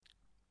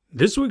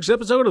This week's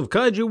episode of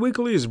Kaiju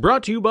Weekly is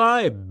brought to you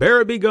by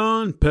Bear Be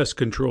Gone Pest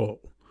Control.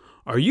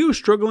 Are you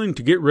struggling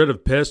to get rid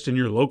of pests in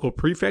your local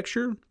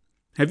prefecture?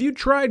 Have you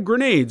tried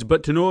grenades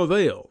but to no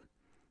avail?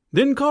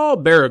 Then call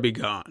Bear Be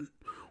Gone.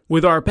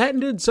 With our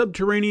patented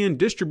subterranean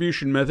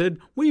distribution method,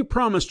 we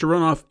promise to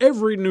run off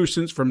every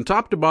nuisance from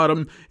top to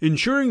bottom,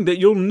 ensuring that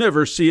you'll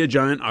never see a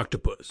giant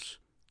octopus.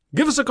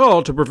 Give us a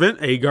call to prevent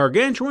a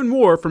gargantuan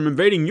war from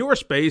invading your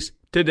space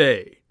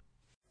today.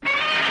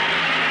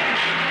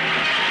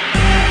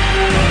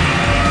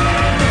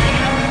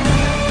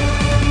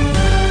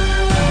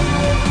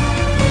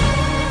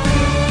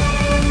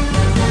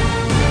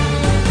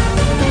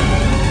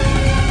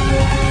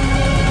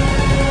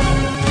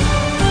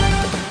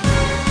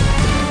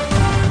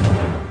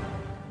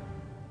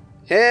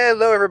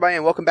 Hello everybody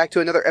and welcome back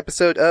to another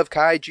episode of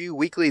Kaiju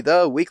Weekly,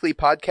 the weekly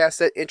podcast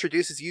that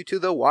introduces you to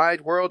the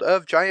wide world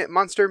of giant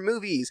monster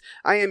movies.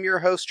 I am your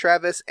host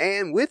Travis,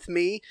 and with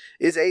me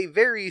is a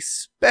very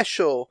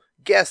special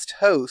guest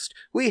host.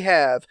 We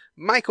have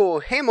Michael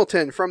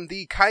Hamilton from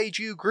the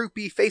Kaiju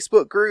Groupie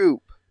Facebook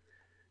group.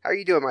 How are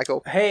you doing,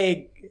 Michael?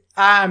 Hey,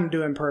 I'm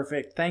doing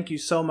perfect. Thank you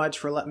so much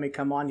for letting me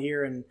come on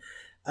here and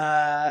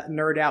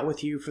nerd out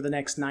with you for the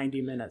next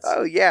 90 minutes.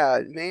 Oh yeah,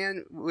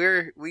 man,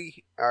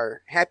 we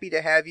are happy to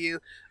have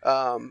you.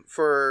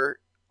 For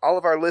all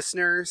of our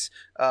listeners,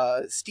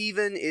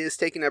 Steven is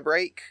taking a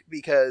break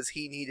because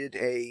he needed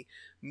a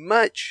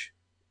much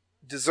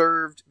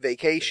deserved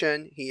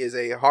vacation. He is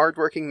a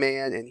hardworking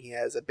man and he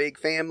has a big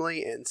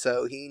family, and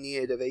so he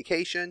needed a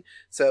vacation.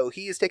 So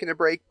he is taking a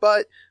break,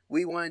 but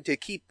we wanted to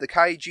keep the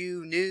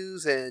kaiju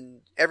news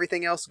and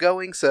everything else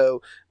going,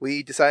 so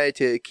we decided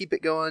to keep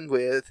it going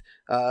with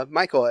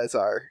Michael as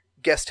our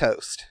guest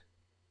host.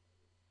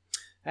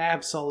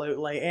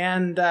 Absolutely.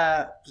 And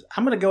I'm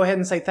going to go ahead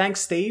and say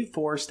thanks, Steve,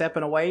 for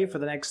stepping away for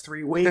the next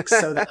 3 weeks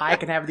so that I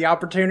can have the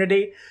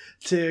opportunity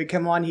to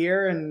come on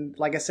here and,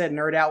 like I said,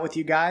 nerd out with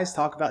you guys,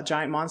 talk about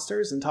giant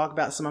monsters and talk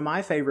about some of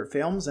my favorite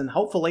films and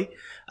hopefully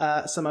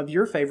some of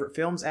your favorite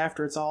films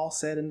after it's all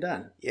said and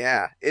done.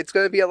 Yeah, it's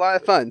going to be a lot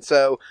of fun.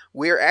 So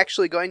we're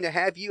actually going to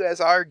have you as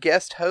our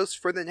guest host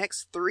for the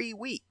next 3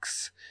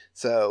 weeks.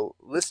 So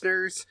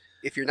listeners,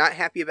 if you're not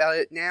happy about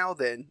it now,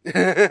 then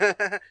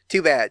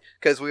too bad,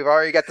 because we've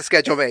already got the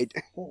schedule made.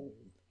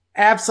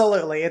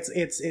 Absolutely.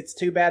 It's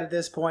too bad at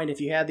this point. If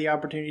you had the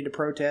opportunity to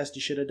protest,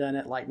 you should have done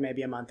it like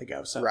maybe a month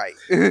ago. So. Right.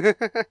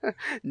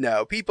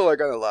 No, people are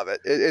going to love it.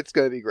 It's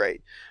going to be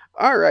great.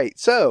 All right.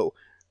 So,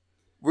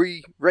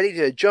 we ready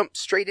to jump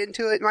straight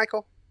into it,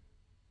 Michael?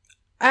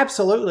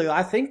 Absolutely.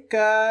 I think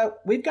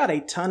we've got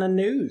a ton of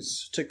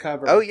news to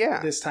cover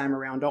this time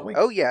around, don't we?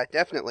 Oh, yeah,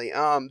 definitely.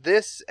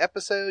 This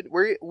episode,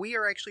 we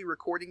are actually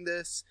recording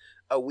this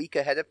a week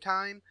ahead of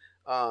time,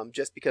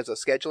 just because of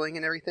scheduling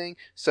and everything.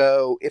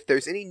 So if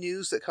there's any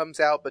news that comes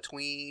out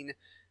between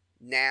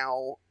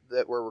now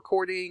that we're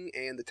recording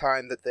and the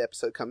time that the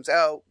episode comes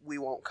out, we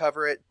won't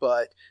cover it,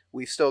 but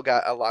we've still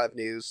got a lot of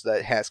news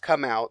that has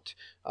come out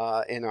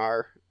in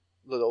our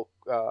little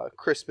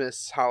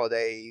Christmas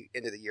holiday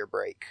end of the year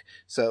break.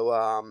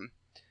 So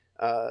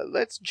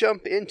let's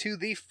jump into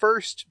the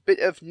first bit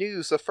of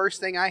news. The first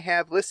thing I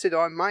have listed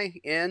on my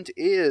end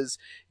is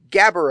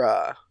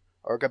Gabara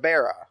or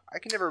Gabara. I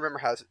can never remember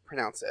how to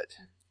pronounce it.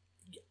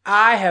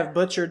 I have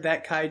butchered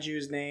that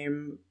kaiju's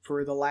name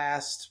for the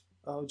last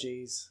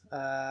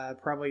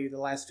probably the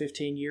last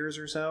 15 years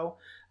or so.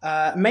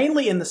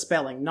 Mainly in the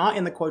spelling, not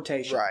in the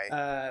quotation.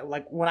 Right.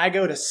 Like when I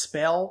go to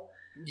spell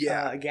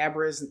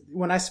Gabara's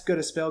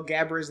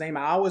name,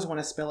 I always want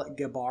to spell it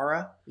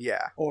Gabara.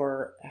 Yeah.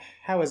 Or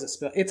how is it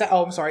spelled?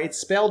 I'm sorry. It's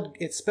spelled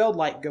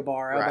like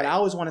Gabara, right. But I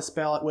always want to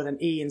spell it with an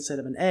E instead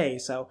of an A.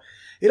 So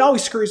it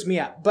always screws me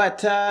up.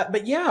 But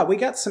yeah, we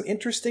got some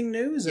interesting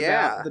news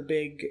about the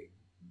big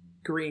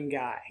green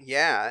guy.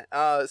 Yeah.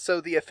 So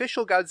the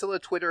official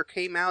Godzilla Twitter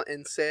came out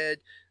and said,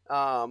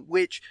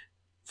 which,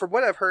 from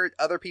what I've heard,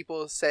 other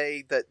people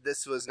say that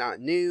this was not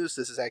news.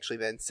 This has actually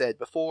been said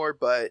before,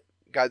 but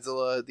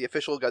the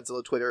official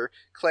Godzilla Twitter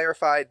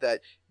clarified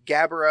that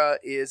Gabara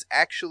is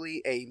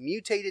actually a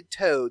mutated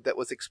toad that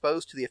was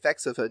exposed to the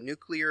effects of a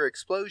nuclear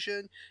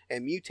explosion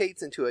and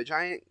mutates into a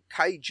giant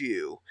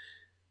kaiju.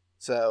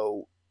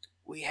 So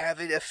we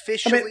have it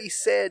officially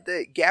said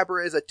that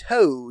Gabara is a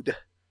toad.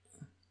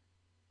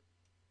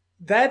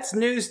 That's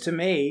news to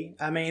me.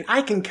 I mean,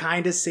 I can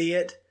kind of see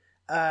it.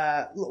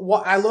 I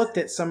looked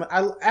at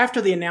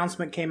after the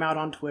announcement came out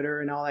on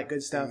Twitter and all that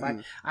good stuff.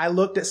 I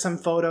looked at some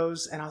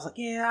photos and I was like,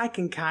 yeah, I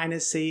can kind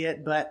of see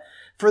it. But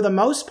for the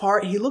most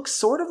part, he looks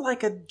sort of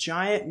like a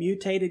giant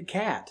mutated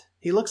cat.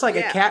 He looks like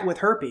a cat with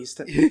herpes.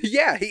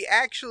 Yeah,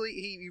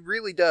 he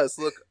really does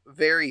look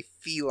very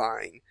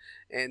feline.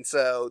 And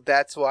so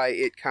that's why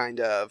it kind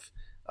of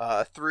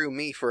threw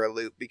me for a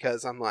loop,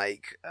 because I'm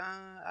like,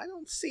 I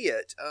don't see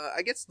it.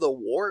 I guess the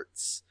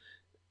warts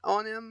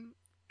on him,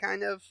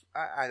 kind of.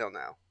 I don't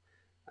know.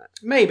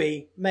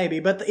 Maybe,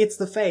 but it's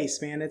the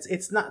face, man.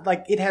 It's not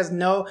like it has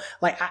no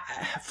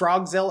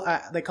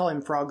Frogzilla. They call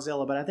him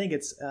Frogzilla, but I think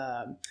it's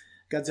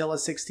Godzilla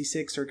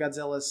 66 or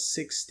Godzilla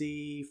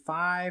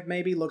 65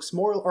 maybe looks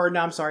more, or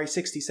no, I'm sorry,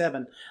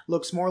 67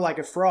 looks more like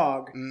a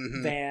frog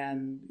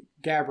than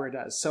Gabra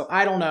does. So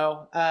I don't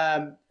know.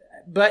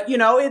 But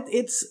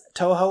it's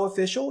Toho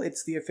official.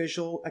 It's the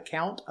official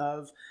account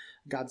of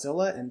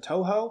Godzilla and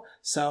Toho.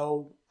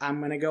 So I'm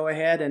going to go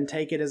ahead and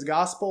take it as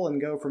gospel and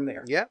go from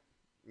there. Yep.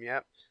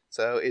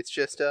 So it's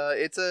just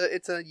it's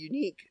a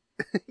unique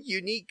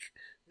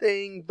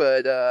thing,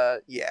 but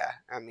yeah,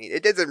 I mean,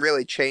 it doesn't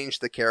really change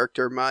the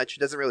character much. It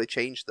doesn't really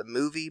change the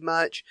movie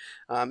much.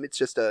 It's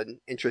just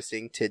an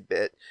interesting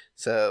tidbit.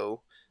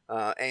 So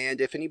and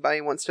if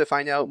anybody wants to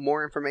find out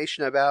more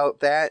information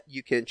about that,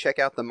 you can check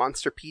out the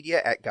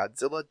Monsterpedia at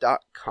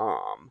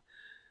Godzilla.com.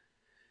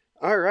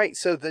 All right,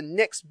 so the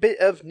next bit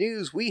of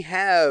news we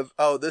have,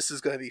 this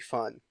is going to be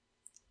fun.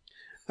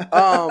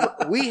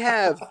 We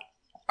have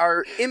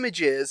our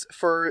images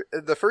for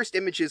the first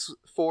images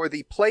for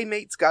the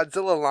Playmates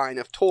Godzilla line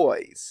of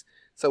toys.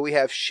 So we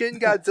have Shin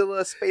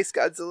Godzilla, Space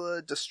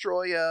Godzilla,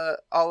 Destroya,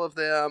 all of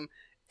them,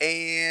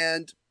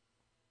 and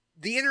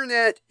the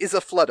internet is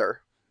a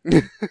flutter.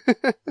 Now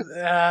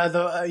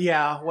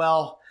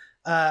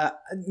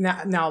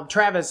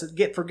Travis,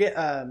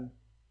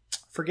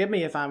 forgive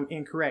me if I'm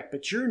incorrect,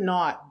 but you're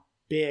not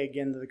big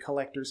into the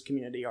collectors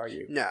community, are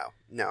you? No,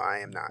 I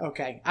am not.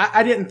 Okay,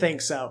 I didn't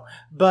think so.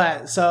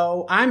 But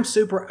so I'm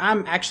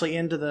actually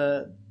into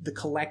the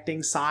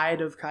collecting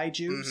side of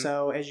kaiju.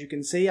 So as you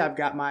can see, I've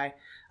got my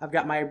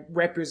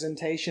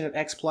representation of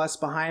X Plus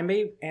behind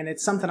me, and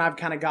it's something I've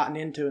kind of gotten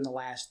into in the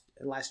last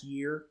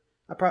year.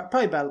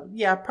 Probably about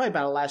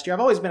last year.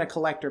 I've always been a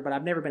collector, but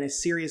I've never been a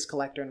serious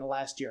collector in the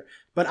last year.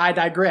 But I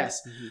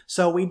digress.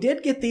 So we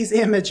did get these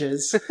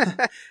images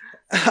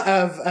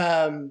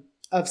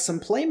of some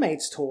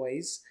Playmates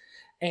toys,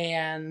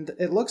 and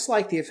it looks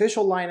like the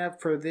official lineup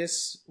for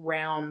this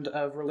round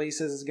of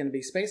releases is going to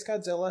be Space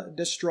Godzilla,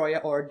 Destroya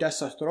or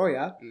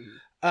Destroya,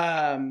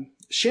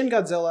 Shin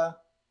Godzilla,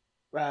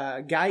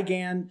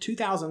 Gigan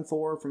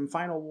 2004 from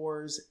Final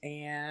Wars,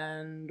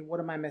 and what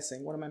am I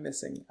missing?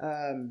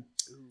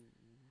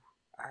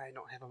 I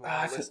don't have them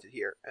all listed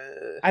here.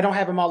 I don't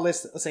have them all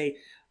listed. Let's see.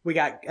 We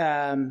got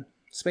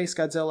Space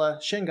Godzilla,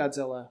 Shin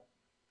Godzilla,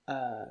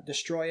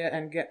 Destroya,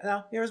 and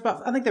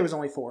I think there was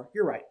only 4.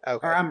 You're right.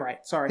 Okay. Or I'm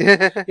right. Sorry.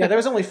 Yeah, there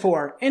was only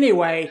 4.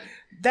 Anyway,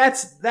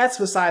 that's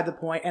beside the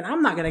point. And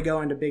I'm not going to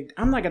go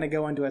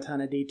into a ton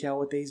of detail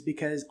with these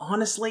because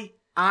honestly,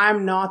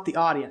 I'm not the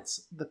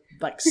audience.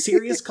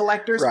 Serious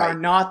collectors Right. are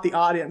not the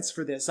audience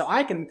for this. So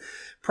I can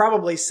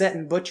probably sit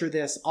and butcher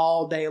this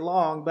all day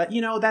long, but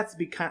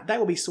that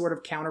will be sort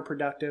of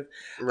counterproductive.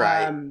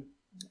 Right.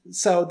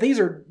 So these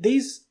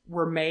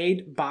were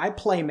made by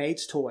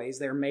Playmates toys.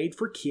 They're made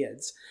for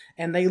kids,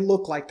 and they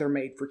look like they're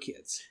made for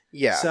kids.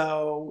 Yeah.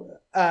 So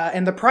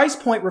and the price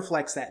point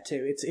reflects that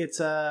too.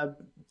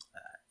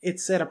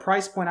 It's at a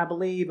price point, I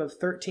believe, of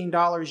 $13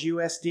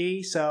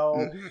 USD.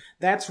 So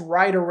that's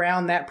right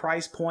around that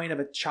price point of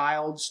a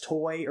child's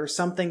toy or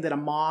something that a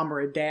mom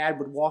or a dad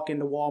would walk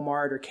into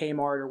Walmart or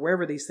Kmart or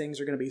wherever these things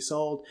are going to be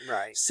sold,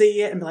 right.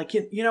 see it and be like,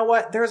 you know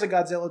what? There's a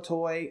Godzilla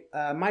toy.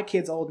 My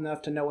kid's old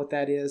enough to know what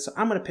that is. So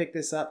I'm going to pick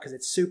this up because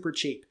it's super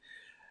cheap.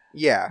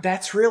 Yeah.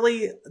 That's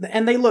really,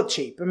 and they look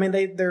cheap. I mean,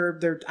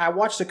 they're, I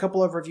watched a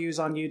couple of reviews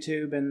on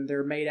YouTube and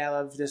they're made out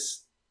of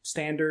this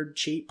standard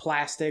cheap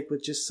plastic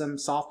with just some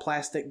soft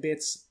plastic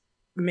bits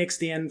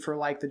mixed in for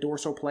like the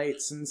dorsal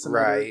plates and some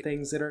other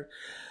things that are.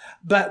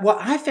 But what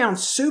I found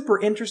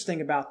super interesting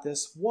about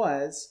this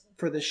was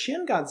for the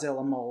Shin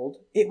Godzilla mold,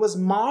 it was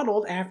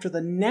modeled after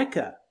the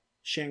NECA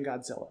Shin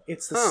Godzilla.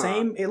 It's the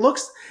same. It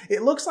looks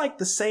like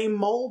the same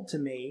mold to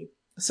me.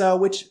 So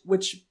which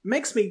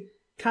makes me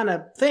kind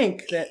of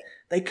think that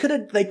they could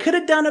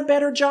have done a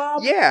better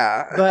job.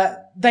 Yeah.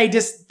 But they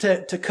just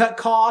to cut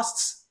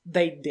costs,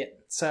 they didn't.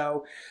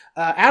 So,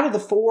 out of the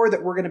 4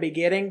 that we're going to be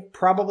getting,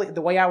 probably the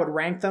way I would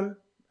rank them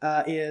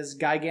is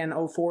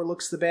Gigan 04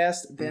 looks the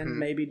best, then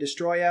maybe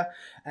Destroya,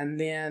 and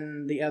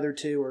then the other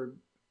 2 are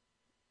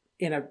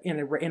in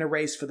a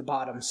race for the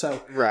bottom.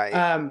 So,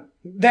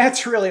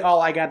 that's really all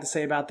I got to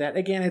say about that.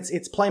 Again,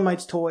 it's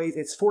Playmates toys.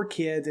 It's for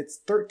kids. It's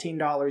 $13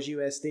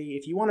 USD.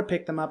 If you want to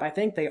pick them up, I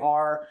think they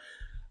are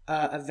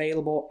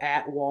available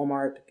at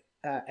Walmart.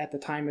 At the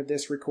time of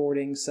this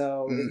recording.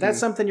 So if that's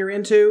something you're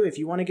into, if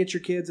you want to get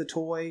your kids a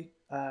toy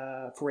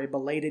for a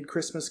belated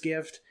Christmas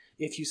gift,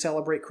 if you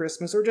celebrate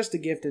Christmas or just a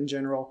gift in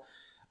general,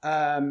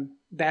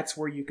 that's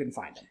where you can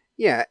find them.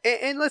 Yeah,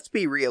 and let's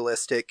be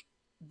realistic.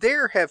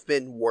 There have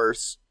been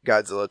worse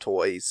Godzilla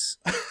toys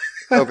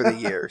over the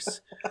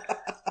years.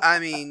 I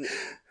mean,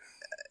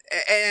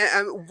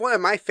 and one of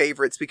my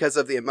favorites because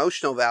of the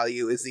emotional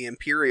value is the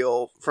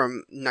Imperial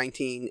from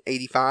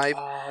 1985.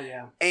 Oh,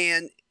 yeah.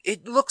 And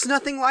it looks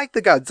nothing like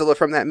the Godzilla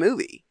from that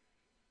movie.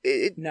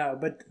 No,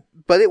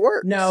 but it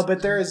works. No,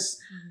 but there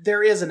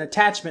is an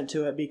attachment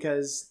to it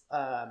because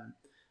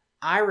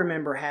I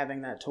remember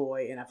having that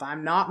toy, and if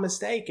I'm not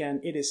mistaken,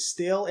 it is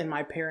still in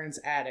my parents'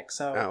 attic.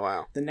 So oh,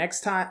 wow. the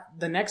next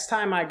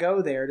time I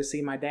go there to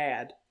see my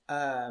dad,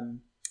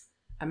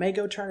 I may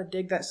go try to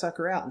dig that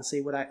sucker out and see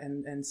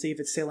and see if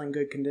it's still in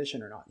good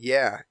condition or not.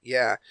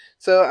 Yeah.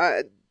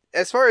 So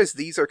as far as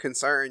these are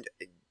concerned,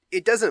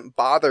 it doesn't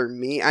bother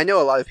me. I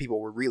know a lot of people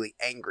were really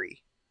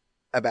angry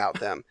about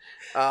them.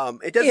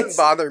 It doesn't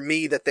bother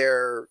me that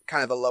they're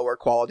kind of a lower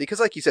quality because,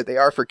 like you said, they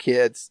are for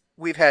kids.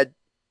 We've had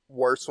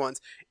worse ones.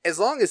 As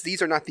long as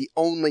these are not the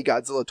only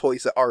Godzilla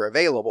toys that are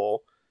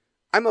available,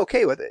 I'm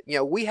okay with it.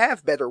 We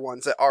have better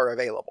ones that are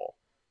available.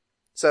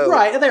 So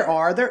right,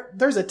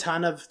 there's a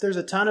ton of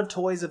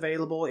toys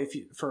available.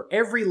 For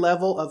every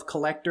level of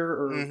collector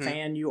or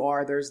fan you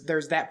are,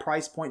 there's that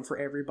price point for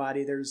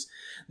everybody. There's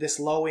this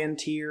low end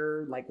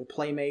tier like with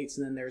Playmates,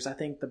 and then there's I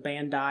think the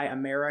Bandai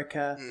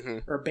America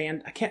or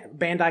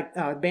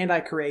Bandai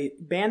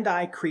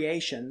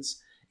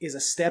Creations is a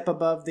step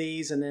above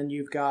these, and then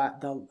you've got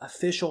the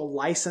official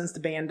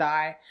licensed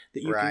Bandai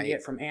that you can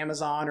get from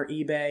Amazon or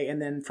eBay, and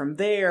then from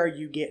there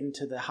you get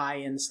into the high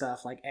end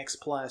stuff like X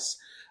Plus.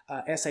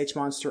 SH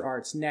Monster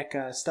Arts,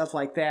 NECA, stuff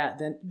like that.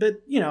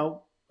 But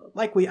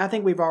I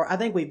think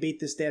we beat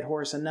this dead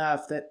horse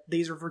enough that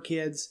these are for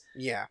kids.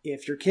 Yeah.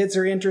 If your kids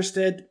are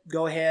interested,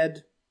 go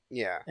ahead.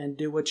 Yeah. And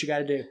do what you got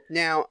to do.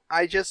 Now,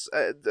 I just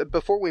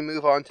before we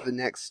move on to the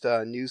next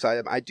news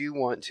item, I do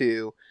want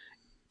to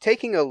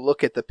taking a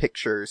look at the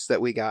pictures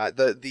that we got,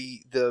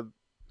 the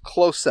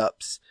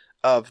close-ups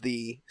of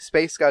the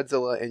Space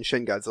Godzilla and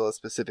Shin Godzilla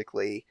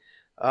specifically.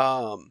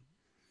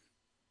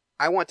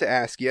 I want to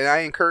ask you, and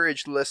I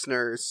encourage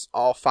listeners,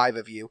 all 5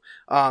 of you,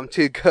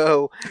 to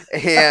go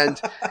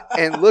and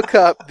look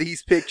up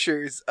these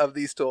pictures of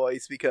these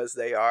toys because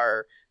they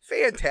are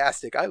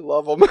fantastic. I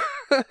love them.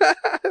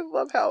 I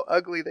love how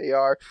ugly they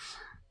are.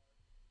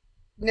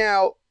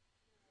 Now,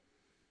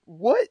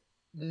 what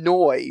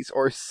noise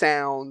or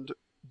sound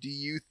do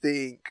you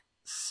think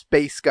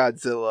Space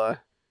Godzilla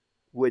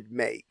would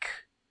make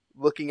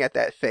looking at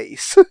that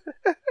face?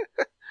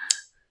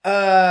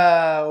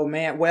 Oh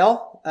man.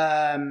 Well,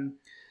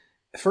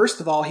 first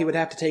of all, he would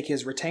have to take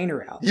his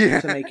retainer out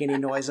to make any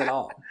noise at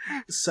all.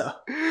 So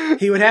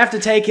he would have to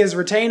take his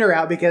retainer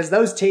out because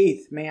those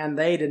teeth, man,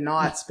 they did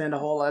not spend a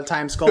whole lot of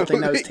time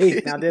sculpting those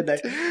teeth. Now, did they?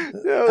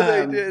 No,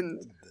 they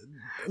didn't.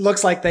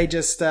 Looks like they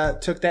just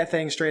took that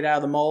thing straight out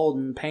of the mold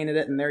and painted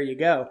it, and there you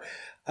go.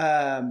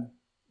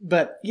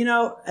 But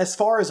as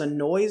far as a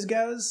noise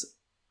goes,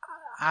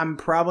 I'm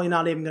probably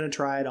not even going to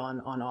try it on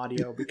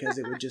audio because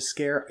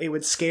it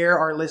would scare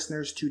our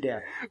listeners to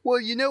death. Well,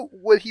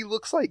 what he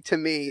looks like to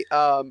me,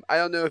 I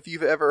don't know if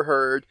you've ever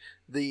heard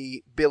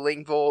the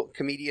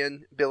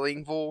comedian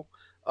Billingville.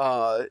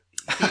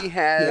 He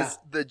has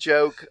the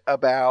joke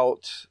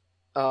about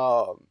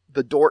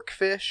the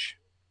dorkfish,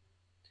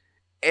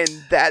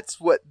 and that's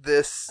what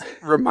this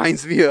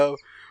reminds me of.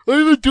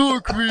 I'm a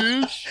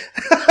dorkfish.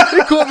 They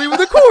caught me with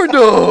a corn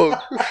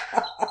dog.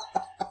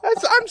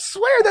 I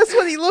swear that's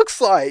what he looks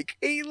like.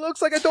 He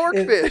looks like a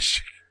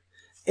dorkfish.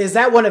 Is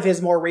that one of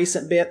his more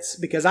recent bits?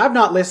 Because I've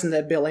not listened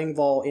to Bill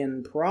Engvall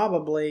in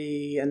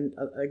probably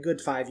a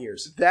good 5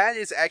 years. That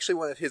is actually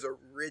one of his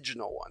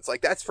original ones.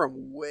 Like, that's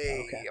from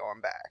way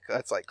on back.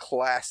 That's like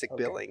classic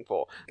Bill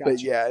Engvall. Gotcha.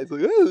 But yeah, it's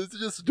like, this is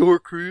just a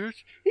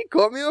dorkfish. He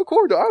caught me on a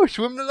corn dog. I was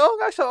swimming along.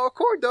 I saw a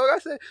corn dog. I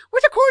said,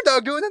 what's a corn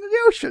dog doing in the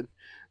ocean?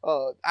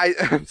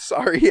 I'm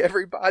sorry,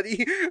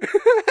 everybody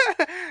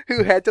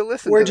who had to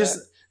listen to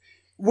that.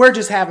 We're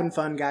just having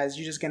fun, guys.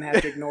 You're just gonna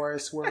have to ignore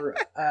us.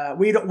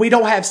 We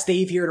don't have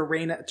Steve here to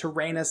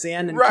rein us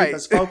in and keep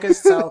us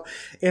focused. So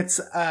it's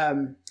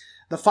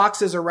the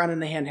foxes are running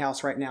the hen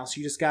house right now. So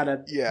you just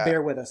gotta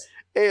bear with us.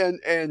 And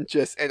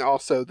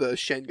also the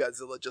Shin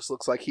Godzilla just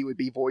looks like he would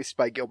be voiced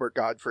by Gilbert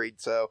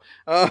Gottfried. So.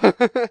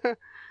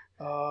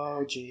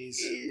 Oh jeez!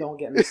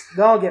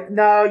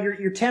 No.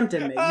 You're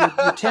tempting me.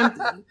 You're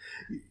tempting.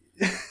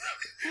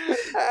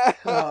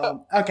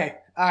 Okay.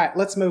 All right.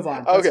 Let's move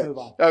on.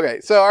 Okay.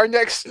 So our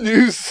next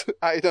news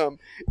item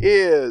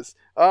is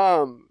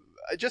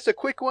just a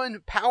quick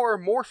one. Power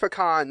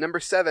Morphicon number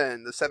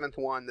 7, the 7th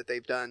one that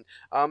they've done,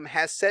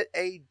 has set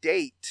a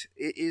date.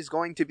 It is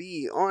going to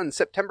be on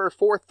September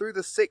 4th through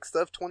the 6th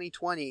of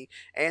 2020,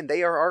 and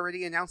they are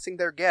already announcing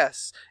their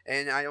guests.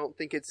 And I don't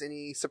think it's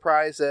any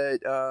surprise that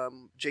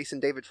Jason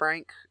David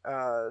Frank.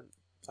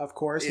 Of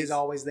course, he's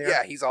always there.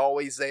 Yeah, he's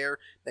always there.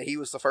 That he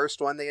was the first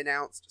one they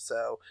announced.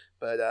 So,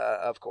 but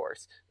of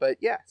course, but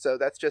yeah. So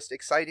that's just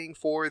exciting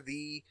for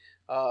the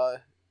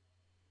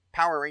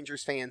Power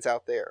Rangers fans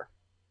out there.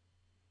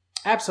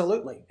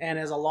 Absolutely. And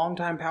as a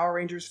longtime Power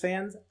Rangers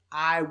fan,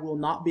 I will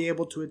not be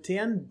able to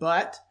attend,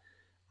 but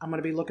I'm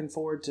going to be looking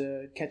forward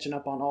to catching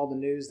up on all the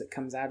news that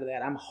comes out of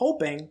that. I'm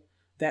hoping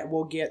that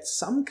we'll get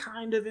some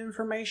kind of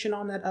information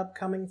on that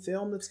upcoming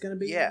film that's going to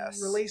be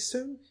released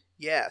soon.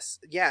 Yes.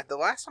 Yeah. The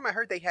last time I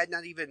heard, they had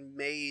not even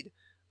made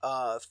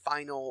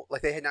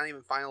they had not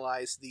even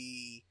finalized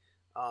the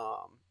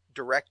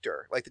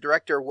director. Like, the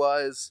director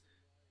was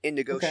in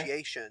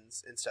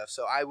negotiations and stuff.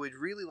 So I would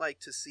really like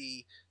to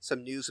see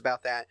some news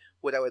about that.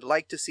 What I would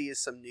like to see is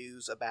some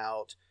news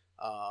about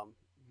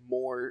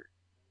more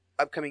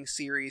upcoming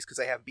series, because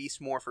they have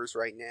Beast Morphers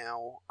right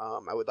now.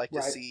 I would like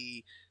to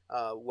see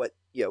what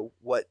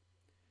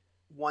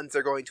ones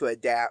they're going to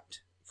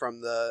adapt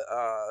from the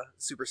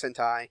Super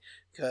Sentai,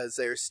 because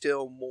there's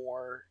still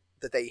more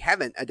that they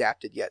haven't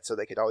adapted yet, so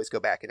they could always go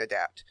back and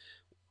adapt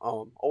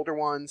older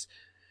ones.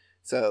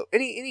 So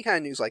any kind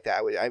of news like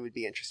that, I would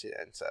be interested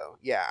in. So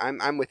yeah,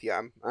 I'm with you.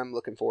 I'm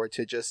looking forward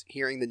to just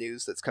hearing the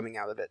news that's coming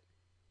out of it.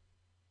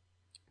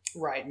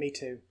 Right, me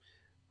too.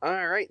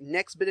 All right,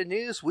 next bit of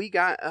news we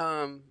got.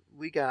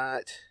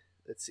 Let's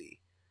see.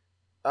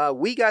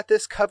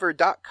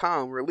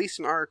 WeGotThisCover.com released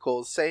an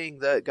article saying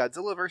that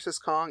Godzilla vs.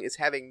 Kong is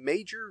having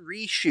major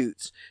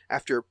reshoots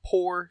after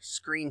poor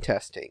screen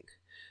testing.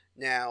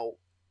 Now,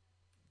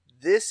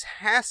 this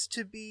has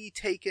to be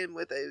taken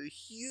with a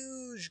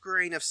huge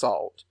grain of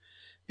salt,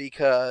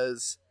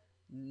 because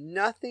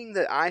nothing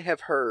that I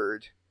have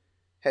heard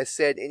has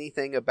said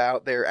anything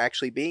about there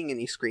actually being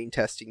any screen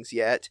testings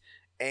yet,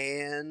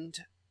 and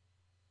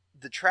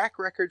the track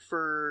record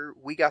for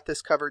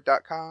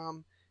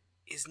WeGotThisCover.com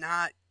is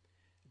not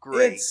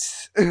great.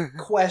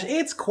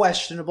 It's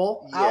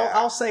questionable. Yeah.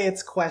 I'll say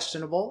it's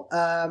questionable.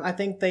 I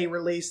think they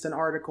released an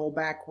article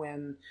back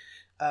when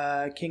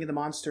King of the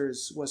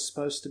Monsters was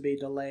supposed to be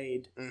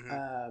delayed.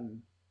 Mm-hmm.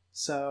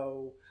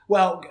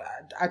 Well,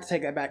 I have to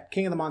take that back.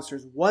 King of the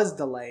Monsters was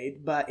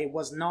delayed, but it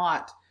was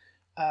not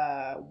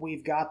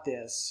We've Got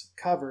This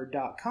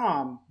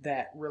Cover.com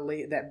that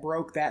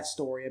broke that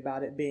story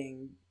about it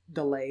being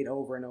delayed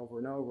over and over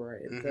and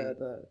over.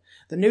 Mm-hmm.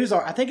 The news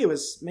I think it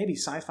was maybe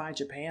Sci-Fi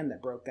Japan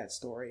that broke that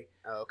story.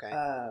 Oh, okay.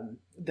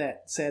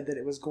 That said that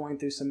it was going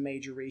through some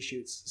major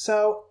reshoots.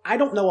 So I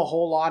don't know a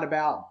whole lot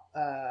about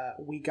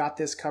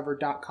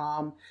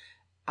WeGotThisCover.com.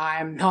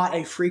 I'm not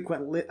a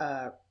frequent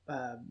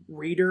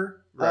reader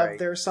Right. of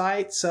their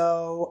site,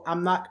 so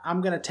I'm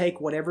going to take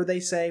whatever they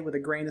say with a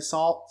grain of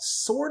salt,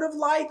 sort of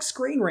like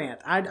Screen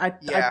Rant.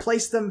 I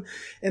place them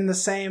in the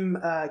same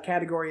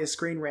category as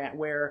Screen Rant,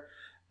 where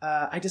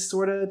I just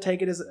sort of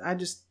take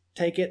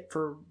it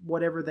for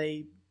whatever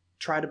they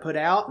try to put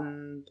out,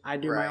 and I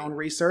do my own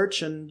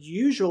research, and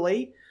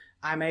usually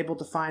I'm able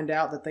to find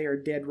out that they are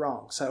dead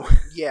wrong. So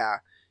yeah,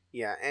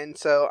 and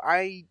so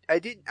I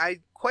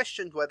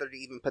questioned whether to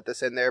even put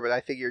this in there, but I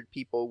figured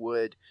people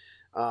would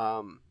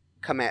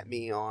come at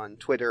me on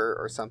Twitter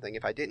or something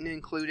if I didn't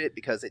include it,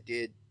 because it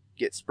did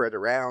get spread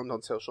around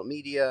on social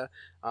media.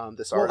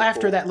 This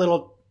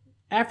article,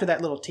 after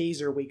that little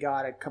teaser we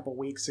got a couple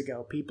weeks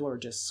ago, people are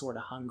just sort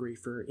of hungry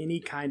for any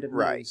kind of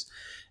news,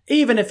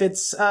 even if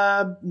it's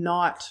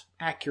not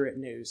accurate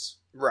news.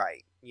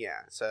 Right.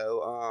 Yeah.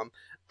 So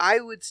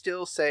I would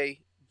still say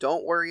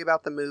don't worry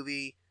about the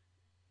movie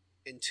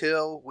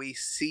until we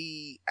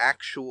see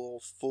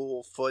actual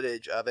full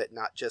footage of it,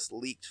 not just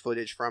leaked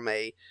footage from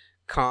a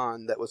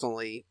con that was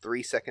only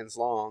 3 seconds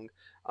long.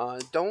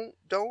 Don't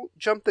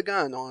jump the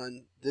gun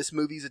on this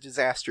movie's a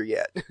disaster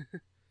yet.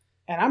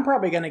 And I'm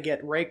probably going to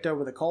get raked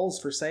over the coals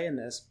for saying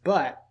this,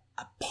 but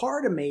a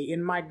part of me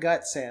in my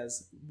gut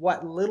says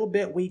what little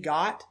bit we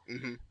got.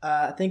 Mm-hmm.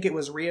 I think it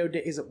was Rio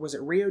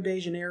de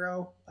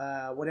Janeiro,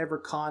 whatever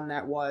con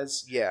that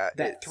was. Yeah,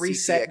 that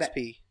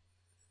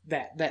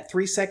that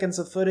 3 seconds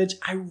of footage.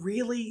 I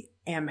really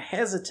am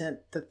hesitant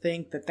to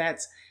think that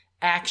that's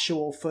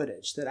actual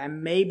footage. That I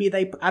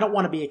don't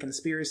want to be a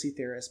conspiracy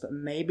theorist, but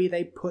maybe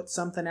they put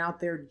something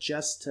out there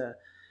just to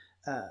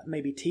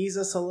maybe tease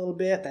us a little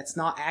bit. That's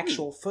not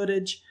actual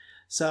footage.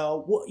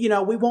 So,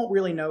 we won't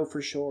really know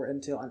for sure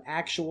until an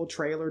actual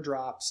trailer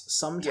drops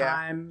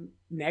sometime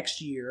next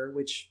year,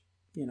 which,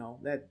 we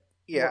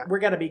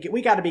got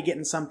to be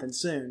getting something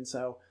soon.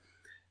 So,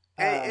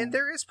 and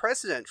there is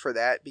precedent for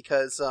that,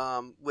 because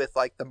with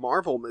like the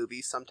Marvel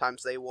movies,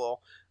 sometimes they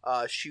will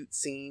shoot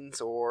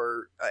scenes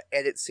or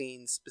edit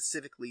scenes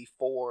specifically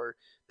for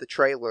the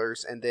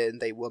trailers, and then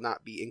they will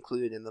not be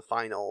included in the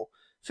final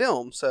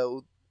film.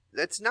 So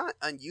that's not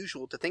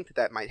unusual to think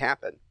that might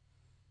happen.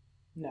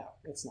 No,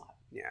 it's not.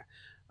 Yeah.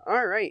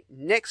 All right.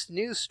 Next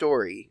news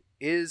story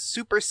is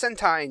Super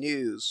Sentai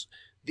news.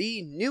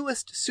 The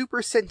newest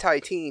Super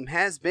Sentai team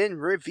has been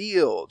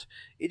revealed.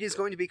 It is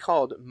going to be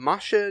called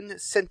Mashin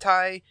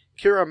Sentai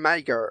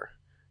Kiramager.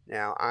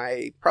 Now,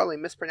 I probably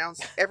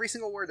mispronounced every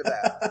single word of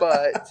that,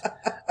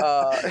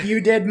 but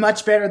you did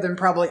much better than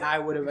probably I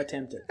would have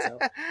attempted. So.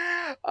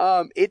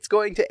 It's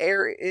going to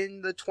air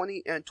in the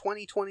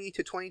 2020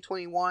 to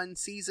 2021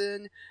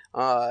 season.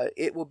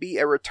 It will be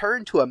a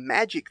return to a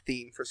magic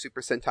theme for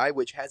Super Sentai,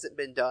 which hasn't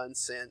been done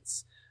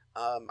since,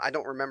 I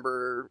don't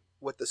remember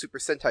what the Super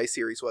Sentai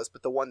series was,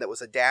 but the one that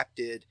was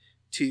adapted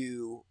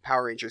to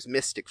Power Rangers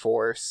Mystic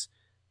Force.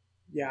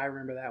 Yeah, I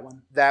remember that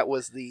one. That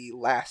was the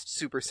last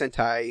Super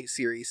Sentai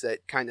series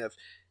that kind of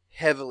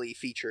heavily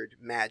featured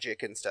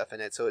magic and stuff in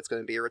it, so it's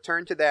going to be a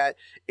return to that.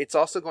 It's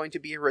also going to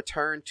be a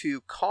return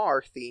to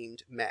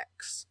car-themed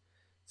mechs.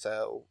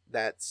 So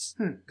that's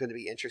going to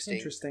be interesting.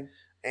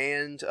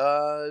 And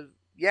so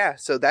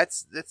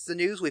that's the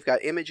news. We've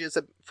got images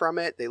from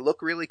it. They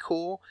look really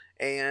cool.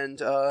 And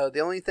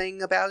the only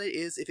thing about it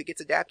is if it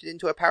gets adapted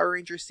into a Power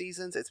Rangers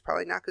seasons, it's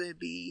probably not going to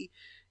be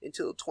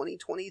until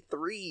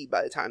 2023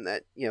 by the time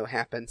that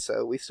happens.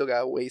 So we still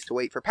got a ways to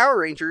wait for Power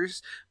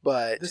Rangers,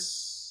 but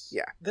this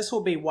Yeah. This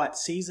will be what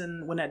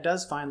season when it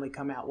does finally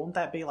come out? Won't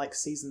that be like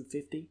season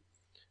 50?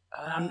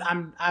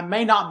 I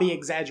may not be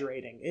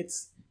exaggerating.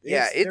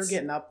 They're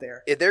getting up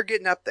there. They're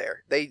getting up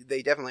there. They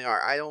definitely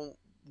are. I don't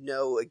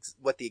know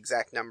what the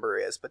exact number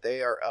is, but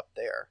they are up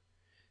there.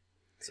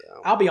 So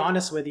I'll be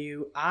honest with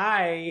you.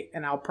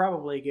 I'll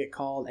probably get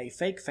called a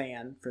fake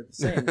fan for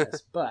saying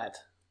this, but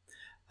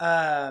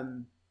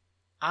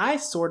I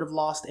sort of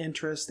lost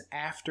interest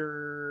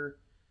after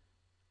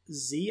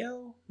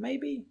Zeo,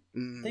 maybe.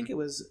 I think it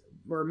was,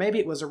 or maybe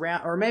it was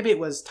around, or maybe it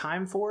was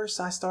Time Force.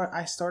 I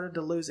started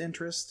to lose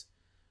interest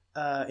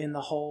in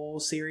the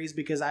whole series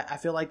because I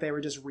feel like they were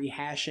just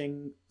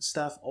rehashing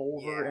stuff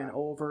over and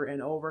over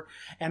and over.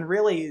 And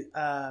really,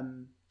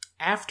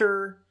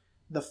 after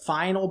the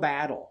final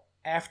battle,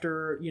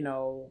 after,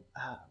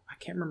 I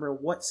can't remember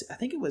I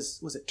think it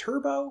was it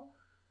Turbo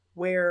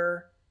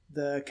where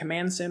the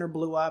command center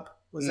blew up?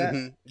 Was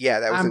that? Yeah,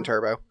 that was in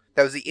Turbo.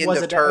 That was the end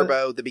of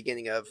Turbo, the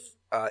beginning of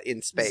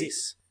In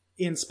Space.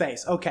 In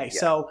Space. Okay,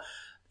 so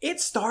it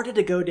started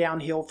to go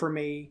downhill for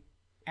me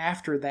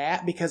after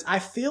that because I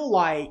feel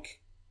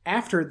like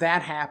after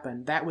that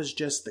happened, that was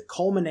just the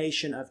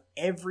culmination of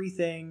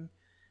everything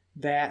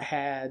that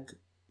had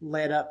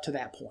led up to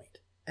that point.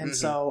 And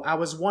so I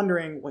was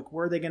wondering, like,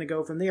 where are they going to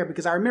go from there?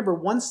 Because I remember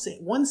one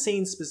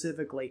scene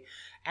specifically,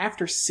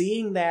 after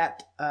seeing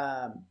that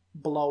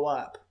blow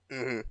up,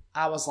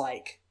 I was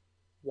like,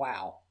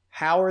 wow,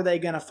 how are they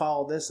going to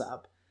follow this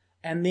up?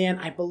 And then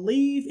I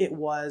believe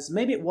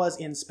maybe it was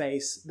In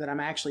Space that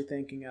I'm actually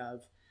thinking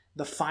of,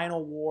 the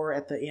final war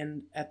at the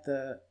end, at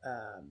the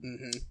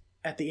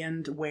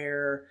end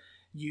where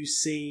you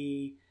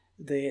see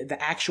the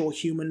actual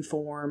human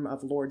form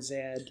of Lord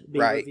Zed be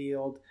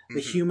revealed, the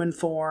human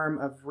form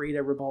of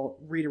Rita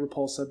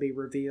Repulsa be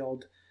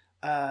revealed,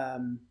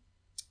 and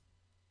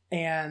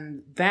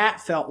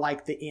that felt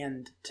like the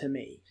end to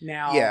me.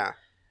 Now,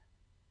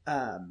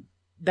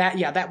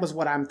 that was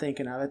what I'm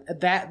thinking of.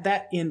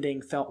 That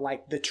ending felt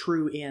like the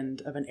true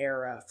end of an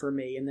era for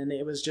me, and then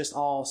it was just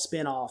all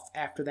spin-off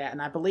after that.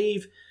 And I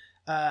believe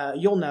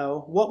you'll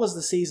know, what was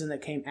the season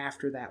that came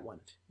after that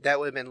one? That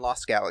would have been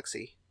Lost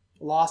Galaxy.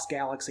 Lost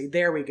Galaxy.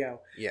 There we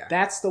go. Yeah.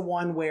 That's the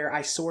one where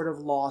I sort of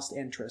lost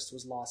interest,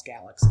 was Lost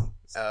Galaxy.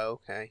 Oh,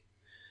 okay.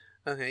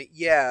 Okay.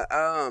 Yeah.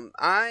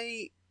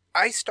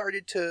 I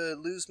started to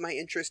lose my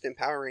interest in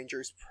Power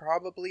Rangers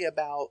probably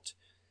about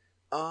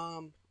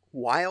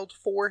Wild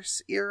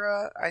Force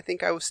era. I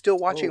think I was still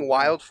watching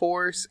Wild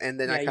Force, and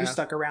then you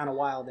stuck around a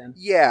while then.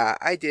 Yeah,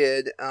 I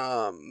did.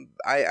 I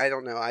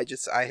don't know.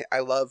 I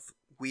love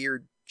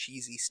weird,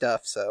 cheesy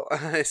stuff, so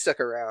I stuck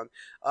around.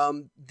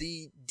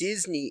 The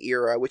Disney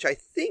era, which I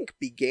think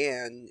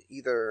began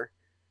either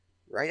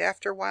right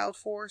after Wild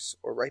Force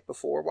or right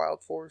before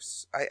Wild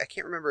Force. I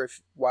can't remember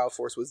if Wild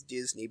Force was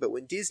Disney, but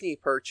when Disney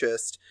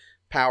purchased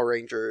Power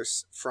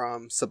Rangers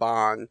from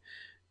Saban,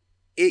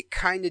 it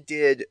kind of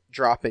did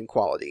drop in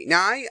quality. Now,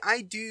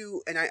 I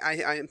do, and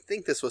I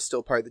think this was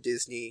still part of the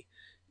Disney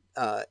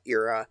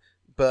era,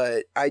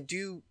 but I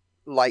do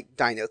like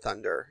Dino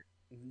Thunder.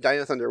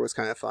 Dino Thunder was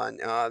kind of fun.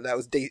 That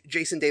was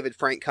Jason David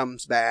Frank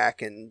comes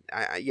back, and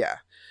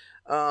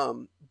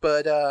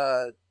but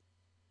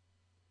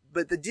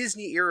the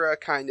Disney era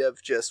kind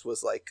of just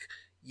was like,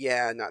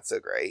 not so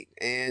great.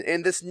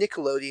 And this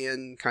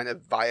Nickelodeon kind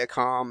of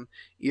Viacom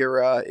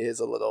era is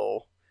a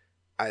little,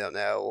 I don't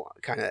know,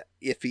 kind of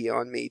iffy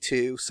on me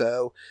too.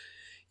 So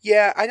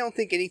yeah, I don't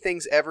think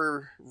anything's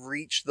ever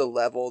reached the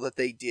level that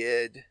they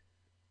did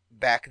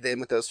back then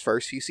with those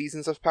first few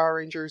seasons of Power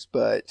Rangers,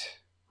 but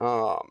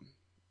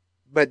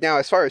now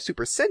as far as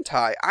Super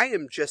Sentai, I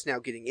am just now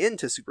getting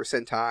into Super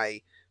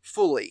Sentai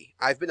fully.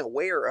 I've been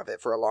aware of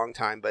it for a long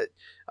time, but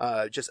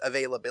just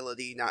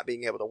availability, not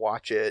being able to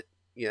watch it,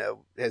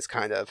 has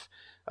kind of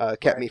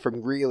kept me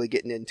from really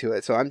getting into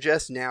it. So I'm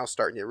just now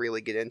starting to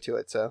really get into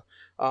it. So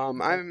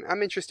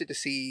I'm interested to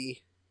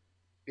see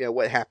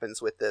what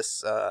happens with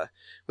this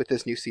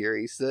new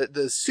series.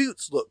 The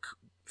suits look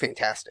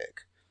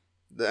fantastic.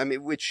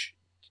 Which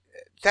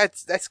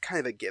that's kind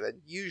of a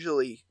given.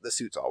 Usually the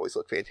suits always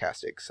look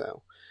fantastic.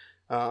 So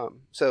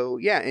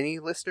any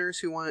listeners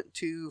who want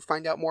to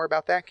find out more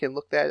about that can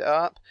look that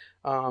up.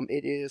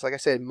 It is, like I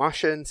said,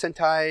 Mashin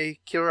Sentai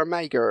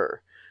Kiramager.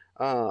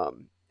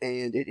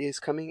 And it is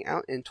coming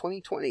out in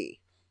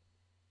 2020.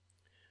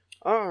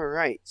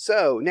 Alright,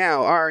 so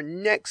now our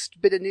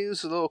next bit of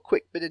news, a little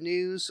quick bit of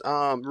news.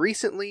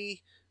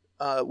 Recently,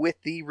 with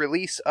the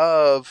release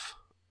of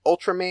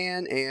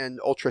Ultraman and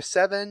Ultra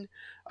 7,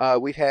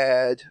 we've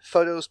had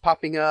photos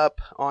popping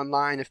up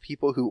online of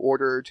people who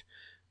ordered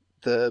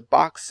the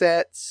box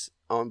sets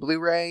on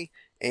Blu-ray,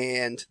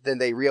 and then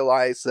they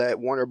realize that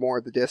one or more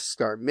of the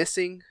discs are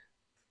missing.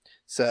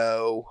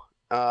 So,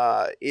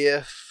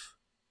 if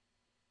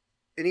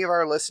any of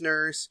our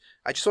listeners,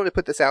 I just want to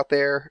put this out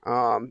there,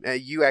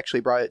 you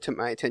actually brought it to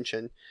my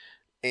attention,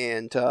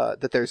 and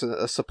that there's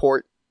a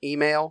support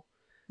email.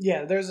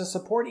 Yeah, there's a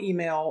support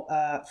email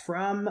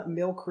from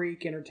Mill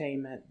Creek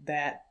Entertainment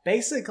that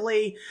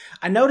basically,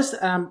 I noticed,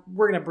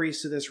 we're going to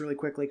breeze through this really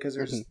quickly because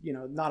there's,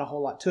 not a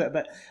whole lot to it,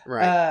 but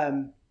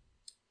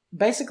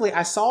basically,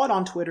 I saw it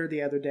on Twitter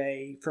the other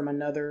day from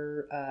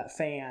another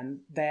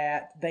fan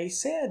that they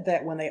said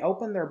that when they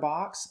opened their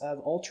box of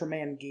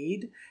Ultraman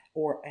Geed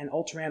or an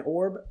Ultraman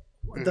Orb,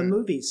 the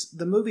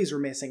movies were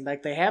missing.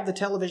 Like, they have the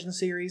television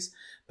series,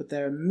 but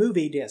the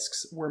movie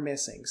discs were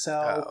missing.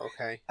 So,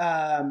 okay.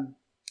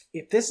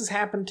 If this has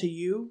happened to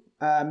you,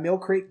 Mill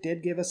Creek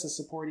did give us a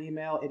support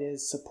email. It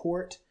is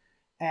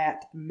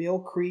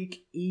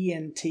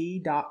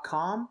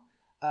support@millcreekent.com.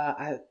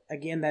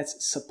 Again,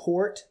 that's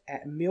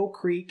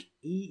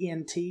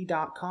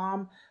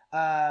support@millcreekent.com.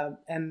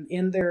 And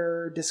in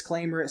their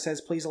disclaimer, it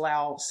says, please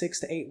allow 6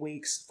 to 8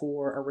 weeks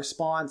for a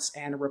response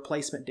and a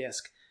replacement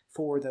disc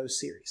for those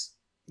series.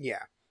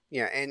 Yeah.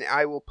 Yeah. And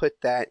I will put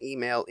that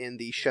email in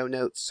the show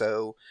notes.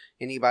 So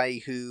anybody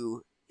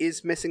who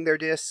is missing their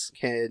discs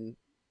can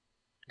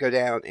go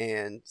down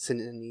and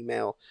send an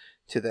email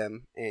to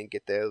them and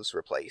get those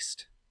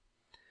replaced.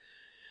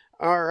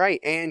 All right,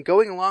 and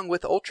going along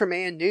with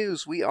Ultraman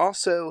news, we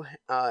also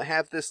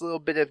have this little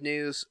bit of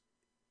news.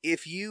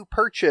 If you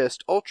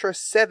purchased Ultra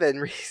 7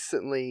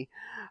 recently,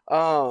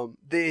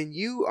 then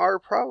you are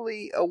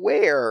probably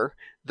aware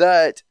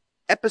that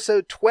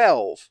episode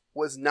 12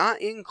 was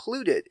not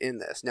included in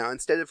this. Now,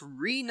 instead of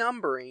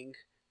renumbering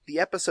the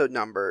episode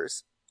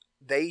numbers,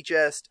 they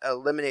just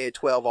eliminated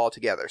 12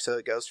 altogether. So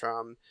it goes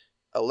from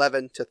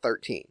 11 to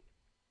 13.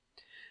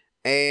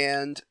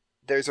 And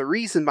there's a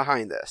reason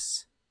behind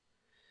this.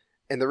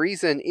 And the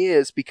reason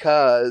is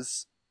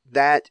because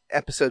that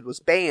episode was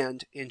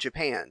banned in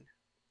Japan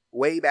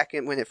way back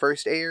when it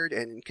first aired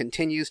and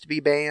continues to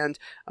be banned.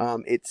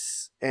 So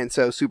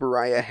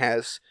Tsuburaya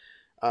has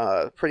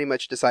pretty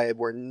much decided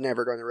we're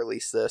never going to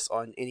release this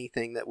on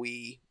anything that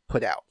we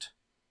put out.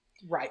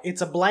 Right.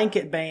 It's a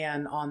blanket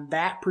ban on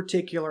that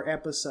particular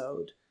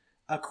episode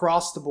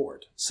across the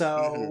board.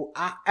 So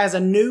as a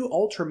new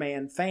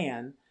Ultraman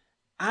fan,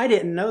 I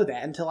didn't know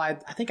that until I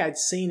think I'd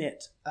seen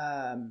it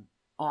in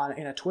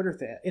a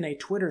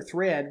Twitter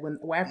thread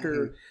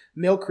after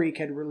Mill Creek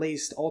had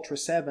released Ultra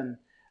 7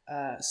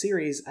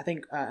 series. I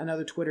think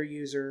another Twitter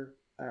user,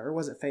 or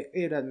was it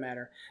it doesn't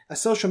matter, a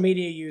social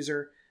media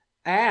user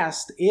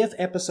asked if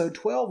episode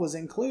 12 was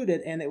included,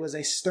 and it was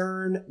a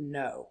stern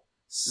no.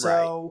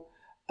 So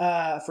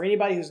for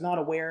anybody who's not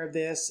aware of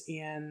this,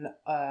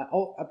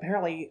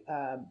 apparently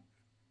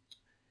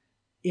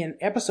in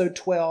episode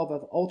 12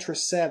 of Ultra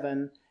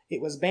 7,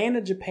 it was banned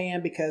in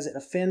Japan because it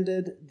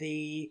offended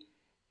the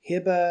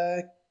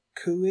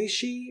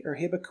Hibakushi or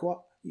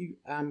Hibaku.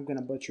 I'm going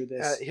to butcher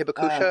this.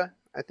 Hibakusha,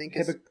 I think.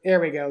 There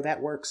we go.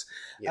 That works.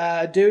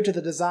 Yeah. Due to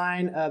the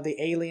design of the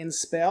alien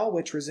spell,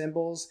 which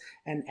resembles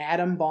an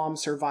atom bomb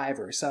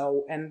survivor.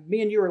 So, and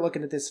me and you were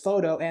looking at this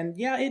photo, and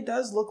yeah, it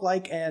does look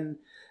like a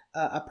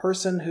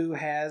person who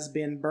has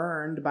been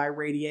burned by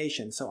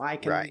radiation. So I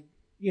can,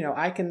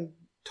 I can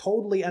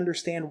totally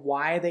understand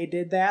why they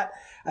did that.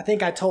 I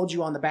think I told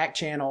you on the back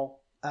channel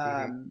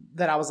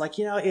that I was like,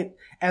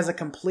 as a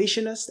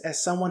completionist,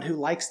 as someone who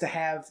likes to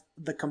have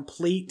the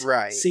complete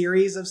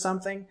series of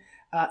something,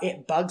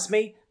 it bugs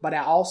me, but I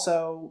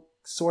also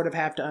sort of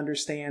have to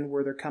understand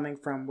where they're coming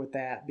from with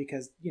that,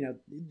 because,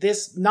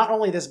 not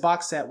only this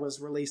box set was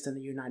released in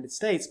the United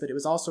States, but it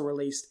was also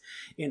released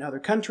in other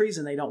countries,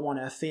 and they don't want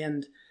to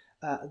offend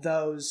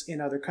those in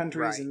other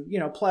countries. And,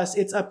 plus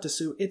it's up to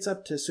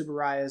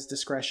Tsuburaya's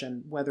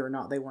discretion whether or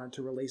not they wanted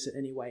to release it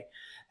anyway.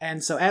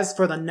 And so as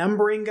for the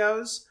numbering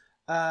goes,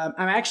 I'm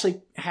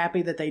actually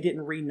happy that they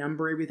didn't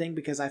renumber everything,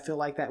 because I feel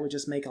like that would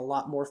just make a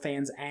lot more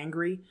fans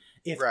angry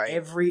if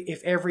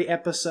every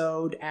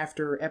episode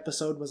after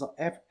episode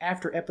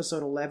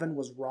 11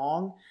 was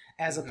wrong,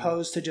 as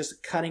opposed to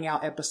just cutting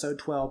out episode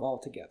 12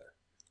 altogether.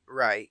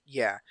 Right.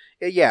 Yeah.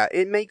 Yeah.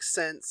 It makes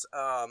sense.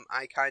 I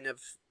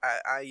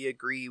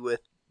agree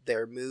with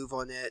their move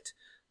on it.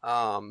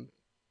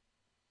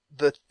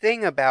 The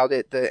thing about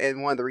it,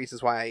 and one of the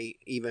reasons why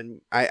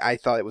I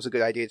thought it was a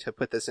good idea to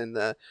put this in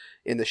the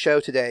show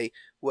today,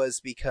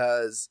 was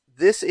because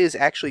this is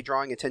actually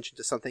drawing attention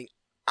to something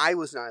I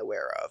was not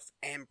aware of,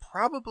 and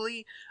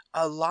probably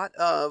a lot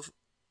of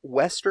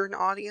Western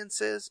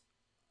audiences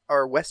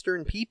or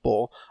Western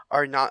people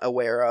are not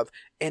aware of,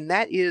 and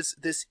that is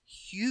this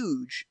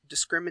huge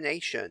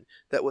discrimination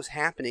that was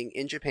happening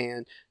in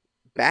Japan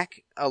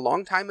back a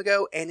long time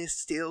ago, and is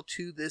still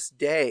to this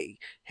day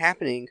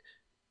happening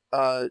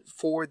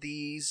for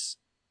these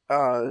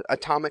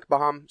atomic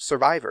bomb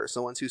survivors,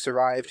 the ones who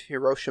survived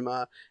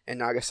Hiroshima and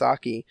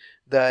Nagasaki,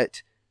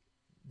 that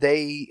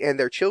they and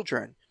their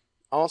children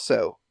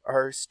also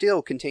are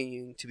still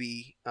continuing to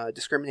be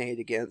discriminated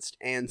against.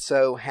 And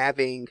so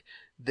having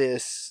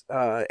this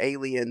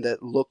alien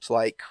that looked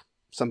like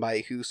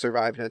somebody who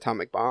survived an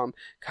atomic bomb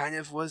kind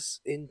of was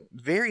in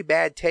very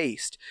bad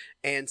taste.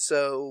 And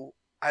so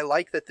I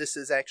like that this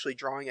is actually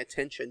drawing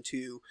attention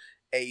to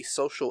a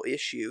social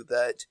issue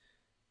that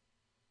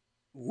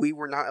we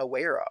were not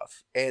aware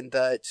of and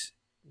that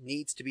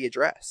needs to be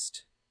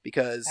addressed,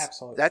 because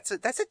that's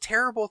a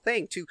terrible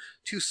thing to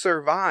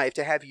survive,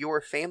 to have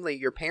your family,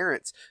 your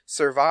parents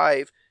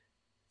survive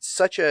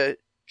such a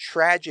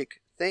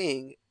tragic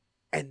thing,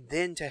 and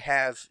then to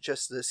have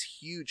just this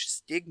huge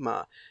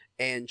stigma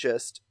and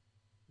just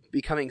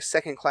becoming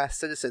second-class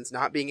citizens,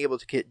 not being able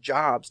to get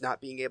jobs,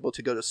 not being able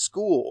to go to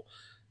school,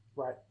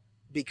 Right.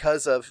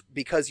 because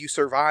you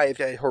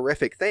survived a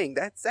horrific thing.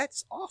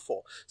 That's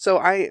awful. So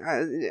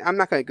I'm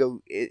not going to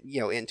go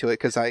into it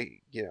because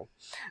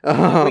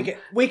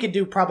we could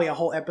do probably a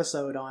whole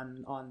episode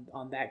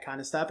on that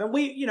kind of stuff, and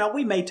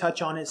we may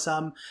touch on it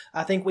some.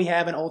 I think we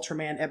have an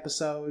Ultraman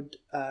episode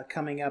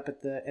coming up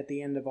at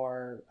the end of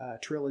our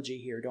trilogy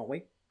here, don't we?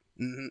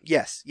 Mm-hmm.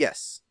 Yes,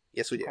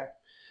 we do. Okay.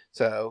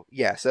 So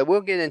so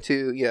we'll get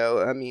into,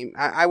 I mean,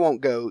 I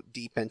won't go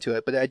deep into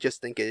it, but I just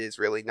think it is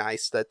really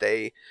nice that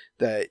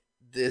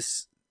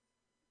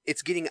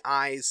it's getting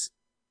eyes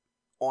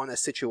on a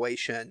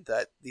situation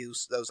that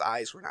those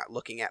eyes were not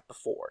looking at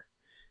before.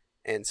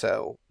 And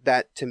so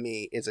that to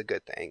me is a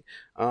good thing.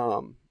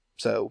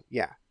 So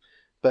yeah.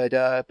 But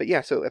yeah,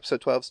 so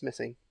episode 12's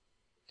missing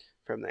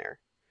from there.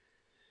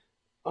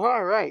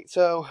 All right.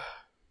 So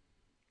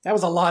that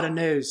was a lot of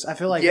news. I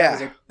feel like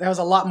that was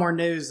a lot more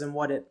news than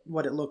what it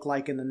looked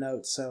like in the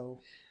notes. So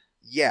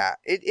yeah,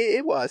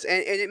 it was,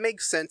 and it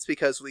makes sense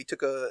because we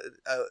took a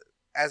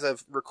as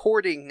of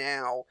recording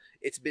now,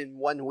 it's been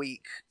 1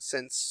 week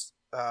since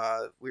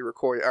we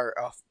recorded, or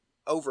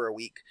over a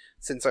week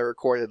since I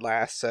recorded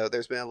last. So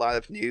there's been a lot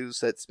of news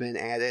that's been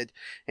added,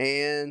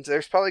 and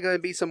there's probably going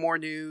to be some more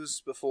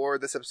news before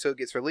this episode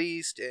gets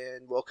released,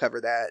 and we'll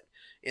cover that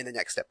in the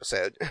next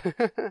episode.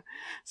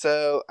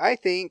 So I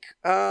think,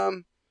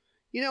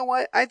 you know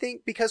what? I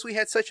think because we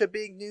had such a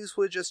big news,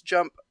 we'll just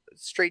jump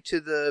straight to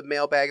the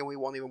mailbag, and we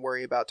won't even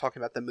worry about talking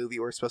about the movie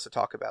we're supposed to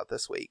talk about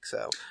this week.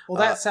 So,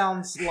 well, that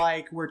sounds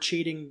like we're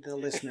cheating the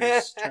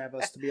listeners,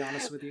 Travis, to be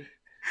honest with you.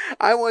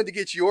 I wanted to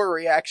get your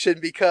reaction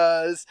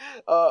because,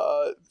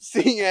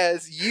 seeing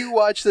as you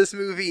watched this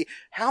movie,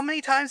 how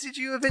many times did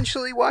you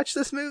eventually watch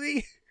this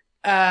movie?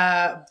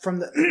 From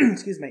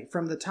the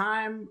from the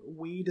time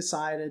we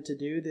decided to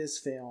do this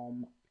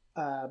film,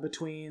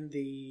 between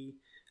the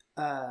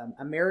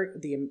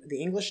the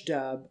English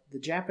dub, the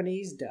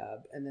Japanese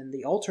dub, and then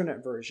the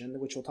alternate version,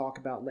 which we'll talk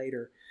about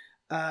later,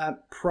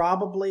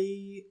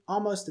 probably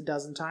almost a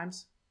dozen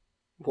times.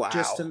 Wow!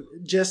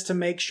 Just to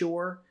make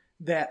sure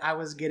that I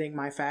was getting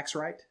my facts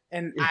right,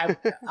 and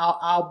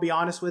I'll be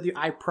honest with you,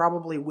 I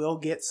probably will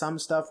get some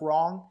stuff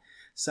wrong.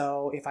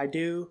 So if I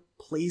do,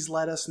 please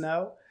let us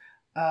know.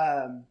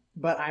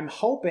 But I'm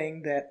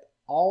hoping that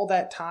all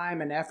that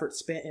time and effort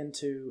spent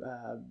into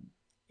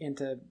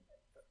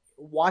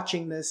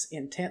watching this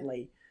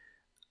intently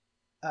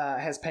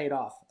has paid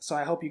off. So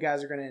I hope you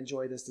guys are going to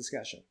enjoy this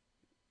discussion.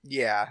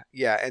 Yeah,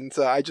 and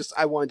so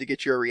I wanted to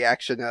get your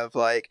reaction of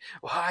like,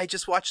 well, I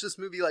just watched this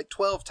movie like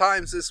 12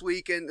 times this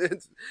week, and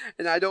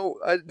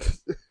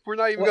we're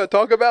not even going to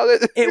talk about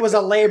it. It was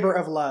a labor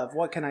of love.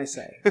 What can I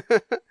say?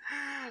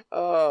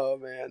 Oh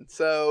man.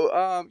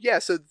 So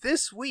so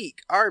this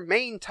week our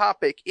main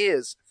topic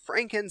is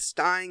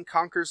Frankenstein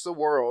Conquers the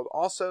World,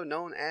 also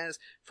known as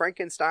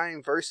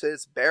Frankenstein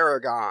vs.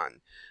 Baragon.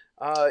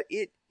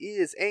 It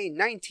is a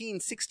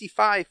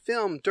 1965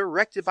 film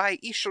directed by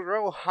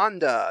Ishiro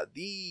Honda,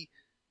 the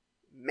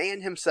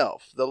man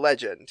himself, the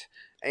legend,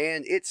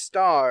 and it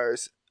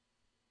stars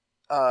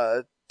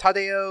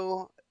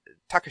Tadao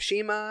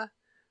Takashima,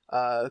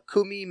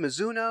 Kumi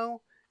Mizuno,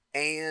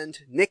 and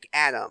Nick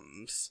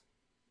Adams.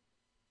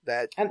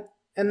 And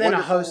then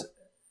a host.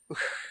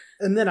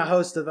 And then a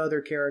host of other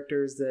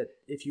characters that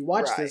if you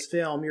watch this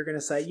film, you're going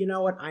to say, you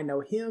know what? I know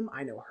him.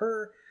 I know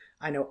her.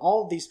 I know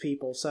all of these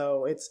people.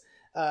 So it's,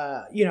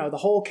 the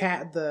whole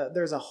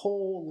there's a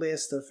whole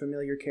list of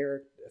familiar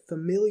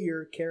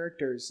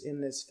characters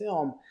in this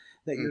film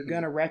that you're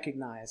going to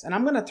recognize. And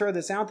I'm going to throw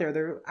this out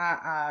there.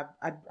 I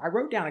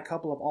wrote down a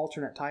couple of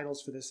alternate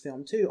titles for this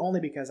film too, only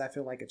because I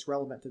feel like it's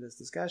relevant to this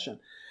discussion.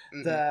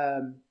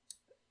 Mm-hmm.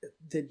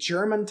 The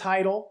German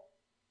title,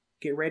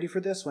 get ready for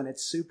this one.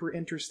 It's super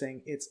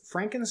interesting. It's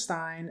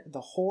Frankenstein,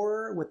 the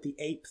Horror with the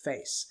Ape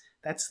Face.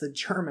 That's the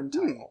German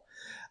title.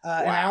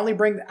 Wow. And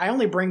I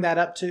only bring that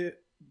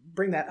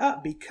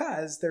up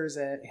because there's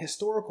a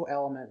historical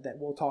element that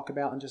we'll talk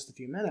about in just a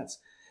few minutes.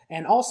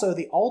 And also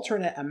the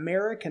alternate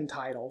American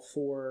title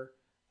for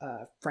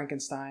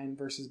Frankenstein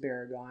versus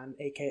Baragon,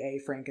 aka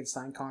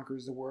Frankenstein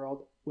Conquers the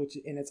World,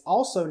 and it's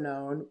also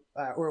known,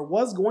 or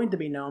was going to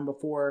be known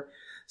before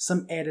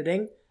some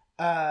editing,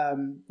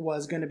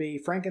 was going to be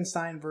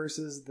Frankenstein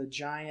versus the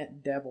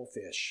Giant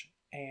Devilfish.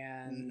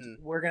 And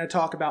we're going to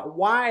talk about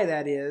why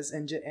that is,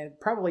 and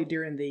probably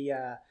during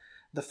the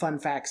fun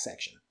facts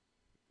section.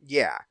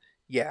 Yeah.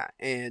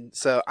 And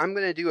so I'm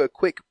going to do a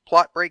quick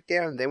plot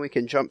breakdown, and then we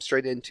can jump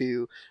straight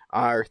into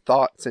our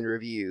thoughts and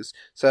reviews.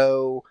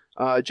 So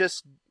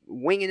just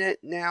winging it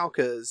now,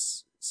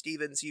 because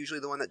Steven's usually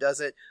the one that does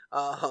it.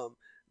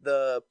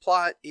 The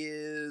plot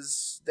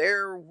is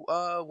there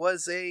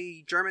was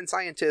a German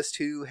scientist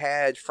who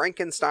had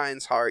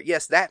Frankenstein's heart.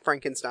 Yes, that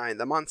Frankenstein,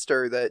 the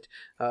monster that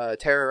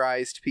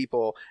terrorized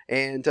people.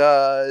 And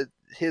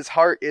his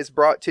heart is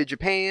brought to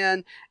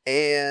Japan,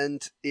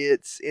 and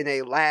it's in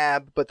a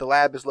lab, but the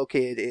lab is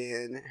located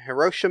in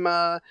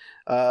Hiroshima,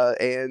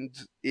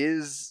 and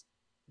is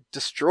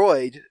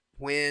destroyed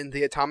when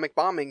the atomic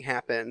bombing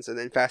happens. And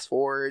then fast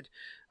forward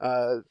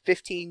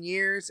 15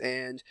 years,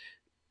 and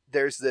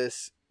there's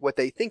this, what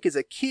they think is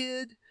a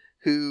kid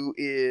who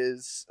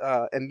is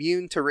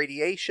immune to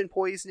radiation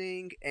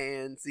poisoning,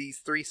 and these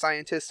three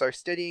scientists are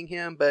studying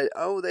him, but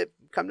they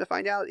come to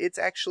find out it's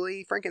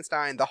actually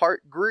Frankenstein. The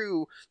heart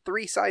grew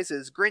 3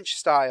 sizes, Grinch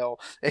style,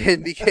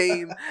 and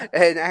became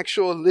an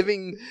actual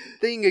living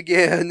thing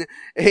again.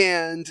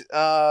 And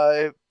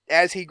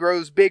as he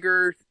grows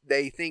bigger,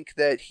 they think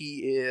that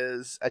he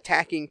is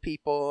attacking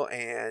people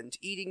and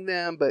eating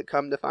them, but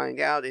come to find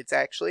out it's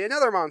actually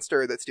another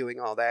monster that's doing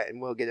all that, and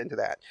we'll get into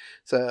that.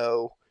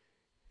 So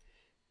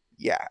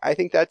yeah, I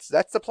think that's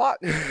the plot.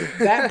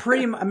 That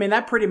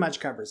pretty much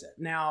covers it.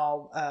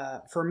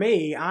 Now, for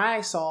me,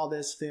 I saw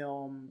this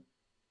film.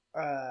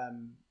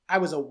 I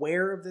was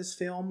aware of this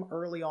film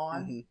early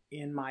on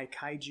in my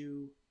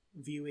kaiju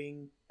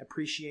viewing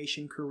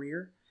appreciation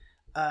career,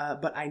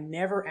 but I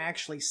never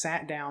actually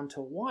sat down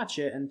to watch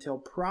it until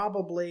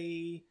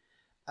probably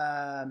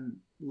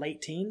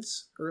late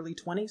teens, early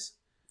 20s.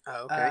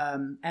 Oh, okay.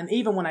 And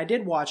even when I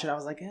did watch it, I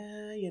was like,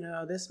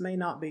 this may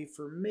not be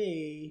for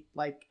me.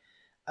 Like.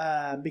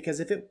 Because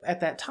if it at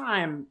that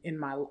time in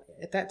my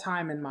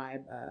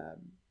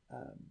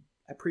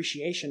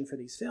appreciation for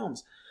these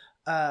films,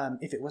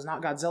 if it was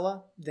not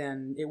Godzilla,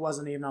 then it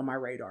wasn't even on my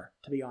radar,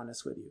 to be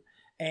honest with you.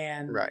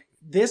 And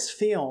this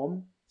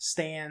film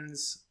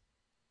stands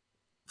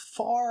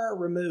far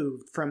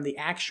removed from the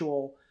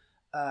actual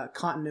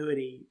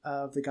continuity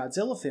of the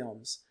Godzilla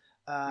films,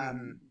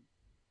 and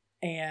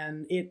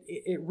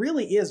it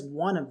really is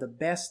one of the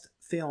best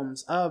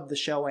films of the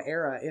Showa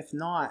era, if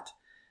not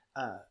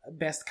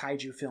best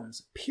kaiju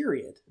films,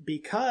 period,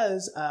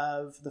 because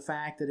of the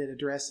fact that it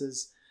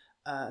addresses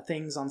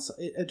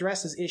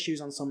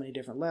issues on so many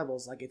different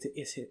levels. Like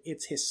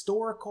it's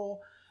historical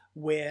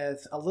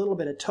with a little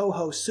bit of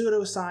Toho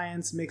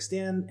pseudoscience mixed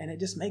in, and it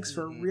just makes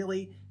for a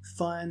really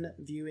fun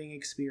viewing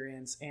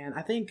experience. And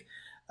I think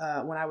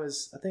when I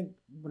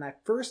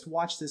first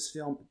watched this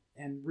film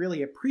and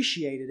really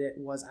appreciated it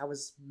I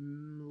was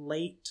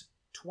mid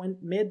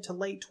to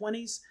late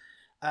 20s.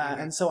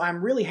 And so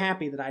I'm really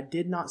happy that I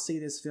did not see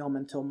this film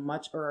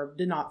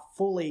did not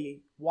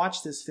fully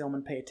watch this film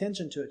and pay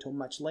attention to it till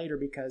much later,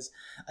 because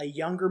a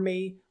younger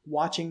me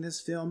watching this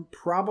film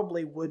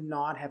probably would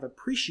not have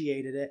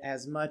appreciated it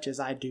as much as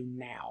I do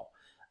now.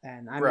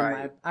 And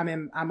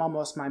I'm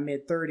almost my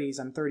mid 30s.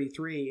 I'm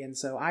 33. And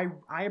so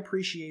I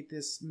appreciate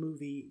this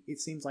movie. It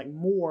seems like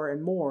more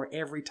and more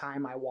every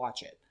time I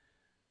watch it.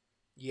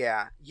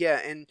 Yeah. Yeah.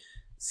 And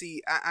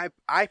see,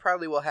 I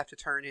probably will have to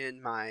turn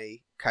in my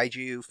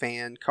kaiju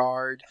fan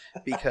card,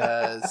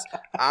 because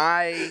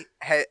I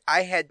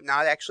had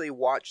not actually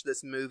watched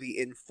this movie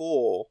in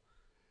full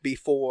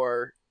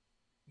before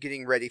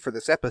getting ready for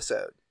this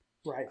episode.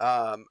 Right.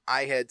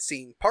 I had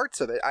seen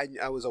parts of it.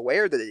 I was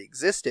aware that it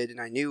existed,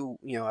 and I knew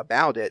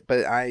about it,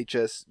 but I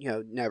just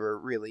never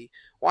really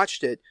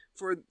watched it.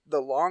 For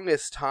the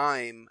longest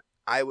time,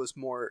 I was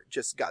more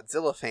just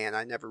Godzilla fan.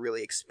 I never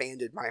really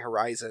expanded my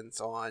horizons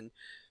on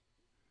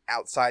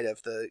outside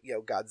of the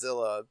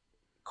Godzilla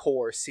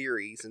core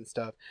series and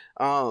stuff.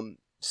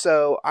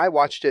 So I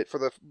watched it for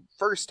the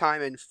first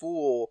time in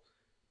full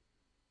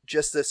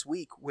just this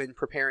week when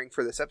preparing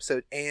for this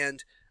episode,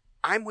 and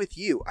I'm with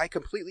you. I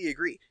completely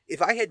agree.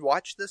 If I had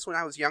watched this when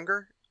I was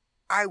younger,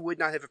 I would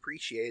not have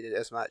appreciated it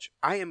as much.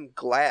 I am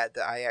glad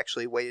that I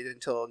actually waited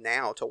until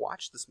now to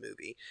watch this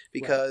movie,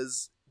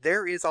 because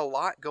there is a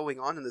lot going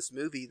on in this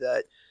movie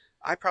that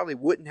I probably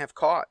wouldn't have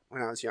caught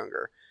when I was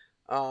younger.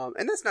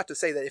 And that's not to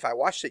say that if I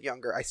watched it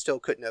younger, I still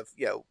couldn't have,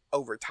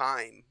 over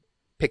time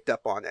picked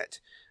up on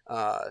it,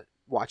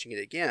 watching it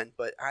again.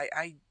 But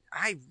I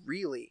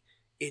really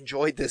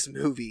enjoyed this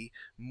movie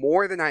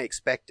more than I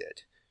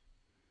expected.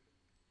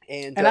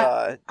 And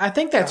I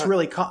think that's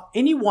really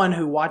anyone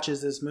who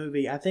watches this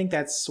movie, I think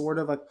that's sort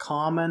of a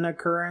common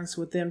occurrence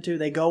with them too.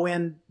 They go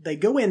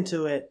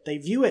into it, they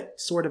view it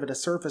sort of at a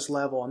surface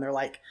level, and they're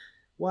like,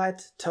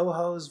 what?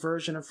 Toho's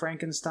version of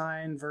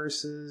Frankenstein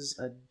versus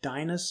a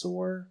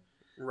dinosaur?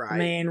 Right. I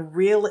mean,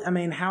 really? I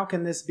mean, how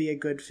can this be a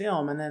good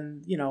film? And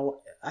then,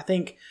 I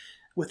think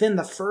within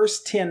the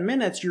first 10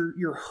 minutes,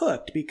 you're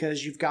hooked,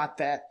 because you've got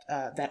that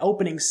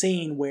opening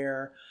scene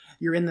where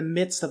you're in the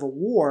midst of a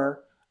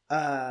war,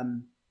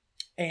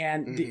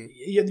 and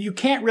you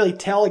can't really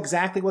tell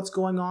exactly what's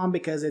going on,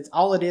 because it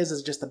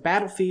is just a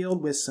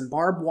battlefield with some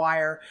barbed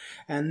wire,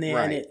 and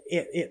then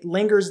it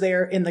lingers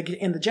there. In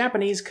the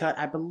Japanese cut,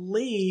 I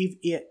believe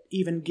it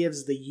even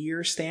gives the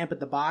year stamp at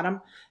the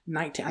bottom.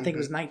 I think it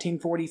was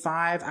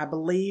 1945, I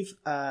believe,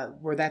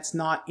 where that's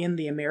not in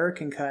the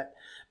American cut.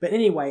 But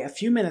anyway, a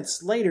few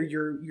minutes later,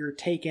 you're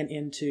taken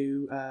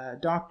into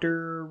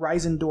Dr.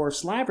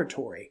 Reisendorf's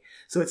laboratory.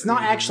 So it's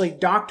not actually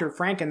Dr.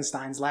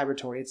 Frankenstein's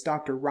laboratory; it's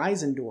Dr.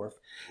 Reisendorf.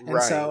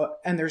 And so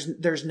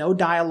there's no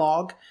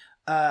dialogue.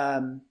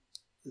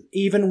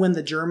 even when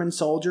the German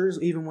soldiers,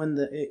 even when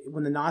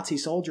the Nazi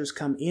soldiers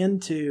come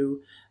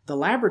into the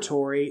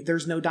laboratory,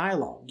 there's no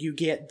dialogue. You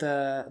get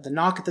the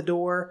knock at the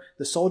door,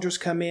 the soldiers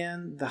come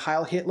in, the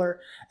Heil Hitler,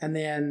 and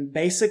then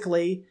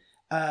basically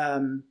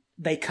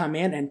they come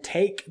in and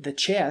take the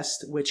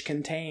chest, which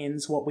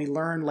contains what we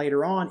learn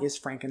later on is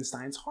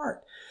Frankenstein's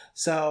heart.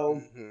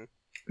 So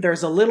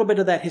there's a little bit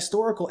of that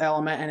historical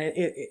element,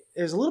 and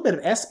there's a little bit of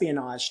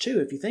espionage too,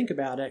 if you think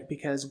about it,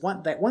 because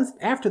once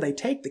after they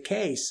take the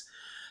case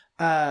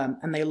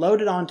and they load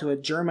it onto a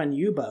German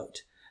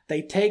U-boat,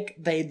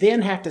 they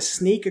then have to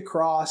sneak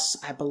across,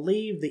 I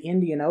believe, the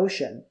Indian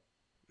Ocean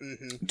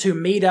to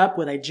meet up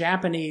with a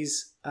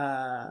Japanese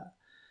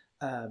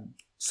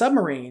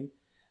submarine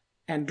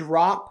and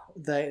drop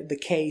the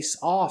case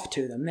off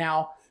to them.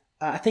 Now,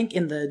 I think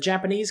in the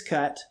Japanese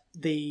cut,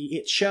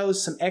 it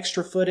shows some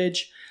extra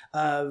footage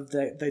of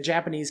the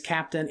Japanese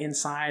captain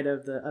inside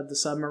of the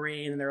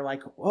submarine, and they're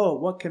like, "Oh,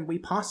 what can we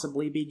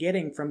possibly be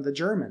getting from the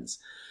Germans?"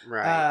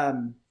 Right.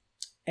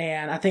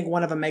 And I think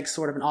one of them makes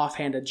sort of an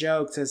offhanded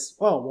joke, says,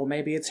 "Oh, well,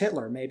 maybe it's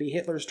Hitler. Maybe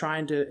Hitler's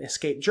trying to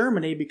escape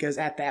Germany," because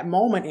at that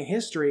moment in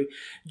history,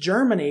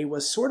 Germany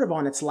was sort of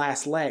on its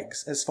last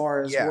legs as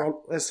far as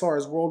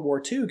World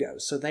War II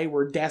goes. So they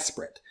were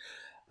desperate.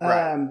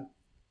 Right.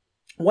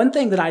 One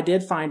thing that I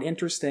did find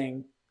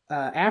interesting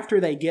after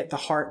they get the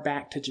heart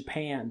back to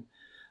Japan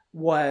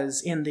was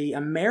in the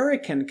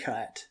American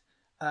cut.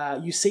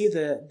 You see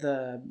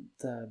the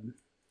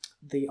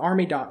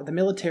army the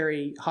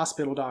military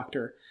hospital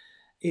doctor.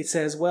 It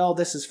says, "Well,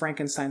 this is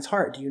Frankenstein's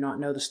heart. Do you not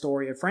know the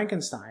story of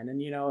Frankenstein?" And,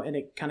 and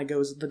it kind of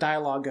the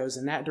dialogue goes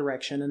in that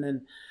direction. And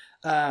then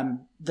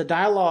the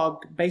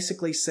dialogue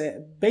basically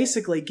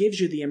gives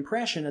you the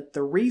impression that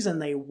the reason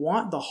they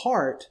want the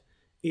heart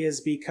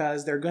is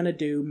because they're going to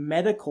do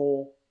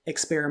medical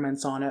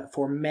experiments on it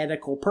for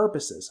medical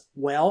purposes.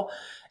 Well,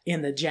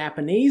 in the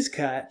Japanese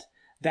cut,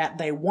 that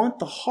they want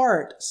the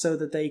heart so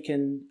that they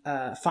can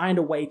find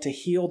a way to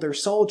heal their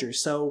soldiers.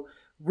 So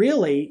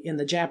really, in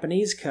the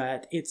Japanese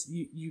cut, it's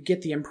you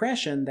get the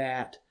impression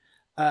that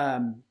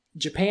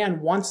Japan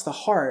wants the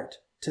heart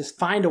to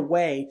find a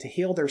way to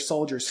heal their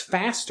soldiers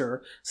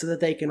faster so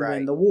that they can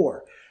win the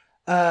war.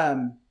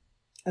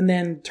 And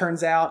then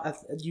turns out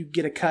you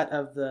get a cut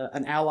of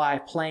an Ally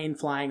plane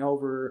flying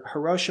over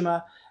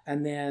Hiroshima,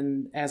 and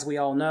then, as we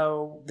all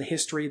know, the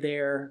history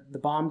there, the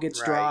bomb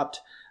gets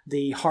dropped,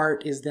 the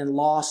heart is then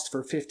lost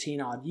for 15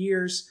 odd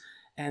years.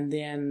 And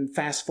then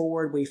fast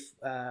forward,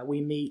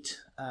 we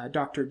meet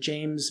Dr.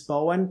 James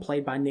Bowen,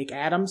 played by Nick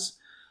Adams.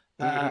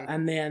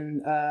 And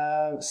then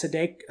what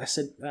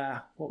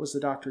was the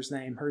doctor's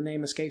name? Her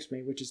name escapes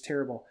me, which is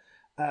terrible.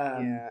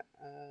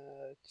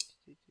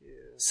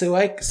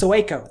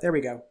 Soeko. There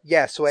we go.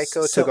 Yeah,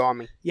 Soeko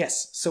Tagami.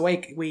 Yes,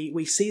 Soeko.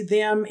 We see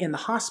them in the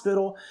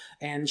hospital,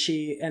 and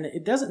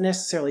it doesn't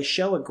necessarily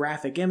show a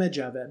graphic image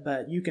of it,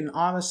 but you can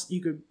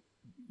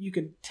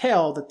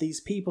tell that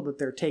these people that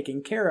they're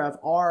taking care of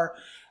are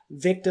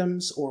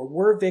victims or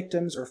were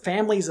victims or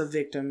families of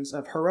victims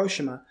of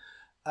Hiroshima.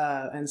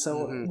 And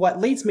so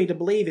what leads me to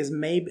believe is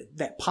maybe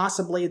that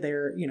possibly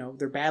they're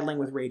battling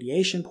with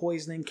radiation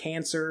poisoning,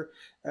 cancer,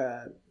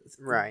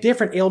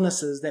 different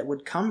illnesses that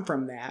would come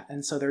from that.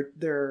 And so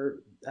they're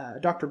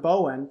Dr.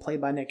 Bowen,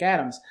 played by Nick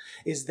Adams,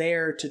 is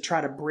there to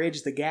try to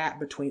bridge the gap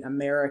between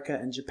America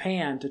and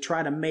Japan to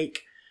try to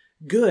make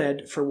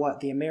good for what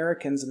the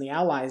Americans and the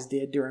Allies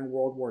did during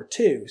World War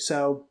II.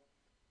 So,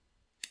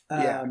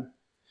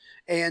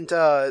 And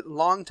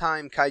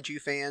longtime kaiju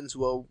fans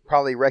will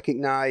probably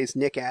recognize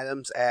Nick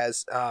Adams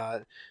as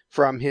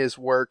from his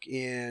work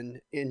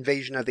in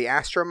Invasion of the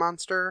Astro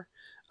Monster,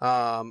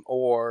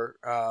 or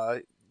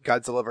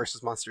Godzilla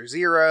vs. Monster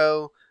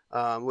Zero,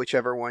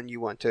 whichever one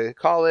you want to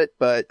call it.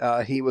 But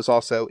he was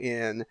also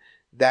in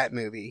that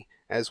movie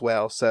as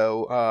well.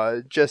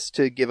 So just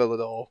to give a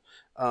little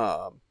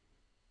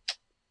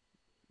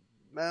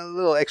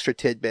extra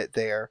tidbit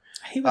there.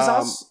 He was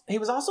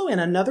also in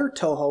another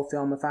Toho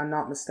film, if I'm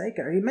not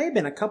mistaken. Or he may have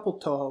been a couple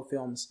Toho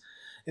films,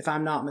 if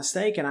I'm not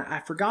mistaken. I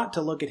forgot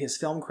to look at his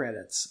film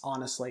credits,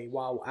 honestly,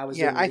 while I was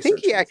doing research.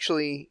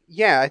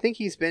 I think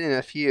he's been in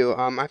a few.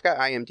 I've got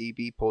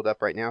IMDb pulled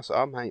up right now, so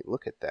I might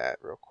look at that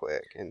real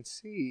quick and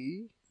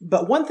see.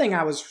 But one thing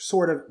I was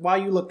while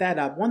you look that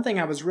up, one thing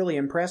I was really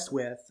impressed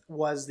with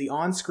was the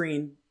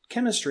on-screen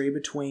chemistry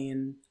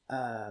between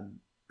the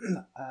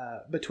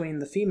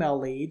female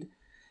lead,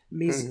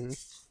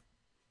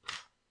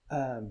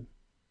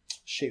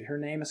 her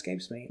name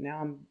escapes me.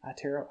 Now I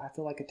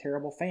feel like a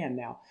terrible fan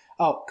now.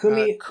 Oh,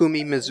 Kumi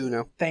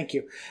Mizuno. Thank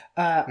you.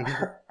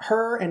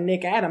 Her and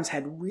Nick Adams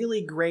had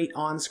really great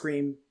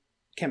on-screen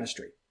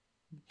chemistry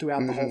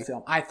throughout the whole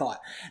film, I thought.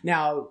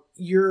 Now,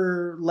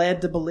 you're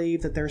led to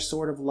believe that there's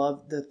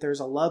there's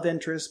a love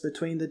interest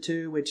between the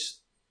two, which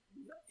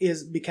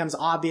becomes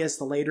obvious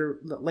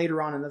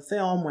later on in the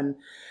film when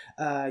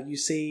you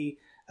see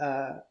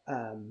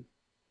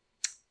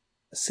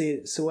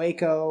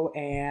Soeko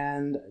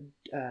and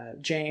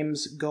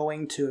James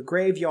going to a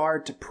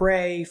graveyard to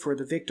pray for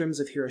the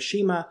victims of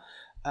Hiroshima.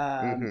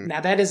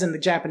 Now that is in the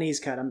Japanese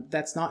cut.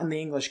 That's not in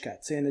the English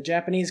cut. So in the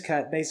Japanese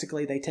cut,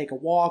 basically they take a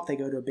walk, they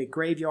go to a big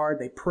graveyard,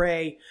 they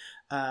pray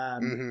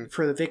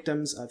for the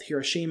victims of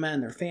Hiroshima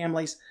and their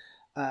families.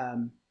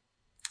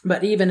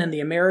 But even in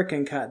the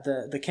American cut,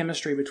 the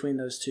chemistry between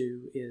those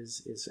two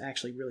is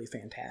actually really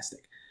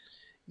fantastic.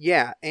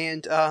 Yeah,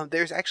 and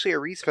there's actually a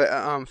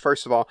reason.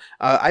 First of all,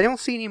 I don't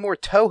see any more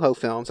Toho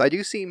films. I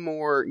do see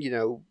more,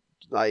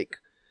 like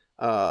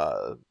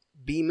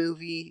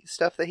B-movie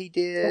stuff that he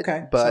did.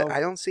 Okay, but so I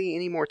don't see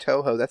any more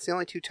Toho. That's the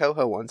only two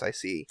Toho ones I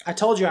see. I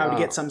told you I would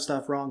get some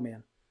stuff wrong,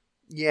 man.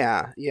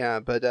 Yeah,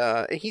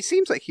 but he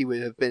seems like he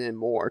would have been in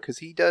more because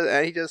he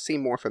does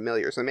seem more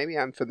familiar. So maybe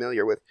I'm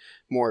familiar with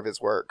more of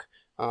his work.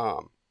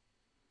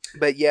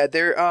 But yeah,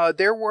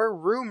 there were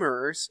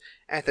rumors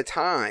at the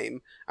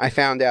time. I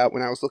found out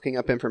when I was looking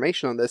up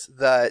information on this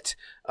that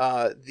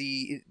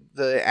the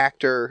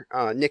actor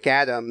Nick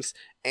Adams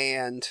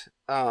and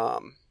I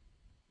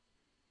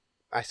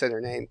said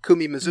her name,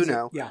 Kumi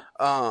Mizuno. Yeah.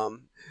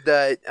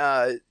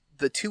 That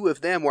the two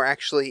of them were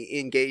actually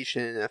engaged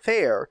in an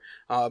affair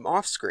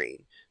off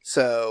screen.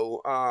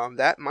 So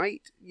that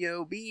might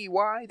be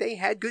why they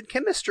had good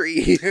chemistry.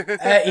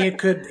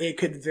 It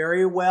could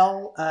very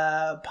well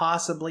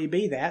possibly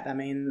be that. I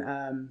mean,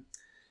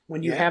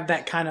 when you have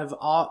that kind of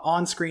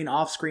on screen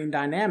off screen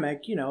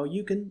dynamic,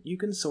 you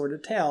can sort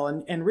of tell.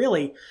 And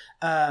really,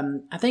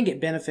 I think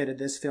it benefited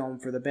this film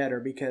for the better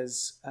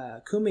because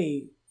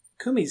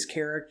Kumi's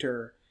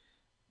character,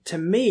 to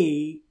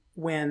me,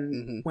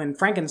 when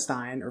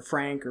Frankenstein or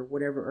Frank or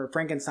whatever, or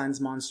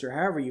Frankenstein's monster,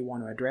 however you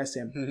want to address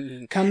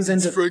him, comes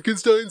into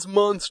Frankenstein's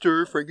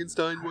monster.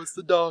 Frankenstein was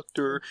the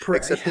doctor,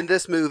 except in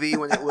this movie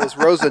when it was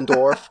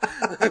Rosendorf.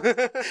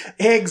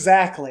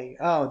 Exactly.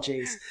 Oh,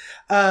 jeez.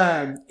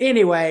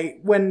 Anyway,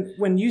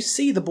 when you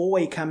see the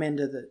boy come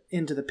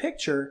into the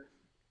picture,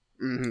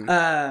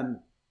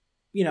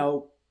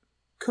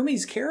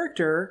 Kumi's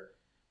character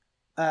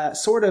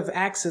sort of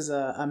acts as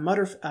a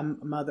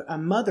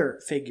mother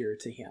figure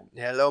to him.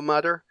 Hello,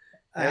 mother.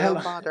 Hello,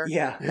 mother.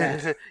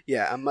 Yeah.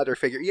 Yeah, a mother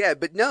figure. Yeah,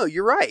 but no,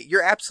 you're right.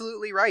 You're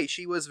absolutely right.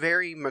 She was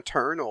very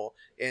maternal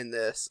in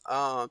this.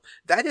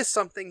 That is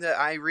something that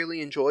I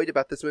really enjoyed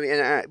about this movie,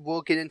 and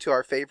we'll get into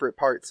our favorite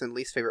parts and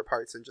least favorite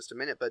parts in just a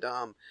minute. But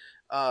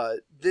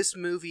this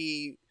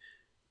movie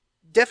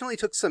definitely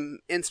took some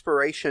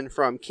inspiration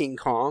from King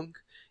Kong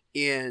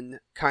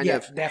in kind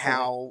of definitely.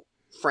 how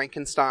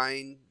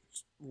Frankenstein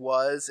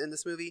was in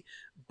this movie,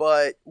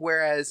 but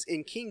whereas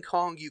in King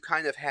Kong you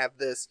kind of have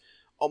this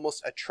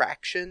almost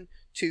attraction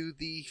to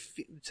the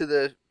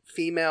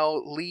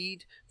female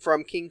lead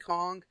from King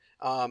Kong,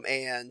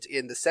 and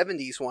in the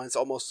 70s one it's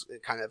almost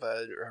kind of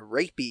a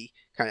rapey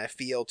kind of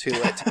feel to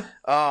it.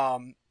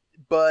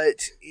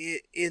 But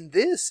in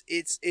this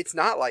it's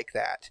not like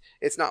that.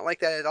 It's not like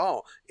that at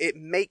all. It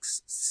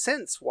makes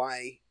sense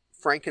why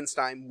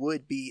Frankenstein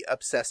would be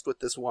obsessed with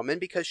this woman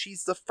because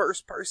she's the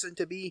first person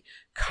to be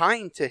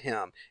kind to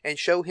him and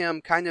show him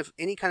kind of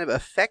any kind of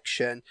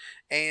affection,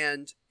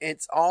 and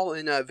it's all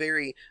in a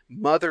very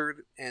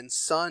mother and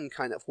son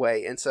kind of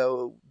way, and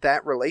so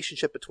that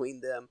relationship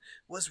between them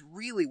was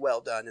really well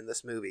done in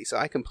this movie. So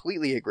I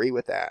completely agree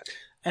with that.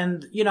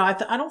 And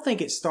I don't think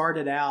it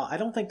started out. I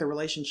don't think the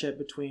relationship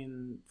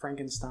between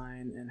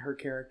Frankenstein and her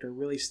character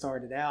really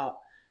started out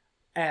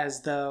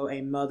as though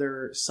a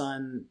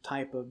mother-son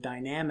type of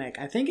dynamic.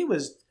 I think it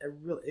was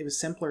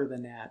simpler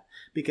than that,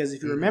 because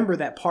if you remember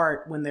that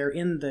part when they're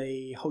in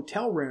the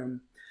hotel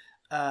room,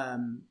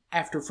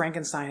 after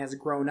Frankenstein has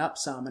grown up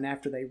some, and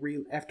after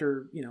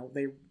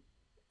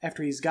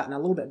he's gotten a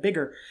little bit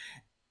bigger,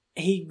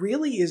 he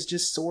really is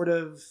just sort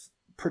of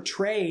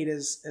portrayed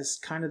as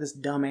kind of this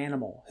dumb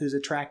animal who's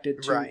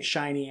attracted to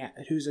shiny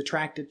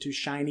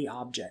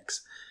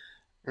objects.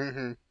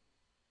 Mm-hmm.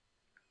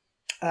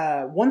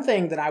 One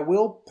thing that I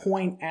will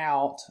point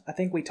out, I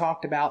think we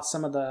talked about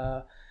some of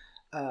the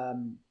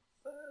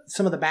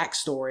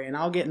backstory, and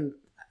I'll get in.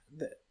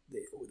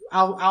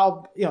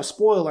 I'll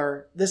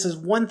spoiler. This is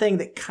one thing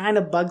that kind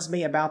of bugs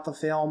me about the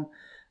film,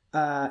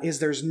 is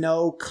there's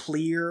no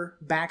clear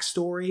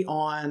backstory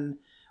on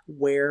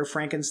where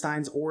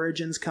Frankenstein's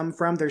origins come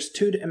from. There's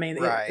two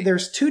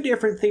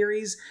different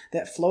theories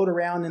that float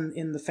around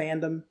in the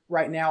fandom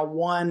right now.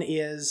 One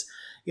is,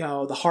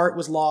 the heart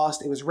was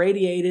lost, it was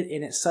radiated,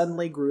 and it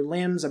suddenly grew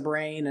limbs, a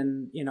brain,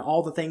 and,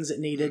 all the things it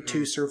needed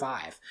to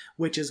survive,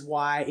 which is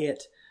why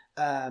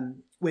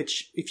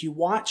which if you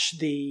watch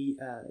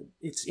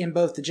it's in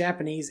both the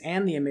Japanese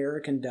and the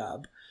American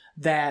dub,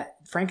 that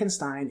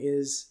Frankenstein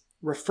is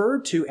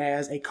referred to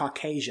as a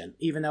Caucasian,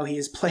 even though he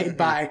is played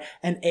by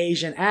an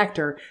Asian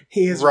actor.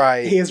 He was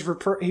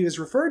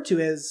referred to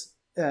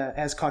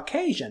as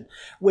Caucasian,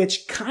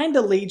 which kind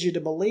of leads you to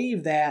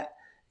believe that,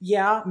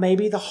 yeah,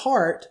 maybe the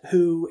heart,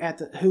 who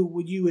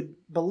you would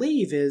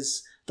believe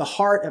is the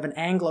heart of an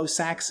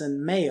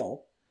Anglo-Saxon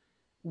male,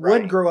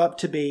 would grow up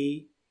to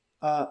be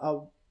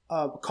a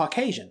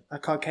Caucasian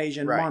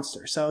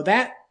monster. So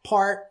that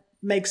part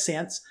makes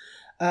sense.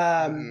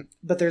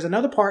 But there's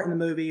another part in the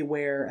movie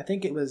where I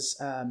think it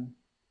was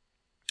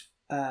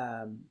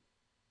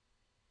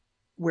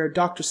where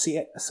Dr.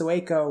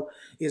 Sueko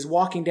is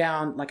walking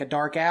down like a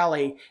dark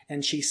alley,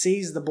 and she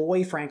sees the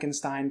boy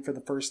Frankenstein for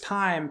the first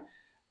time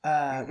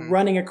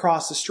running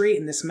across the street,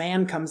 and this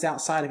man comes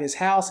outside of his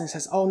house and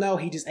says, "Oh no,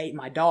 he just ate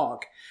my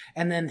dog."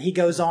 And then he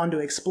goes on to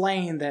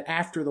explain that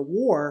after the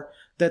war,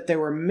 that there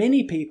were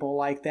many people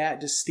like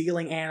that just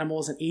stealing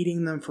animals and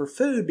eating them for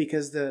food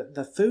because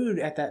the food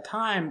at that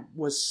time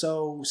was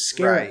so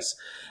scarce.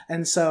 Right.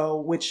 And so,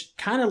 which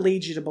kind of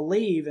leads you to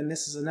believe, and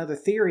this is another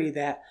theory,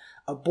 that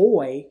a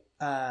boy,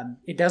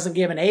 it doesn't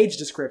give an age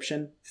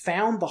description,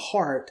 found the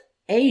heart,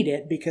 ate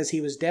it because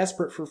he was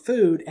desperate for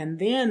food, and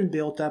then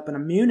built up an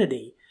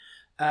immunity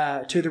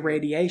to the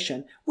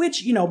radiation,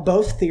 which,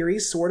 both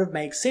theories sort of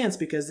make sense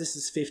because this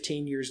is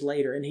 15 years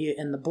later,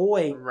 and the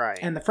boy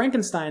and the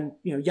Frankenstein,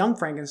 young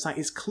Frankenstein,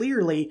 is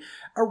clearly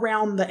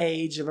around the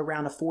age of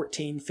around a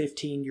 14,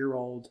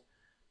 15-year-old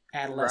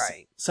adolescent.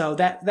 Right. So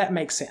that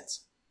makes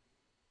sense.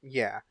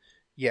 Yeah.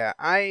 Yeah.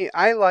 I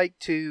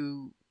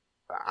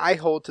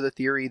hold to the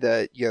theory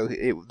that,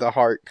 the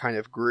heart kind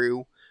of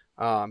grew,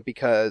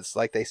 because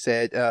like they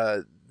said,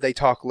 they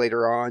talk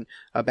later on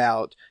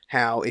about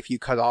how if you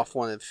cut off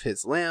one of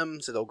his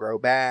limbs, it'll grow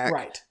back.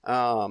 Right.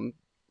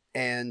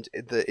 And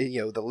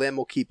the limb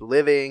will keep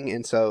living.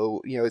 And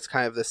so, it's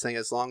kind of this thing,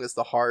 as long as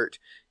the heart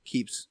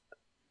keeps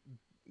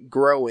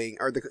growing,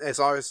 or as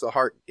long as the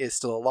heart is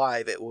still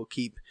alive, it will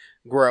keep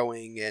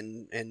growing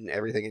and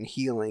everything and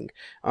healing.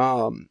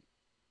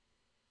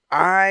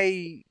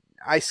 I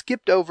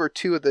skipped over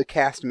two of the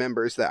cast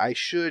members that I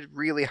should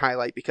really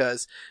highlight,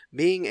 because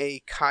being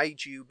a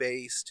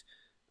kaiju-based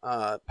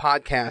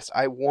podcast,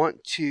 I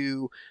want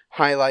to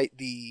highlight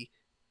the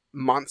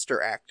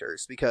monster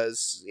actors,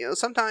 because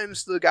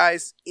sometimes the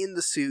guys in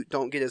the suit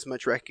don't get as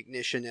much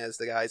recognition as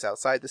the guys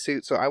outside the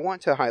suit, so I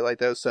want to highlight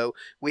those. So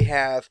we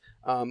have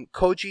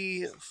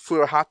Koji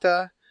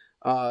Furuhata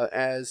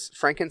as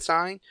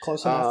Frankenstein.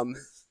 Close enough.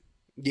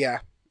 Yeah,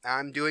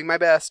 I'm doing my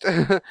best.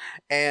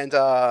 And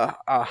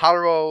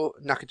Haruo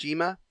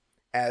Nakajima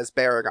as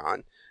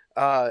Baragon.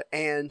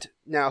 And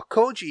now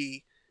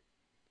Koji,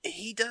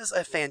 he does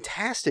a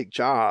fantastic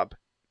job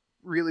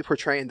really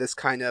portraying this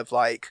kind of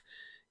like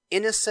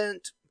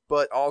innocent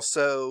but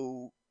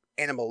also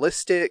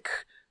animalistic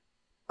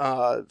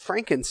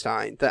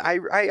Frankenstein that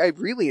I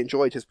really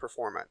enjoyed his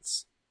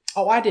performance.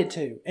 Oh, I did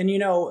too. And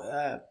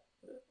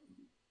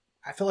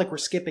I feel like we're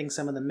skipping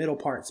some of the middle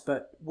parts,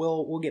 but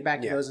we'll get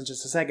back to those in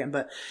just a second.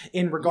 But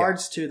in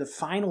regards to the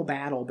final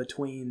battle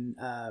between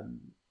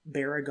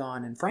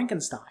Baragon and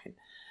Frankenstein,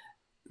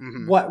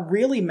 what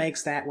really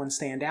makes that one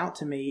stand out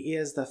to me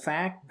is the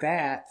fact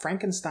that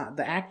Frankenstein,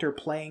 the actor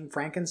playing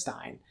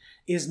Frankenstein,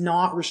 is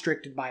not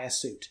restricted by a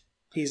suit.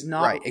 He's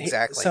not right,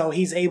 exactly. So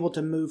he's able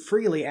to move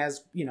freely, as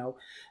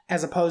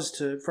opposed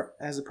to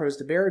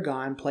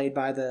Baragon, played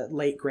by the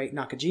late great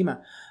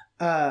Nakajima.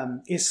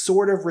 Is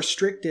sort of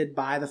restricted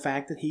by the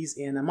fact that he's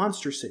in a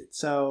monster suit.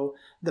 So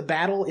the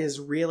battle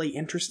is really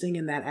interesting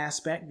in that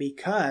aspect,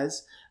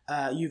 because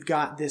you've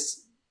got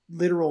this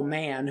literal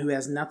man who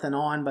has nothing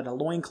on but a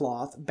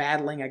loincloth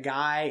battling a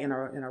guy in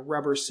a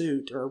rubber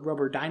suit, or a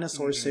rubber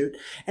dinosaur suit.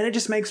 And it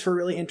just makes for a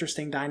really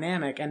interesting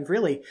dynamic. And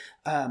really,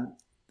 when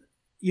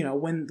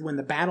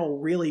the battle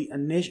really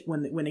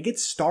when it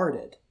gets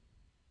started,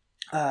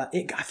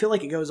 I feel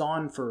like it goes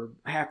on for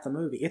half the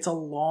movie. It's a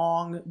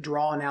long,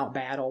 drawn-out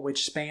battle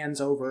which spans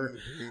over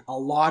a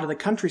lot of the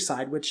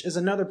countryside, which is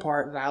another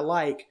part that I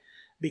like,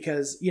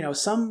 because,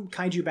 some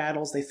kaiju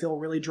battles, they feel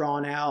really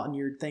drawn out, and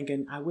you're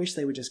thinking, I wish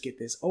they would just get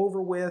this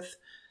over with.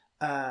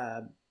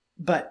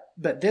 But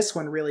this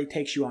one really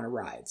takes you on a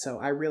ride, so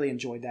I really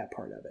enjoyed that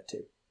part of it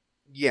too.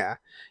 Yeah,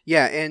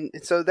 and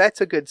so that's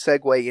a good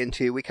segue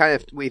into we've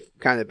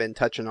kind of been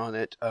touching on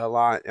it a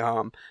lot.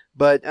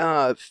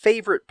 But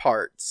favorite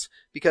parts,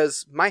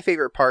 because my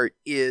favorite part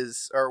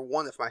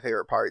one of my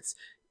favorite parts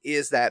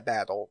is that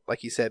battle,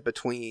 like you said,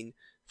 between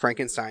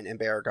Frankenstein and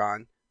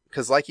Baragon.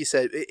 Because, like you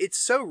said, it's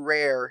so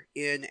rare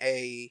in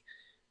a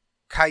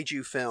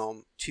kaiju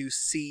film to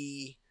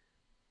see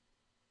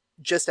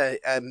just a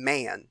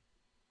man,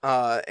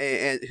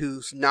 and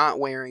who's not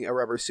wearing a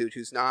rubber suit,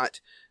 who's not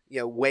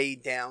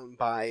weighed down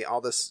by all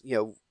this,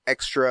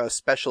 extra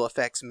special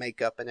effects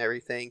makeup and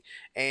everything,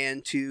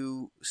 and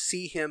to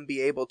see him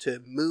be able to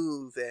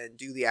move and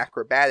do the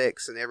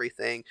acrobatics and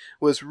everything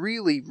was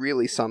really,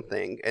 really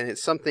something. And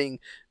it's something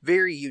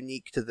very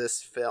unique to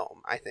this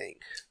film, I think.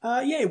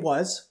 Yeah, it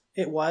was.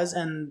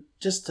 And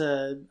just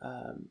to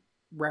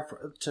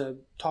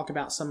talk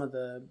about some of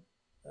the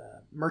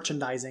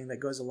merchandising that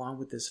goes along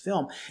with this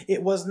film,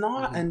 it was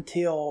not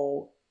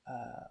until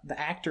the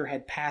actor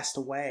had passed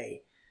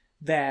away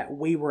that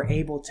we were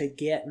able to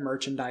get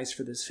merchandise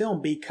for this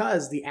film,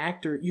 because the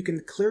actor, you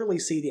can clearly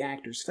see the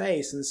actor's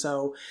face. And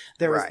so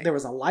there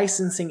was a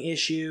licensing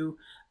issue.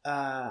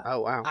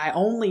 Oh, wow. I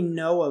only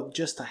know of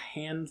just a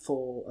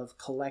handful of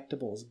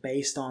collectibles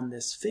based on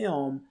this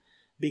film,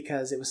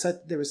 because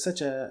there was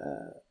such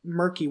a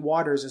murky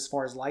waters as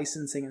far as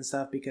licensing and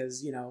stuff,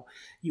 because,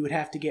 you would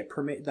have to get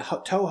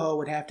Toho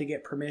would have to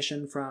get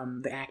permission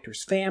from the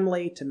actor's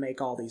family to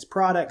make all these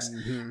products.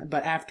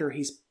 But after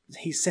he's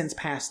he's since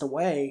passed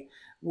away,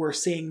 we're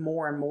seeing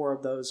more and more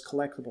of those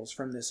collectibles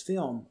from this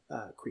film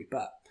creep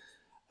up.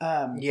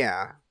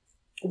 Yeah.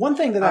 One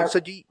thing that I'm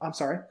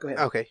sorry, go ahead.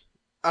 Okay.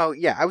 Oh,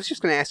 yeah, I was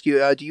just going to ask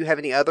you, do you have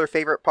any other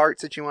favorite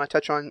parts that you want to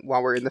touch on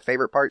while we're in the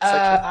favorite parts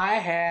section? I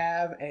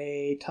have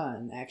a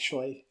ton,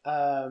 actually.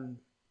 Let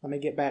me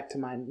get back to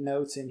my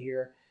notes in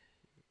here.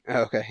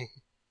 Okay.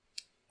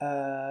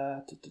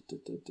 The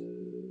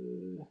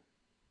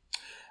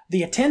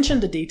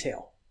attention to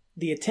detail.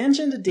 The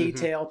attention to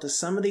detail to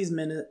some of these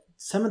miniatures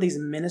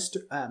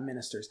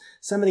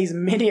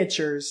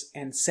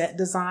and set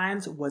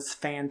designs was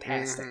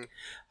fantastic.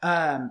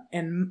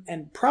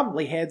 And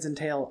probably heads and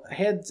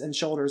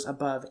shoulders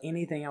above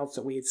anything else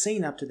that we had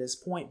seen up to this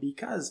point,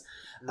 because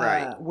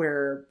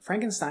where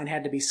Frankenstein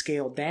had to be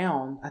scaled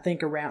down, not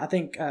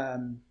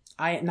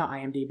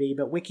IMDb,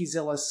 but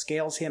Wikizilla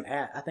scales him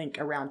at, I think,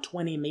 around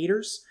 20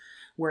 meters,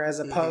 whereas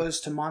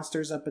opposed to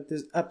monsters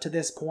up to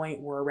this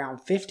point were around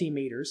 50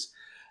 meters.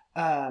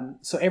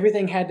 So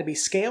everything had to be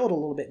scaled a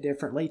little bit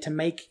differently to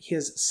make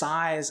his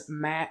size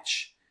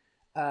match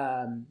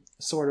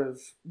sort of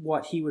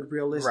what he would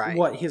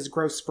what his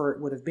growth spurt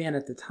would have been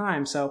at the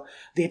time. So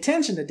the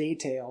attention to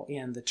detail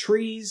in the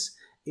trees,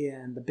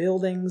 in the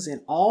buildings,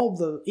 in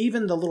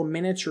even the little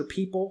miniature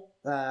people.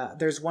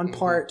 There's one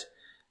part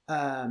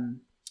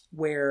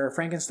where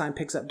Frankenstein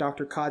picks up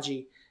Dr.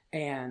 Kaji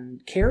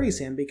and carries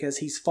him because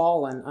he's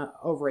fallen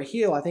over a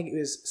hill. I think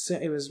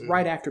it was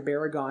right after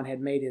Baragon had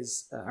made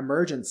his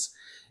emergence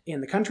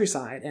in the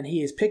countryside, and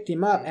he has picked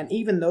him up, and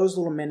even those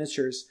little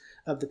miniatures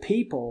of the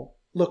people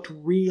looked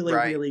really,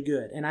 really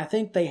good. And I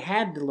think they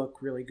had to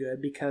look really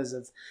good because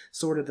of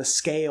sort of the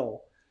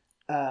scale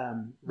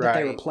that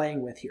they were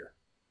playing with here.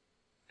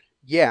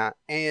 Yeah,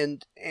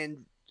 and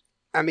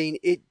I mean,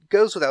 it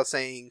goes without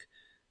saying,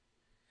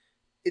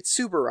 it's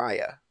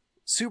Tsuburaya.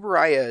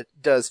 Tsuburaya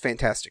does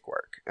fantastic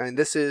work. I mean,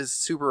 this is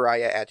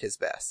Tsuburaya at his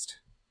best.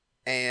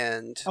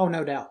 And oh,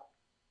 no doubt.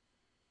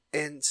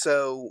 And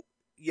so,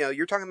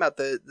 you're talking about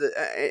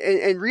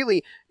and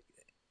really,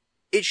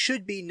 it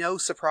should be no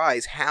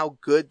surprise how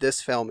good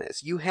this film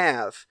is. You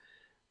have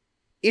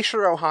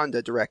Ishiro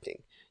Honda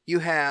directing. You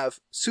have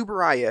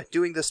Tsuburaya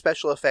doing the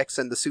special effects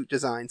and the suit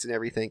designs and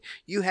everything.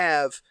 You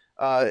have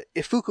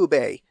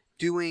Ifukube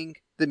doing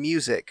the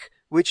music,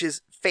 which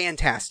is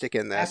fantastic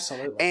in this.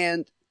 Absolutely.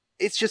 And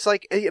it's just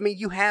like, I mean,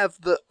 you have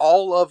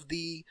all of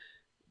the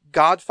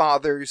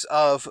godfathers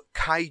of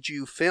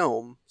kaiju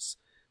films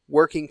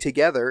working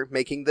together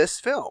making this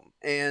film.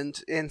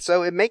 And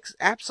so it makes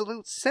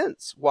absolute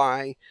sense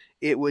why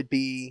it would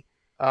be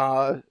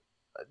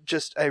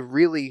just a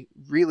really,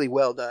 really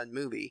well done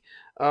movie.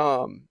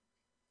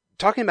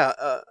 Talking about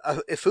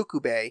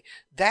Ifukube,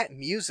 that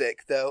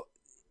music, though,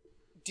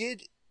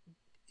 did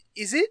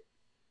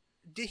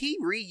he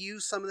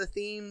reuse some of the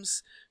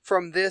themes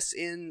from this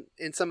in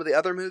some of the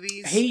other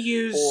movies? He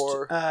used,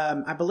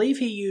 I believe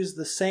he used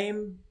the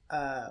same,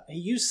 he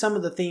used some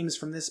of the themes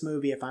from this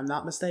movie, if I'm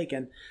not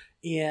mistaken,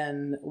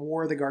 in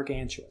War of the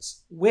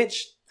Gargantuas,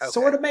 which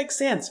sort of makes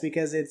sense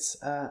because it's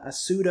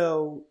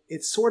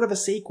it's sort of a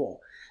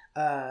sequel,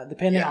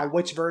 depending on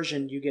which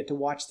version you get to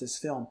watch this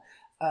film.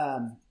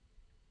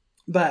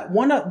 But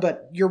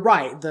you're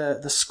right.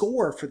 The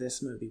score for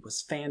this movie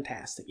was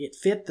fantastic. It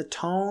fit the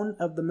tone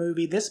of the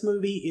movie. This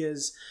movie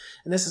is,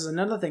 and this is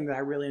another thing that I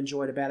really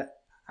enjoyed about it.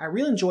 I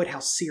really enjoyed how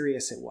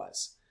serious it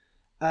was.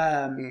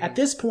 At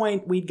this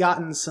point, we'd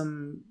gotten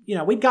some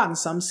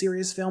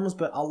serious films,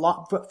 but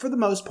for the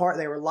most part,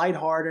 they were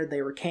lighthearted.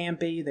 They were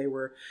campy. They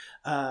were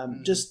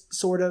just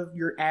sort of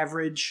your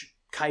average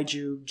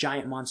kaiju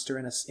giant monster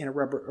in a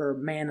rubber, or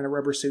man in a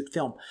rubber suit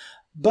film.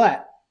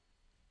 But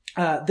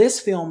this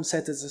film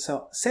sets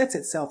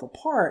itself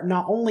apart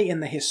not only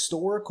in the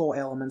historical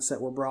elements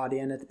that were brought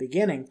in at the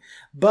beginning,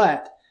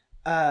 but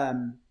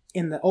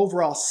in the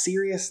overall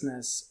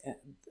seriousness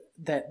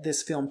that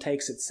this film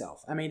takes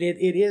itself. I mean, it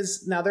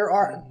is, now there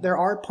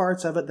are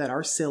parts of it that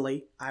are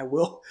silly. I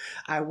will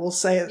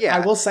say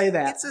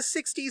that it's a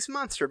 60s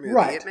monster movie,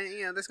 right?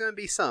 There's going to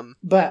be some,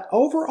 but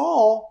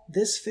overall,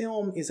 this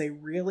film is a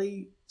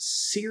really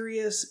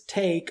serious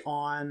take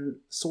on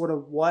sort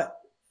of what.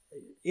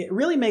 It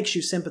really makes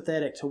you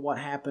sympathetic to what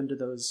happened to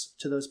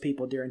those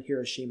people during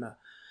Hiroshima,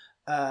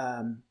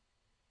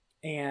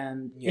 and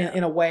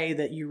in a way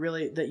that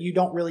you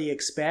don't really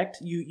expect.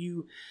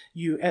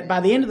 By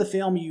the end of the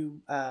film,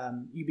 you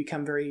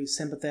become very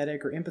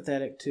sympathetic or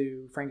empathetic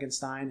to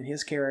Frankenstein and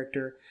his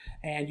character,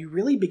 and you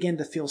really begin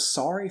to feel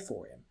sorry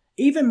for him.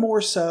 Even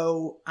more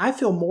so, I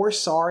feel more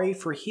sorry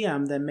for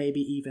him than maybe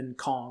even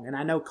Kong. And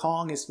I know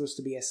Kong is supposed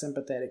to be a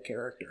sympathetic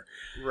character,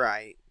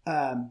 right?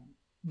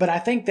 But I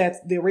think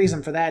that the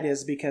reason for that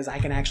is because I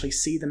can actually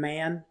see the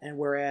man, and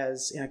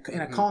whereas in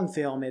a Kong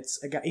film, it's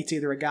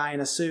either a guy in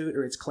a suit,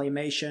 or it's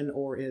claymation,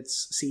 or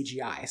it's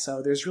CGI.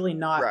 So there's really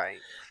not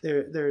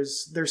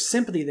there's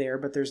sympathy there,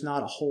 but there's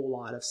not a whole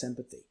lot of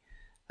sympathy.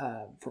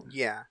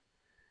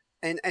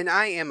 And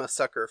I am a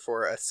sucker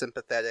for a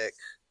sympathetic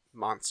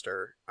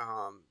monster.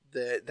 I'm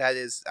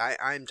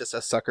just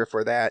a sucker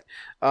for that.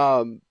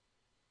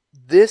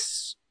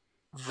 This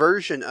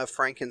version of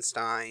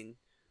Frankenstein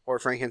or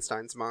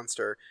Frankenstein's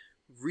monster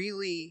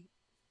really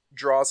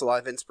draws a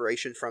lot of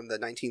inspiration from the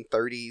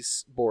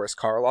 1930s Boris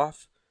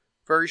Karloff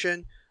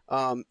version.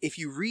 If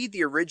you read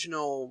the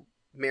original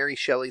Mary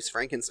Shelley's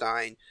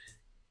Frankenstein,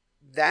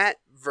 that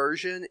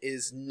version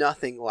is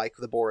nothing like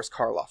the Boris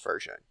Karloff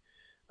version.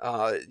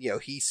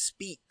 He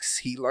speaks,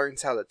 he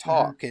learns how to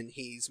talk, and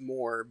he's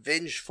more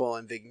vengeful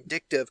and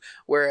vindictive,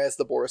 whereas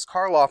the Boris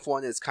Karloff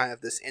one is kind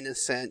of this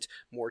innocent,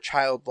 more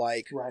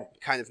childlike,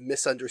 kind of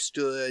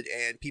misunderstood,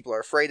 and people are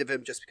afraid of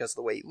him just because of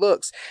the way he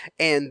looks.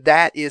 And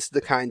that is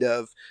the kind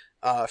of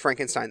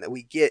Frankenstein that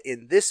we get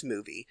in this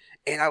movie.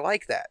 And I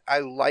like that. I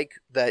like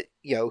that,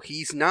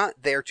 he's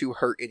not there to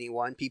hurt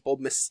anyone. People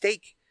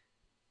mistake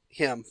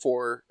him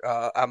for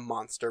a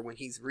monster when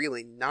he's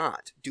really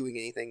not doing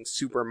anything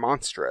super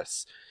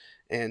monstrous.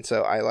 And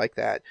so I like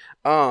that.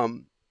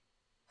 One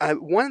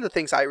of the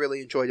things I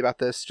really enjoyed about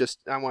this,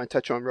 just I want to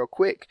touch on real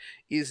quick,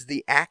 is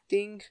the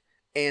acting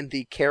and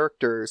the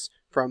characters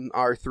from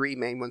our three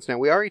main ones. Now,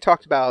 we already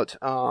talked about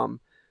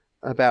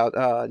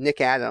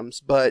Nick Adams,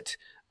 but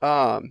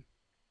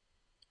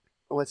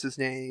what's his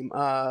name?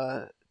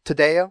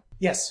 Taddeo?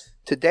 Yes.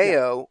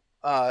 Taddeo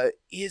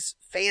is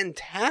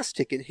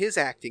fantastic in his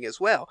acting as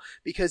well,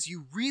 because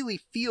you really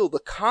feel the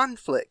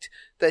conflict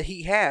that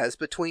he has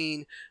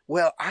between,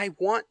 well, I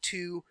want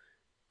to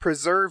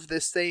preserve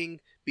this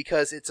thing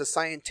because it's a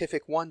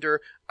scientific wonder.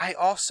 I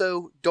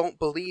also don't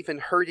believe in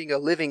hurting a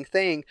living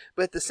thing,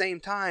 but at the same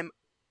time,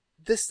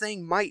 this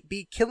thing might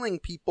be killing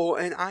people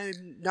and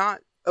I'm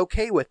not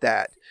okay with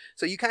that.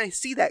 So you kind of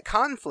see that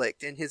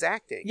conflict in his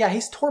acting. Yeah,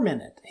 he's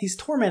tormented. He's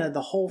tormented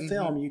the whole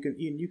film.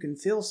 You can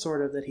feel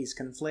sort of that he's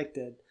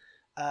conflicted,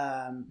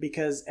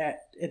 because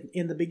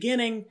in the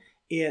beginning,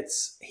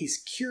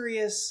 he's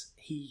curious.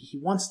 He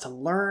wants to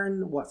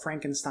learn what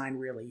Frankenstein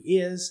really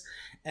is,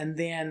 and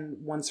then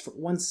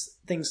once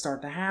things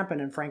start to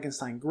happen and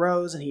Frankenstein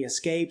grows and he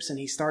escapes and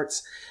he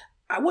starts,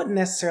 I wouldn't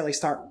necessarily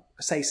start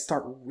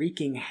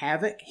wreaking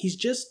havoc. He's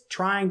just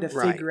trying to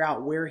figure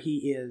out where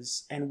he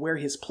is and where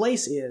his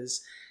place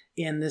is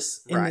in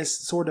this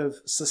sort of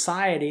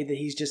society that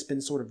he's just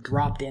been sort of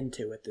dropped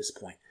into at this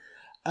point.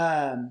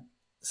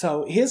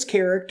 So his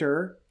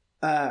character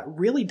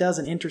really does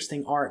an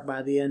interesting arc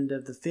by the end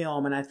of the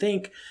film, and I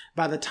think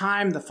by the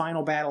time the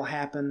final battle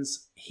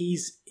happens,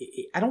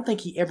 I don't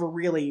think he ever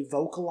really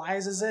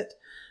vocalizes it.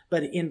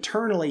 But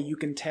internally, you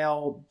can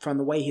tell from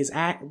the way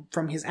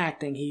from his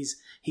acting,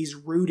 he's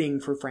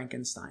rooting for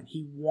Frankenstein.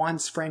 He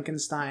wants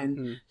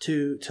Frankenstein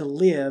to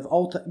live.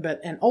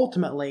 And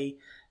ultimately,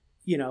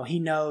 he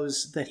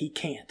knows that he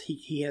can't.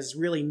 He has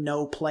really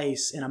no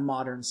place in a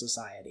modern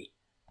society.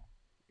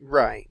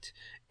 Right.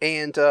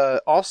 And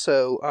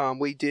also,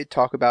 we did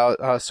talk about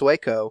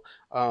Sueko,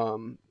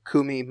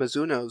 Kumi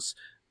Mizuno's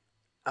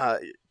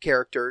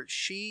character.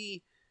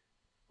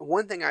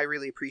 One thing I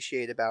really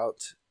appreciate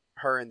about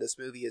her in this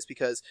movie is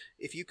because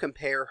if you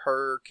compare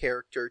her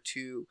character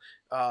to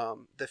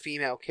the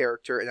female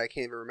character, and I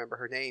can't even remember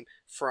her name,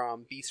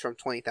 from Beast from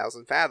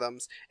 20,000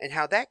 Fathoms, and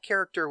how that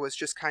character was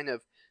just kind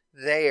of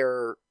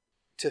there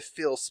to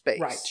fill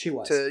space. Right, she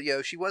was.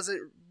 She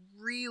wasn't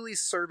really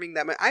serving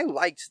that much. I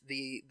liked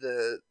the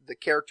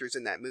characters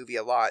in that movie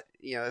a lot.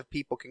 If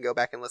people can go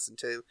back and listen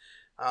to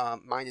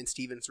mine and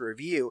Steven's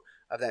review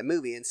of that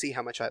movie and see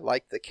how much I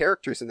liked the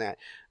characters in that.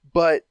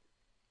 But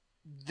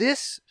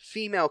this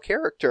female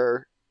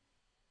character,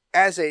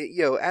 as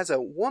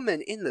a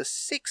woman in the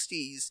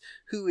 60s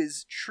who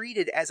is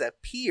treated as a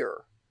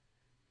peer,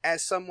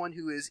 as someone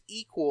who is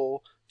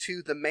equal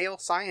to the male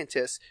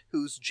scientist,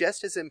 who's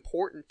just as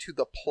important to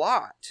the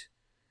plot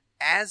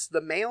as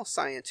the male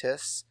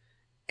scientists,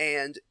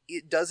 and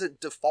it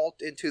doesn't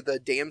default into the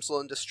damsel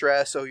in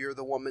distress, oh, you're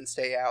the woman,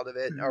 stay out of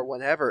it, or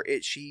whatever.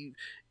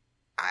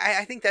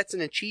 I think that's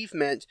an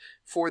achievement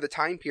for the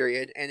time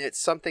period, and it's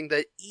something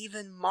that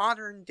even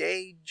modern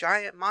day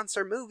giant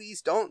monster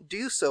movies don't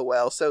do so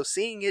well. So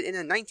seeing it in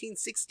a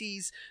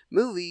 1960s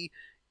movie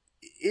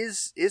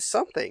is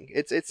something.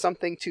 It's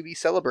something to be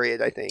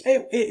celebrated, I think.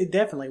 It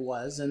definitely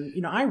was,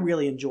 and I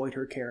really enjoyed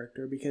her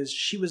character because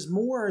she was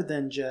more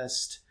than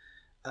just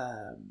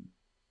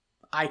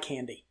eye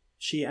candy.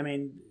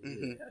 Kumi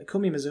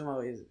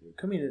Mizuno.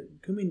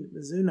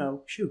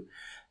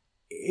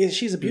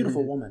 She's a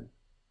beautiful woman.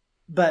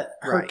 But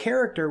her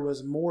character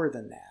was more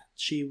than that.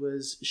 She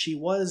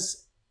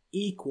was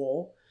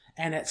equal,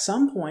 and at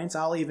some points,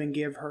 I'll even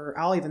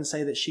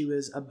say that she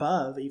was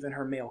above even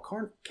her male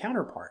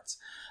counterparts,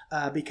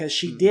 because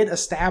she did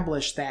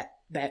establish that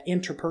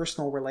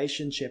interpersonal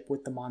relationship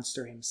with the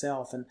monster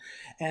himself,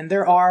 and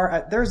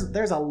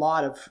there's a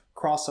lot of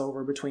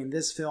crossover between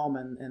this film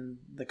and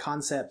the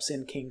concepts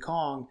in King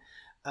Kong.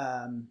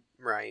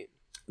 Right.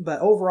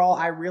 But overall,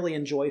 I really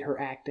enjoyed her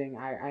acting.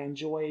 I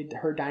enjoyed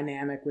her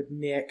dynamic with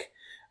Nick,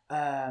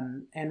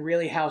 and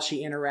really how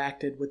she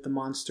interacted with the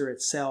monster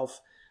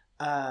itself.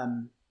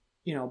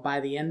 By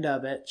the end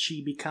of it,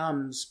 she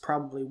becomes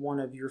probably one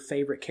of your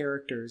favorite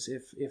characters,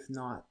 if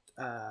not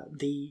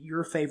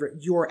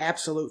your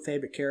absolute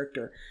favorite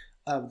character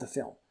of the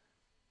film.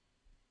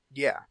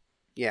 Yeah.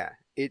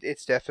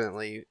 it's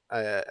definitely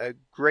a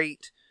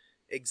great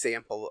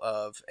example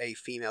of a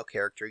female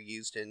character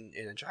used in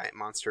a giant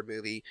monster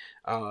movie,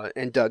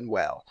 and done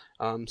well.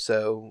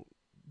 So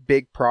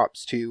big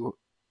props to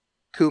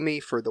Kumi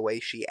for the way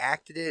she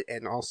acted it,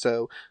 and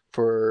also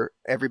for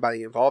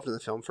everybody involved in the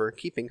film for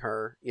keeping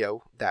her,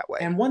 that way.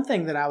 And one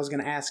thing that I was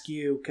going to ask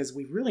you, because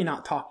we've really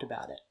not talked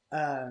about it,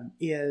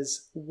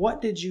 is what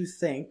did you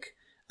think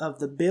of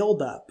the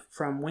build-up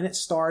from when it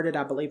started?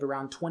 I believe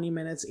around 20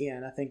 minutes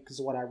in, I think is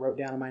what I wrote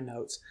down in my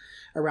notes.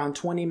 Around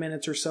 20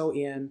 minutes or so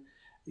in,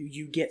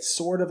 you get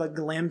sort of a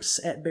glimpse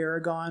at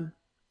Baragon,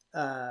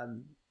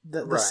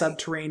 the Right.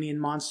 subterranean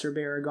monster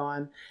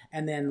Baragon,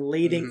 and then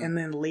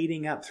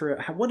leading up through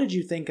it. What did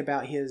you think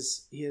about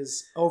his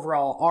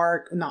overall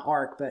arc? Not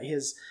arc, but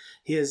his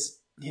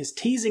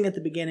teasing at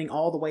the beginning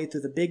all the way through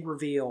the big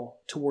reveal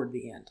toward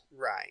the end.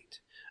 Right.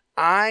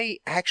 I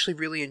actually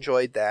really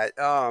enjoyed that.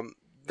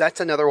 That's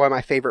another one of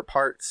my favorite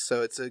parts,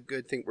 so it's a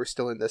good thing we're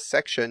still in this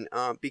section,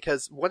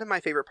 because one of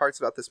my favorite parts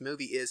about this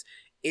movie is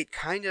it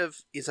kind of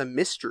is a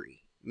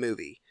mystery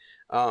movie.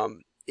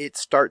 It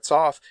starts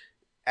off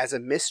as a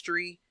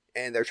mystery,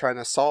 and they're trying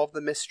to solve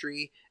the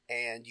mystery,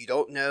 and you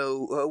don't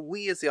know,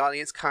 we as the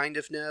audience kind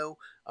of know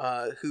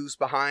who's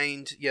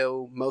behind,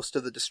 most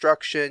of the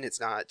destruction. It's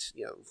not,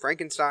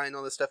 Frankenstein,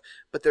 all this stuff,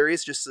 but there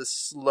is just this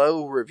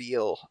slow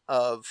reveal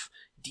of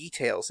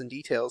details, and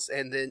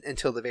then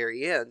until the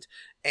very end.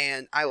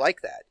 And I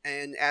like that.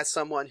 And as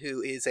someone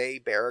who is a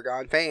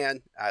Baragon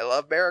fan, I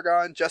love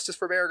Baragon, justice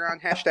for Baragon,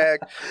 hashtag.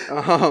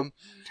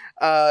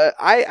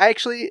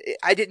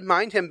 I didn't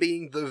mind him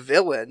being the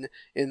villain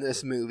in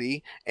this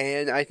movie,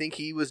 and I think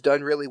he was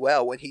done really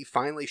well when he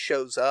finally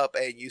shows up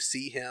and you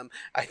see him.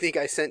 I think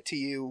I sent to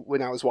you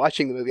when I was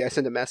watching the movie, I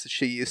sent a message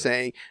to you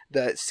saying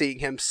that seeing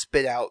him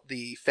spit out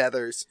the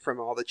feathers from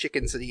all the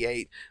chickens that he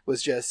ate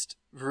was just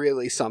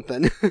really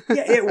something.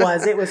 Yeah, it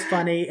was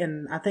funny,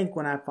 and I think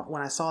when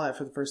I saw that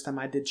for the first time,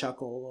 I did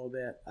chuckle a little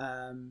bit.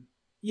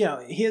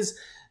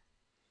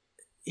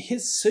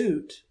 His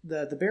suit,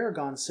 the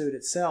Baragon suit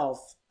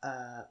itself,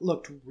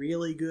 looked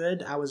really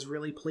good. I was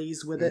really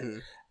pleased with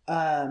it.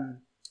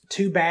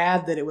 Too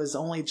bad that it was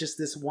only just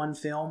this one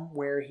film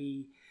where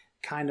he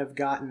kind of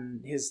gotten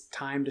his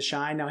time to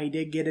shine. Now, he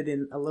did get it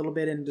in a little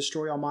bit in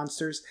Destroy All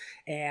Monsters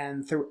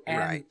and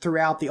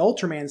throughout the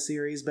Ultraman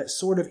series, but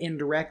sort of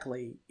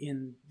indirectly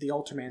in the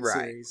Ultraman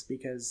series,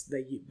 because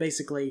they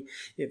basically,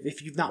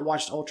 if you've not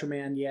watched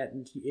Ultraman yet,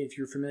 and if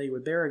you're familiar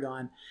with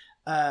Baragon,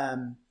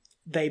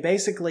 they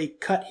basically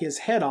cut his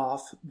head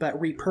off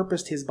but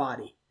repurposed his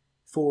body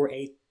for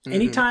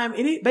anytime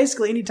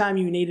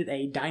you needed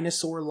a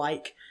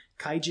dinosaur-like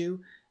kaiju,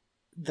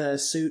 the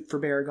suit for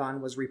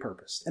Baragon was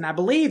repurposed. And I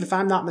believe, if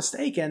I'm not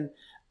mistaken,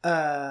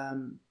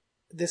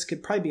 this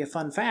could probably be a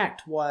fun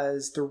fact,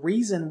 was the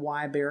reason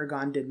why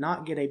Baragon did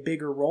not get a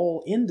bigger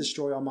role in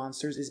Destroy All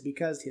Monsters is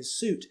because his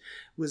suit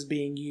was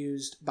being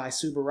used by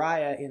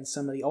Tsuburaya in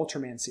some of the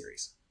Ultraman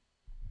series.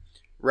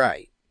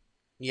 Right.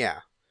 Yeah.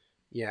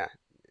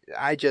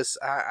 I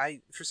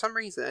for some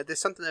reason, there's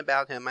something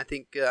about him. I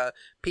think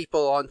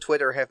people on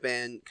Twitter have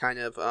been kind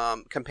of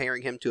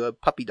comparing him to a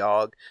puppy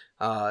dog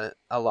a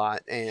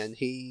lot, and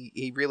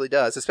he really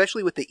does,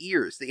 especially with the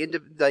ears.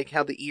 Like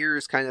how the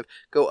ears kind of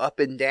go up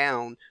and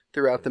down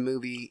throughout the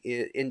movie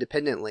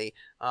independently,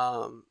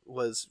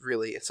 was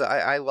really. So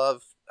I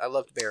loved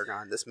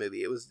Baragon in this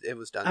movie. It was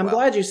done. I'm well.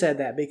 glad you said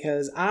that,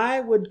 because I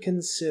would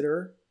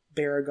consider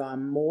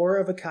Baragon more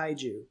of a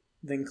kaiju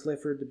than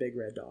Clifford the Big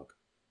Red Dog.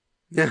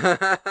 Oh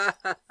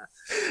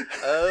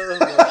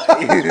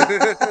my.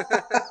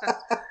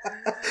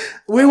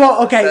 We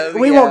won't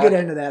get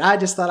into that. I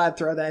just thought I'd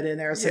throw that in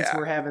there since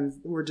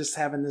we're just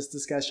having this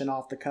discussion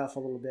off the cuff a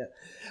little bit.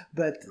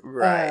 But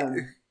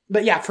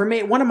but yeah, for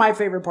me, one of my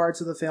favorite parts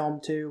of the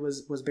film too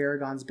was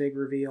Baragon's big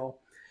reveal.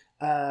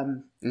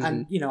 And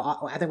I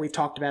think we've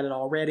talked about it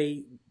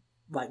already.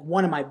 Like,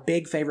 one of my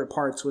big favorite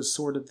parts was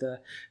sort of the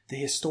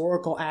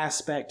historical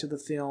aspect of the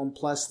film,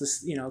 plus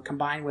this,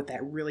 combined with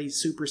that really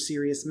super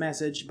serious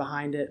message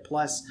behind it.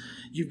 Plus,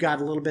 you've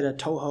got a little bit of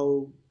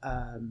Toho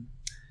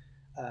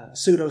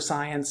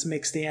pseudoscience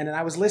mixed in. And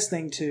I was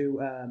listening to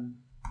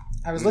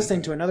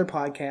another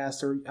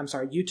podcast, or I'm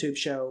sorry, YouTube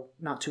show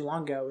not too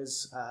long ago,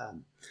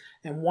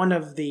 and one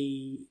of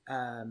the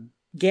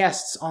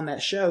guests on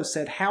that show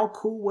said, "How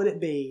cool would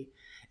it be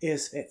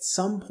if at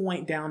some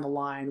point down the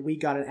line we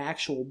got an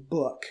actual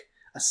book,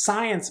 a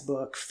science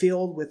book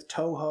filled with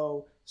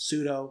Toho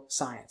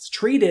pseudoscience,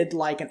 treated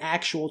like an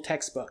actual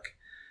textbook?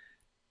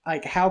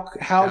 Like, how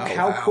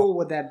cool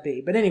would that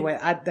be?" But anyway,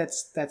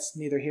 that's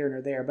neither here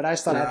nor there. But I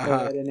just thought I'd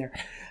throw that in there.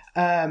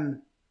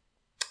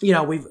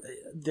 We've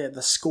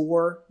the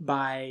score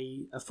by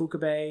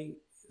Ifukube,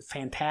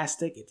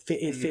 fantastic. It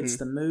fits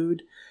the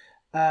mood.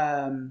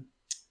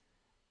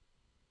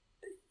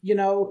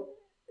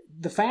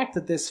 The fact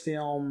that this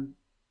film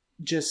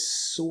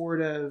just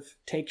sort of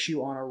takes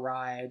you on a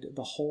ride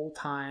the whole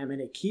time,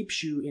 and it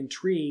keeps you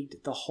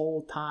intrigued the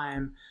whole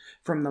time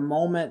from the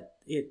moment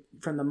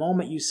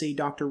you see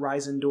Dr.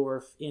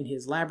 Reisendorf in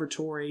his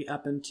laboratory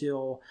up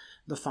until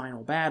the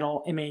final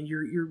battle. I mean,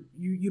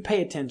 you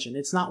pay attention.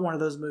 It's not one of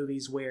those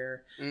movies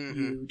where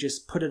you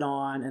just put it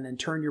on and then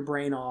turn your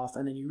brain off,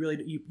 and then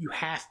you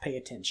half pay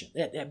attention.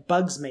 It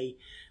bugs me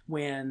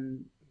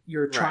when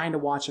you're trying to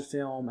watch a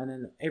film and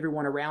then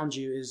everyone around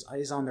you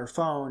is on their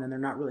phone and they're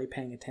not really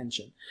paying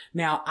attention.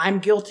 Now, I'm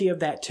guilty of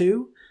that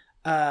too.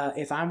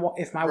 If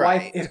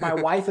my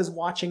wife is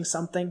watching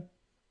something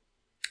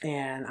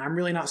and I'm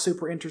really not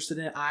super interested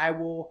in it, I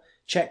will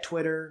check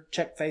Twitter,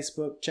 check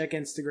Facebook, check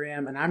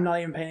Instagram, and I'm not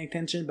even paying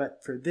attention.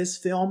 But for this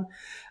film,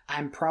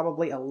 I'm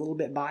probably a little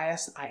bit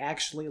biased. I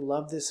actually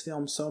love this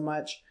film so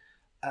much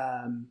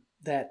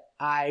that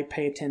I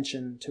pay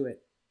attention to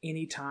it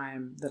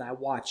anytime that I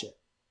watch it.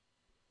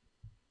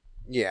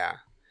 Yeah.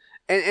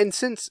 And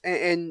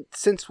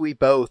since we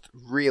both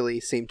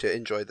really seem to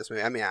enjoy this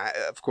movie, I mean,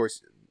 of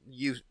course,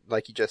 you,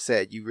 like you just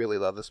said, you really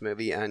love this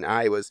movie, and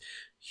I was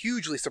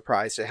hugely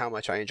surprised at how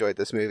much I enjoyed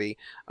this movie.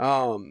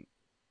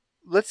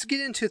 Let's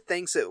get into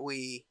things that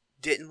we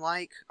didn't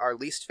like, our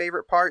least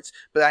favorite parts,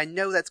 but I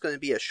know that's going to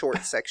be a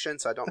short section,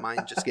 so I don't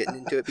mind just getting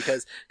into it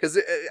because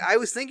I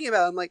was thinking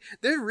about it, I'm like,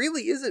 there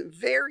really isn't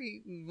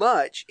very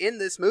much in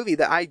this movie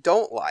that I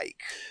don't like.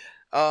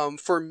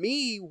 For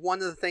me, one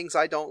of the things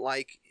I don't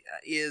like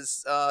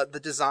is the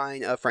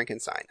design of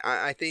Frankenstein.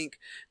 I think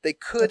they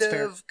could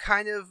have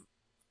kind of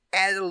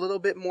added a little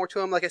bit more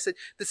to him. Like I said,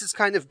 this is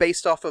kind of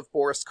based off of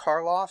Boris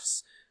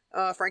Karloff's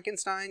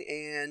Frankenstein,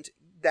 and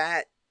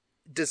that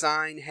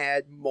design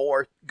had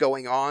more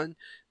going on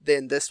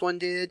than this one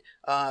did.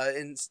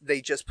 And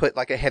they just put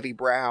like a heavy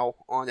brow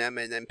on him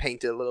and then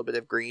painted a little bit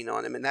of green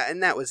on him, and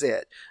that was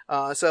it.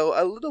 So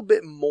a little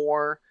bit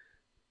more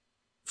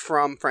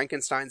from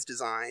Frankenstein's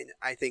design,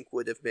 I think,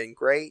 would have been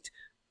great.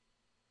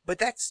 But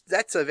that's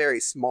a very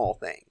small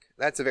thing.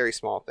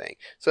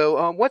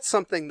 So what's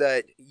something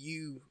that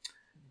you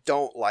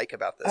don't like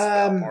about this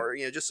film, or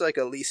just like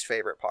a least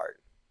favorite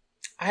part?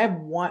 I have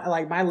one.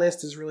 Like, my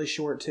list is really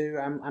short too.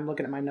 I'm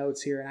looking at my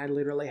notes here, and I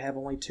literally have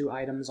only 2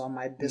 items on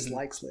my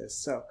dislikes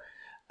list. So,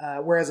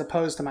 whereas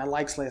opposed to my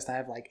likes list, I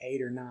have like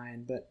 8 or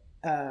 9. But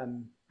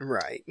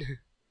right,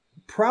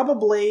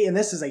 probably, and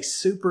this is a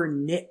super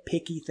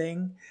nitpicky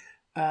thing.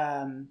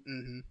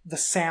 The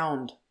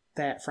sound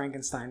that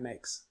Frankenstein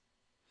makes,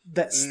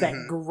 that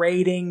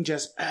grating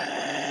just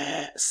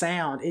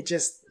sound,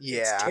 it's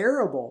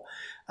terrible.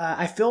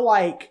 I feel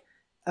like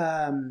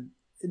now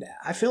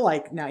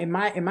in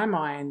my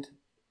mind,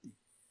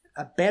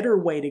 a better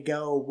way to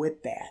go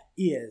with that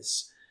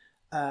is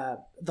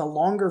the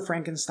longer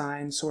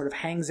Frankenstein sort of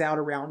hangs out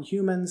around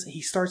humans,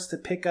 he starts to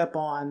pick up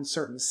on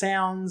certain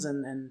sounds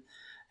and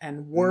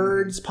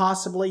words.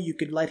 Possibly you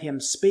could let him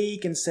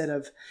speak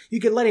you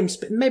could let him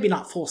maybe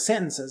not full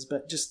sentences,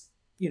 but just,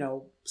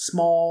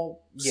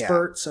 small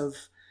spurts of,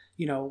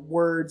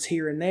 words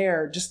here and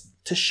there, just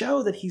to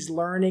show that he's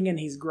learning and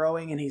he's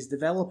growing and he's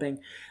developing.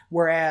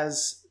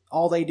 Whereas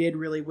all they did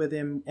really with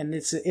him, and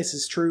this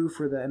is true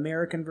for the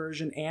American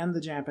version and the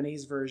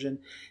Japanese version,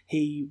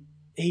 he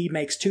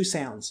makes 2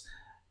 sounds.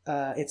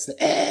 It's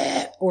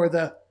the or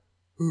the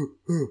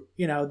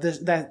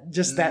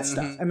that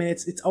stuff. I mean,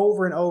 it's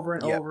over and over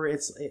and over.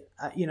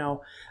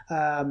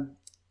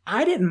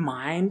 I didn't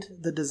mind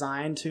the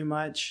design too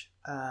much.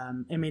 I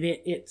mean,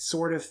 it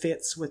sort of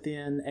fits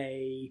within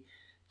a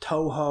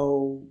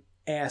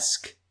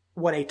Toho-esque,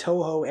 what a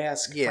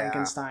Toho-esque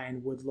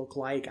Frankenstein would look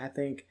like, I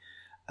think.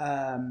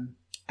 I'm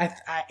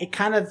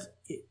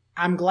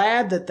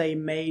glad that they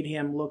made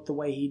him look the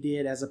way he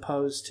did, as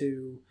opposed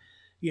to,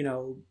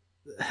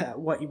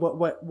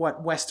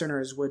 what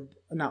Westerners would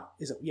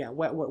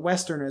what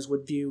Westerners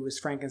would view as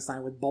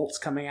Frankenstein, with bolts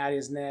coming out of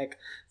his neck,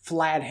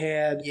 flat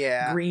head,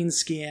 green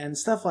skin,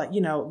 stuff like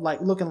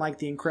like looking like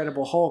the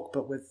Incredible Hulk,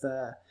 but with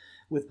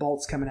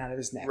bolts coming out of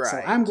his neck. Right. So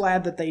I'm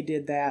glad that they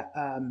did that.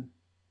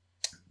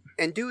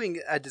 And doing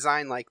a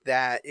design like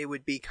that, it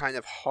would be kind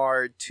of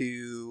hard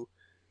to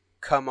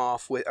come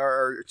off with,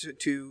 or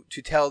to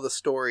tell the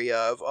story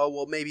of, oh,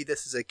 well, maybe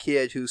this is a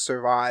kid who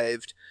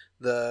survived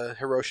the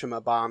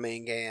Hiroshima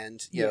bombing,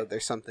 and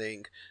there's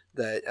something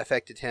that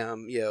affected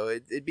him.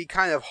 It'd be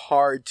kind of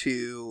hard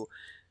to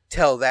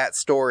tell that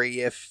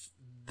story if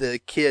the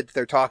kid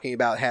they're talking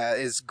about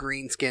is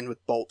green skinned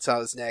with bolts on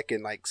his neck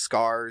and like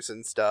scars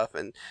and stuff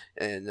and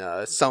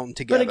sewn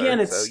together. But again,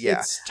 it's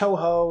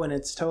Toho, and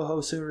it's Toho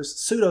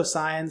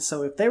pseudoscience.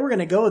 So if they were going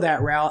to go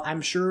that route,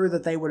 I'm sure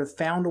that they would have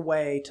found a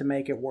way to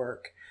make it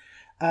work.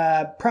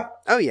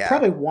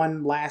 Probably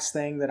one last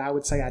thing that I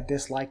would say I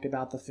disliked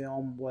about the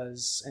film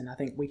was, and I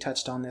think we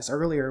touched on this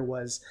earlier,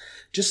 was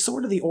just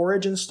sort of the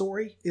origin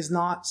story is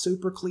not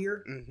super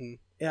clear.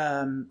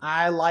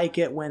 I like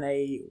it when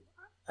I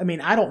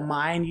don't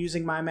mind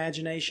using my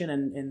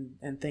imagination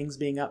and things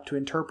being up to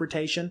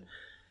interpretation,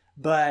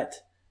 but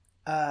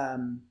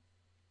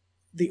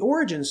the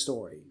origin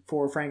story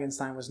for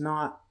Frankenstein was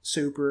not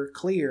super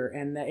clear,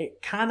 and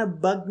it kind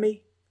of bugged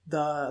me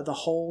the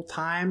whole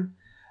time.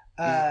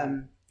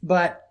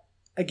 But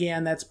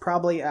again, that's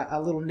probably a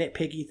little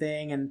nitpicky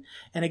thing, and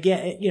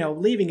again,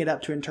 leaving it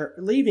up to an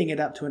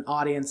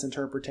audience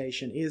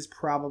interpretation is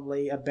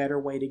probably a better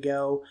way to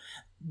go,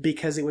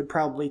 because it would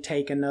probably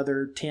take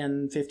another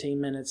 10-15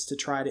 minutes to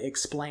try to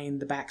explain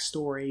the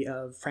backstory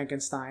of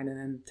Frankenstein,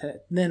 and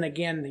then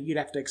again you'd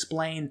have to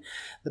explain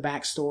the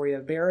backstory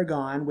of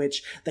Baragon,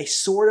 which they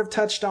sort of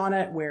touched on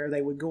it, where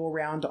they would go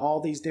around to all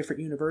these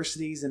different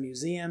universities and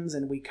museums,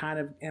 and we got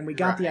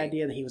the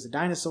idea that he was a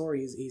dinosaur.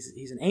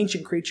 He's an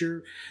ancient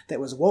creature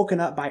that was woken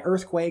up by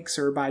earthquakes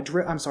or by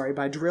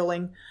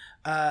drilling,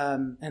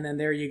 and then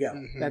there you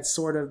go. That's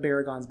sort of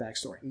Baragon's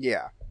backstory.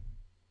 Yeah.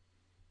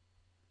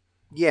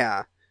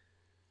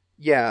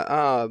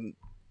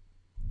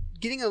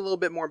 Getting a little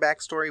bit more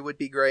backstory would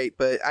be great,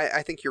 but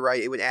I think you're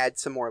right. It would add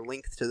some more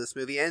length to this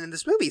movie, and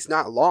this movie's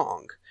not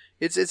long.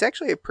 It's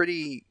actually a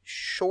pretty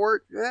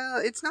short.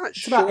 It's not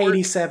short. About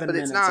 87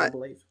 minutes, I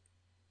believe.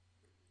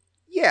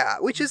 Yeah,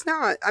 which is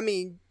not. I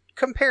mean,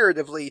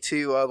 comparatively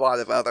to a lot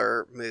of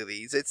other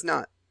movies, it's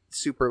not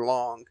super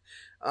long.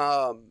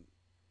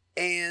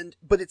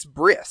 But it's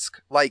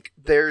brisk. Like,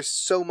 there's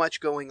so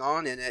much going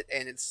on in it,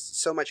 and it's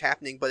so much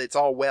happening, but it's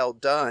all well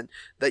done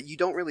that you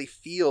don't really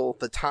feel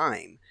the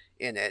time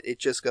in it. It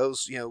just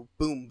goes,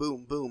 boom,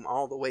 boom, boom,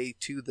 all the way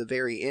to the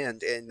very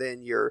end, and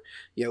then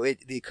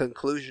the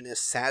conclusion is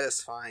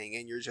satisfying,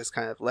 and you're just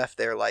kind of left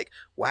there like,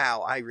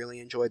 wow, I really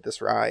enjoyed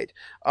this ride.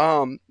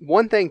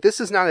 One thing,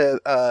 this is not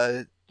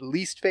a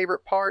least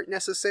favorite part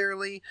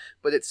necessarily,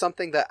 but it's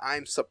something that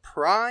I'm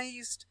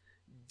surprised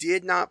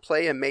did not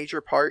play a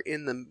major part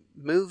in the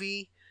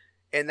movie,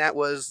 and that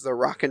was the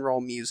rock and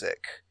roll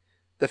music.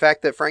 The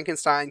fact that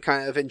Frankenstein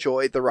kind of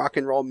enjoyed the rock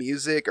and roll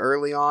music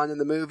early on in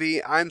the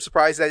movie, I'm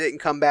surprised that didn't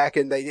come back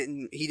and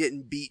he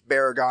didn't beat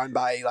Baragon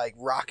by like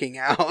rocking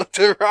out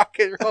to rock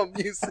and roll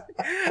music.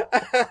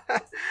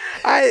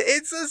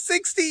 It's a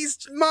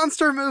 60s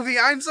monster movie.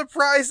 I'm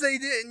surprised they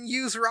didn't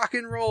use rock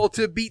and roll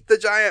to beat the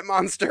giant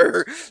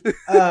monster.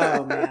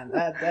 Oh man,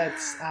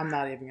 that's I'm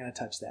not even going to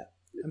touch that.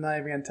 I'm not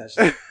even going to touch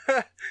that.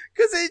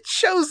 Because it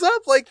shows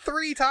up like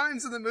 3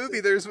 times in the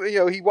movie. There's,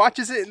 he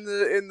watches it in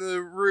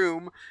the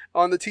room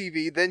on the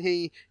TV. Then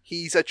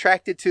he's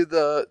attracted to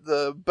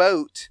the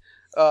boat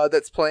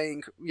that's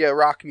playing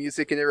rock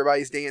music, and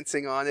everybody's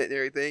dancing on it and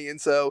everything. And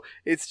so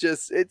it's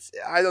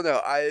I don't know.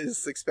 I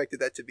just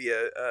expected that to be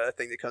a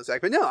thing that comes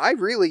back. But no, I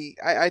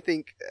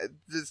think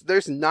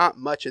there's not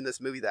much in this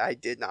movie that I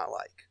did not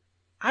like.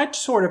 I'd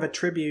sort of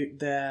attribute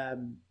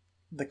the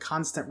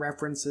constant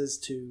references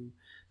to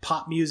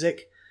pop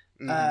music,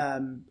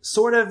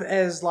 sort of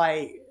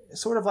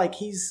like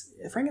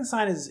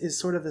Frankenstein is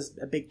sort of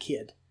a big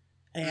kid,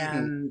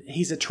 and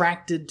he's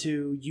attracted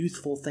to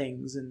youthful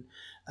things, and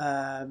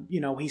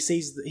he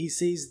sees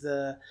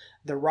the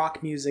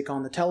rock music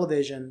on the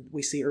television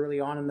we see early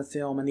on in the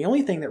film, and the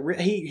only thing that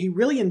he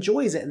really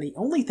enjoys it, and the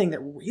only thing that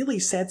really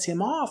sets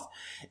him off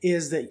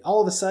is that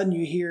all of a sudden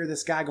you hear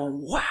this guy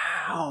going,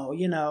 wow,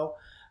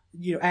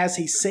 as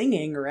he's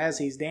singing or as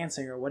he's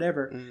dancing or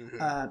whatever,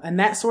 and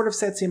that sort of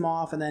sets him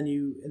off. And then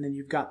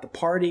you've got the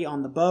party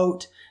on the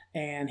boat,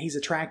 and he's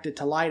attracted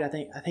to light. I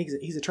think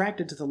he's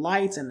attracted to the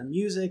lights and the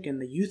music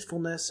and the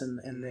youthfulness and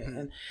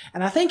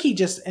I think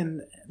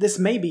and this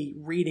may be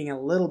reading a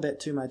little bit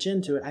too much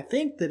into it. I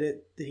think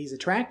that he's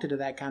attracted to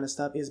that kind of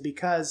stuff is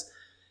because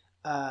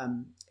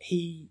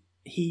he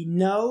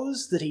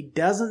knows that he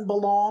doesn't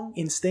belong.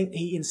 He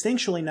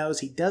instinctually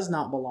knows he does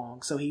not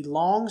belong, so he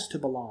longs to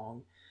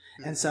belong.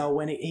 And so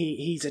when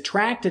he's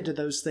attracted to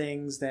those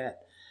things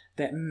that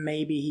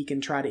maybe he can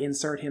try to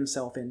insert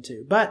himself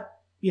into. But,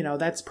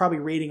 that's probably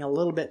reading a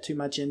little bit too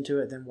much into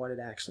it than what it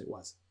actually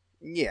was.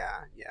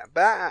 Yeah.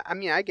 But I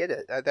mean, I get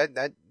it.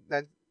 That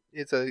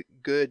is a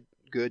good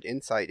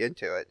insight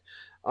into it.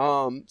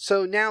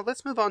 So now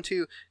let's move on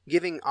to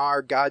giving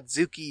our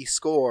Godzooky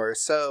score.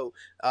 So,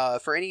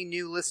 for any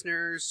new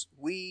listeners,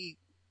 we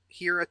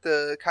here at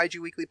the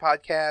Kaiju Weekly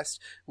Podcast,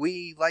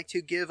 we like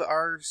to give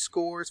our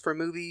scores for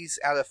movies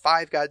out of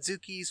 5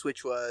 Godzookys,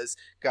 which was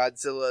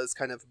Godzilla's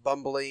kind of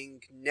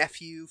bumbling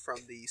nephew from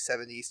the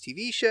 70s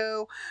TV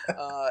show.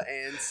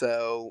 And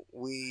so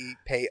we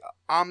pay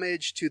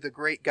homage to the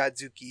great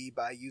Godzooky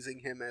by using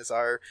him as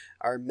our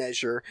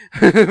measure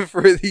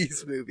for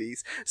these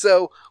movies.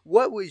 So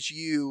what would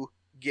you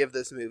give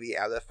this movie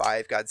out of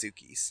 5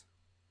 Godzookys?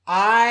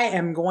 I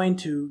am going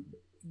to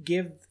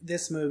give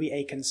this movie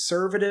a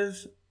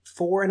conservative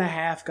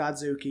 4.5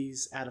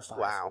 Godzookys out of 5.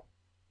 Wow.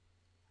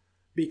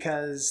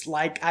 Because,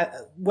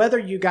 whether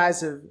you guys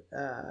have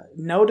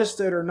noticed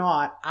it or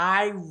not,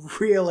 I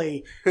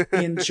really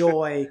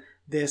enjoy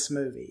this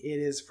movie. It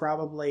is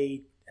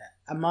probably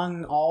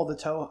among all the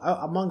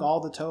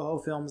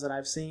Toho films that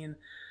I've seen.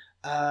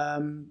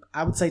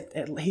 I would say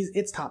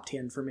it's top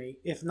 10 for me,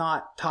 if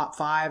not top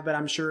 5. But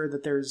I'm sure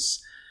that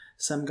there's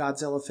some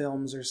Godzilla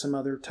films or some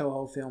other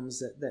Toho films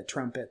that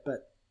trump it.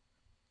 But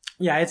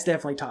yeah, it's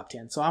definitely top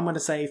 10. So I'm going to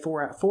say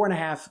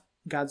 4.5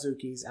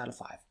 Godzookys out of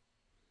 5.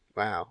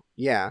 Wow.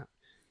 Yeah.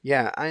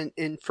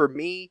 And for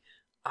me,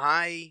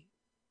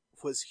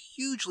 was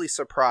hugely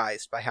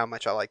surprised by how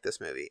much I like this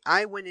movie.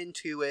 I went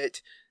into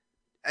it,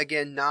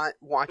 again, not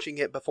watching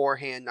it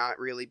beforehand, not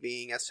really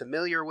being as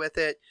familiar with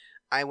it.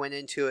 I went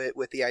into it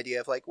with the idea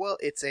of like, well,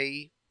 it's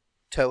a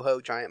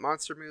Toho giant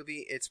monster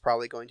movie. It's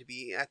probably going to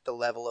be at the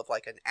level of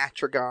like an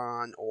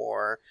Atragon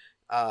or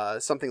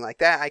something like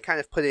that. I kind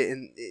of put it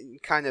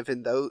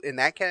in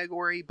that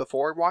category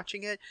before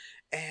watching it,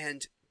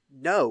 and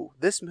no,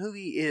 this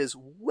movie is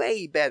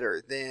way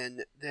better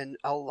than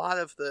a lot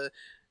of the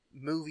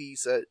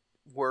movies that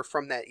were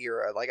from that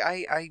era. Like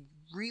I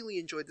really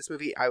enjoyed this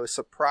movie. I was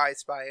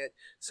surprised by it.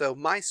 So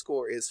my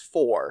score is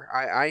 4.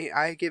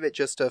 I give it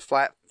just a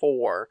flat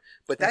 4.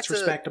 But that's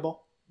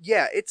respectable.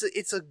 Yeah, it's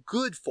a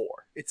good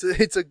 4.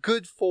 It's a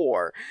good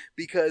 4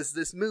 because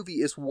this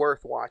movie is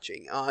worth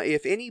watching.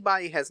 If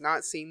anybody has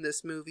not seen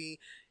this movie,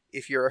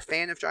 if you're a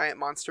fan of giant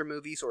monster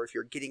movies, or if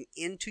you're getting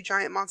into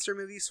giant monster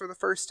movies for the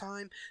first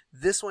time,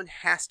 this one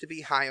has to be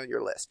high on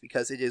your list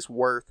because it is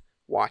worth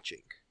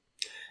watching.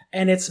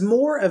 And it's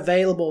more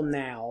available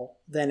now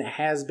than it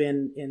has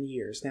been in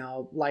years.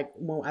 Now,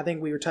 I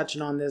think we were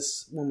touching on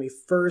this when we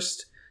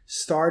first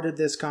started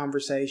this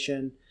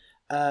conversation.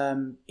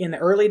 In the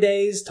early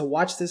days, to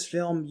watch this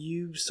film,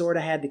 you sort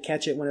of had to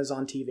catch it when it was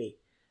on TV.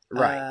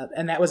 Right.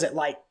 And that was at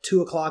like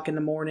 2 o'clock in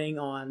the morning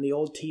on the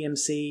old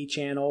TMC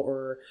channel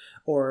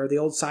or the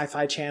old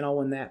Sci-Fi channel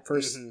when that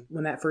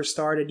first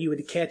started. You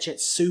would catch it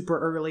super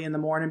early in the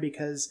morning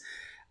because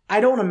I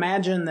don't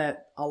imagine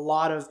that a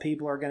lot of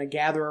people are going to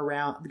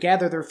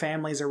gather their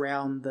families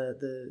around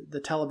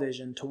the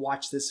television to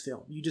watch this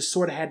film. You just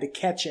sort of had to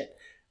catch it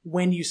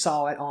when you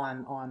saw it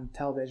on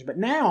television. But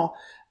now,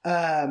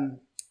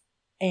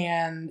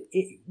 and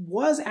it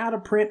was out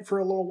of print for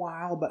a little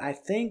while, but I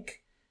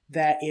think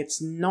that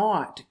it's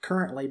not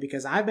currently,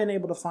 because I've been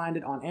able to find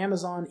it on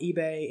Amazon,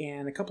 eBay,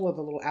 and a couple of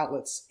the little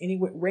outlets,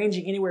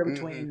 ranging anywhere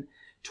between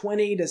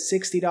 $20 to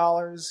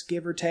 $60,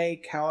 give or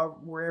take,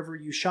 wherever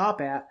you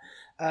shop at.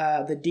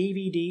 The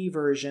DVD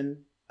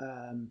version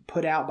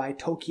put out by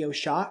Tokyo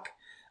Shock,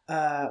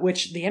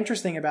 which the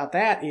interesting about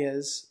that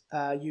is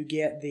you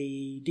get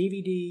the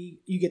DVD,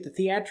 you get the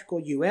theatrical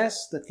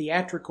US, the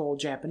theatrical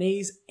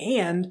Japanese,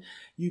 and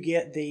you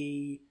get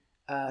the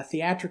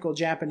theatrical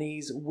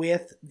Japanese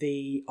with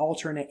the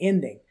alternate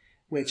ending,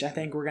 which I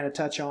think we're going to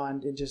touch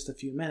on in just a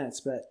few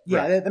minutes. But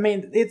yeah, right. I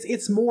mean,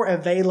 it's more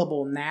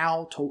available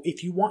now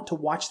if you want to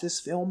watch this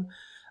film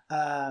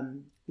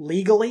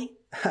legally.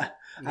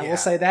 I will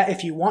say that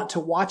if you want to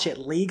watch it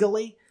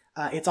legally,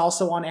 it's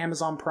also on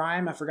Amazon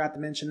Prime. I forgot to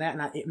mention that.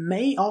 And it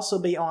may also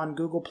be on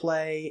Google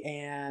Play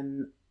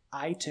and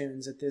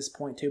iTunes at this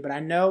point too. But I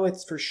know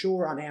it's for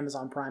sure on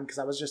Amazon Prime because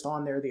I was just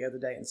on there the other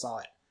day and saw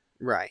it.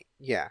 Right.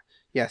 Yeah.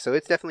 Yeah, so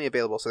it's definitely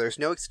available. So there's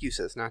no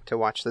excuses not to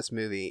watch this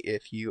movie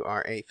if you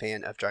are a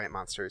fan of giant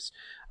monsters.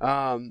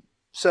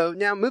 So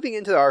now moving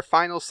into our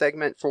final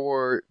segment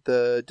for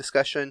the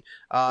discussion,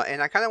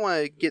 and I kind of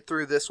want to get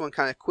through this one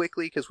kind of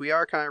quickly because we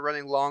are kind of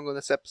running long on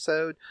this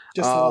episode.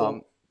 Just a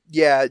little.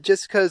 Yeah,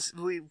 just because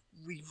we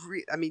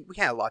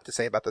had a lot to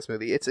say about this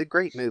movie. It's a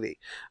great movie.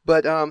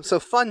 But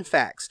so fun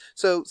facts.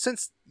 So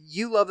since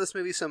you love this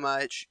movie so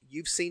much,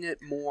 you've seen it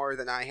more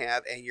than I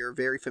have, and you're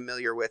very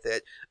familiar with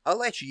it, I'll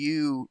let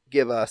you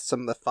give us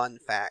some of the fun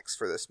facts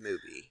for this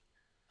movie.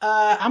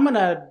 I'm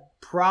gonna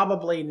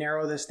probably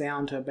narrow this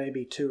down to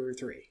maybe 2 or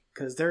 3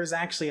 because there's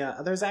actually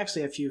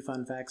a few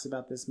fun facts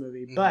about this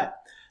movie. Mm-hmm. But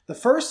the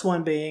first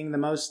one being the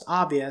most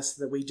obvious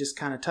that we just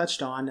kind of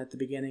touched on at the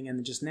beginning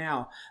and just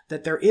now,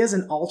 that there is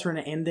an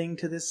alternate ending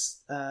to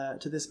this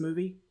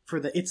movie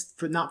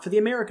not for the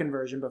American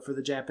version, but for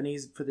the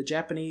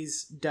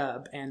Japanese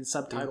dub and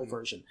subtitle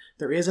version.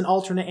 There is an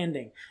alternate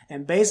ending,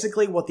 and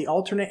basically what the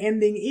alternate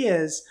ending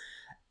is,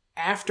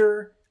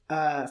 after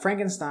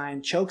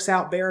Frankenstein chokes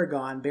out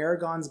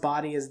Baragon's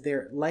body is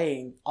there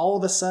laying. All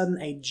of a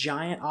sudden, a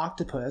giant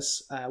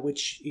octopus,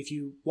 which if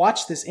you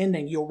watch this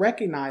ending, you'll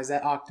recognize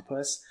that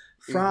octopus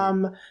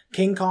from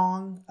King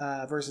Kong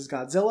versus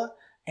Godzilla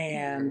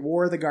and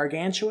War of the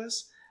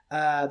Gargantuas,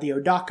 the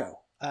Odako.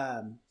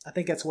 I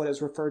think that's what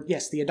it's referred.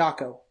 Yes, the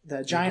Odako,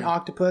 the giant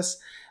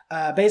octopus.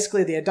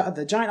 Basically,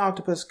 the giant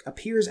octopus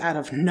appears out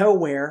of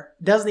nowhere,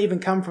 doesn't even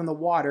come from the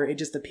water. It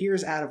just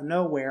appears out of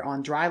nowhere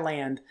on dry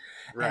land,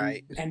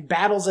 right? And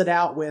battles it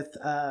out with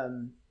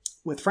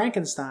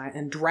Frankenstein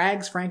and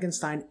drags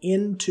Frankenstein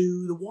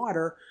into the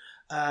water.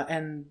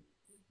 And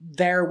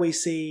there we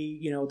see,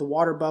 the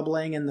water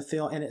bubbling in the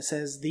film, and it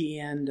says the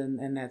end,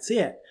 and that's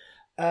it.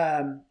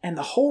 And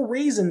the whole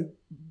reason,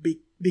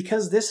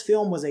 because this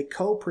film was a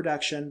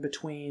co-production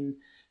between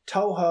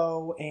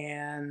Toho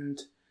and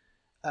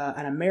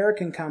an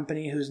American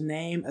company whose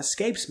name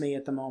escapes me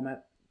at the moment.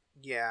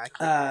 Yeah,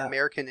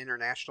 American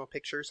International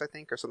Pictures, I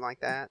think, or something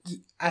like that.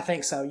 I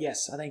think so,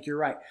 yes. I think you're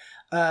right.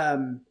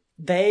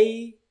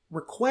 They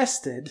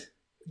requested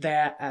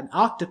that an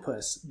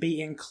octopus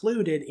be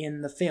included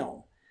in the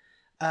film.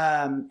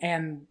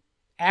 And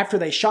after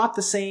they shot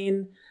the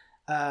scene,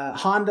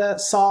 Honda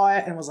saw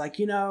it and was like,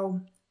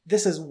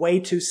 this is way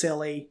too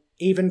silly,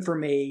 even for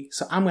me,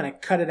 so I'm going to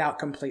cut it out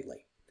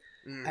completely.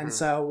 Mm-hmm. And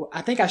so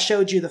I think I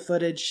showed you the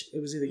footage. It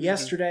was either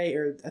yesterday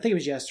or I think it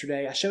was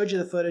yesterday. I showed you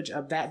the footage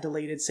of that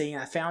deleted scene.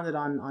 I found it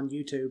on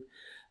YouTube.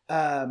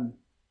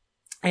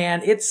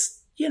 And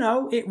it's,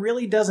 it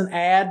really doesn't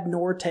add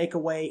nor take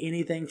away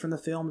anything from the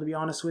film, to be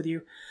honest with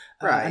you.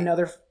 Right.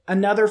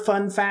 Another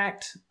fun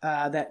fact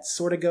that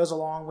sort of goes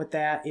along with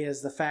that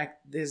is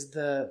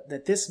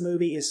that this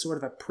movie is sort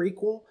of a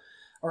prequel,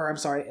 or I'm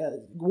sorry,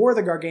 War of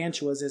the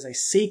Gargantuas is a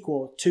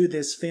sequel to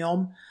this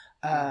film.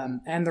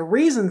 And the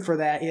reason for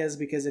that is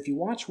because if you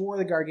watch War of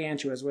the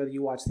Gargantuas, whether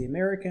you watch the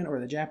American or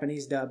the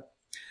Japanese dub,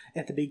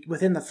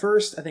 within the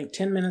first, I think,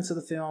 10 minutes of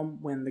the film,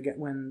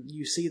 when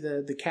you see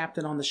the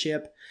captain on the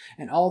ship,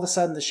 and all of a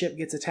sudden the ship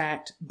gets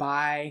attacked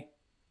by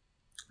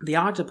the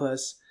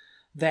octopus,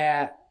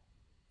 that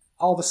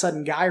all of a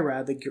sudden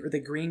Gyra,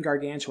 the green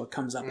gargantua,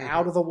 comes up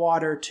out of the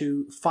water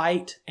to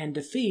fight and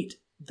defeat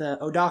the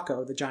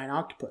Odako, the giant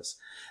octopus.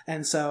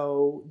 And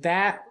so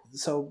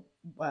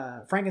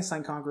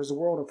Frankenstein Conquers the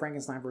World, or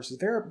Frankenstein versus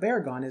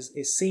Baragon,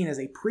 is seen as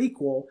a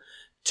prequel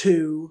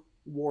to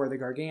War of the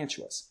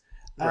Gargantuas.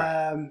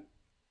 Right.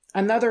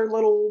 Another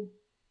little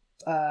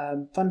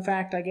fun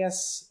fact, I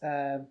guess,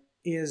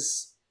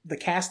 is the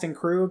cast and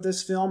crew of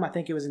this film. I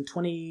think it was in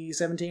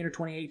 2017 or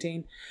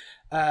 2018.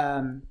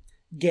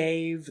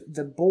 Gave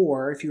the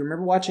boar, if you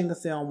remember watching the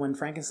film, when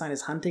Frankenstein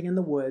is hunting in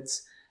the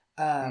woods,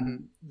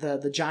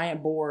 the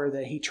giant boar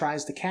that he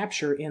tries to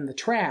capture in the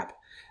trap,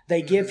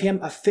 they give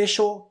him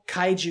official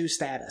kaiju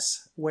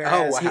status.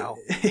 Whereas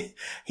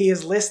he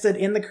is listed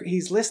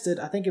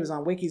I think it was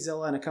on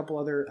Wikizilla and a couple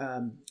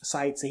other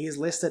sites. He is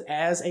listed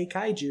as a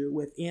kaiju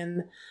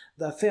within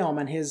the film,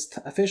 and his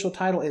official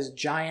title is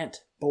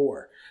Giant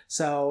Boar.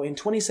 So in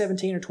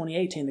 2017 or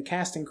 2018, the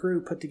cast and crew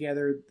put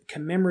together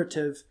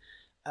commemorative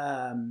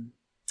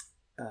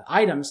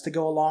items to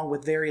go along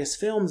with various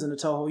films in the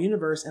Toho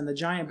universe, and the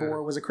giant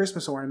boar was a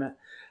Christmas ornament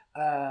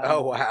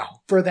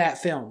for that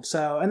film.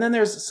 So, and then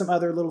there's some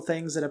other little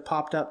things that have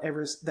popped up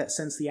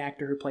since the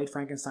actor who played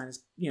Frankenstein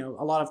is,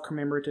 a lot of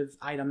commemorative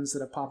items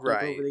that have popped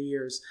up over the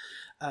years.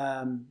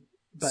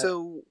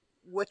 So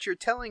what you're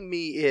telling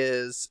me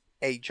is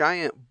a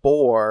giant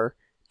boar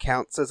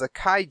counts as a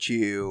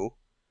kaiju.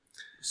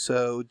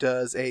 So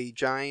does a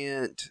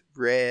giant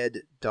red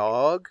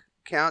dog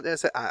count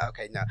as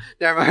okay, no,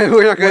 never mind.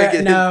 We're not going to get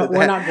into that.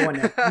 We're not going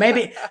there.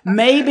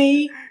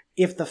 Maybe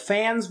if the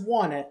fans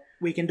want it,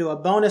 we can do a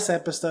bonus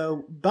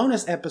episode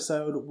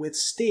with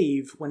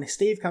Steve when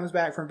Steve comes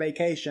back from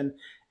vacation,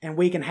 and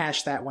we can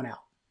hash that one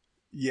out.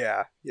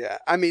 Yeah.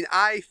 I mean,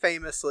 I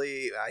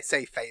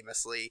say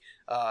famously,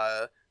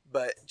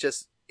 but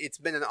just it's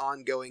been an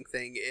ongoing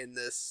thing in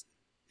this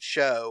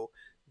show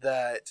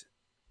that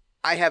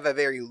I have a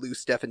very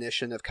loose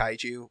definition of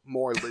kaiju,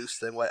 more loose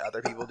than what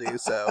other people do.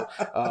 So,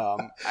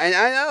 and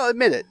I'll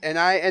admit it, and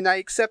I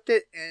accept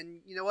it, and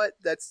you know what?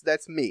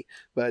 That's me.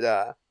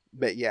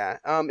 But yeah.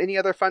 Any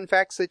other fun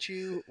facts that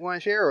you want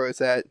to share, or is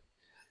that?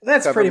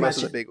 That's pretty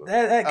much it.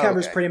 That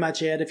covers pretty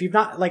much it. If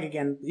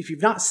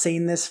you've not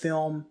seen this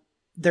film,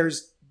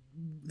 there's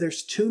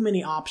too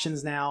many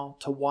options now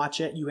to watch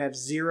it. You have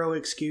zero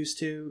excuse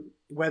to,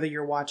 whether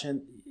you're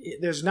watching.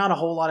 There's not a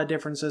whole lot of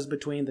differences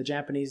between the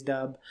Japanese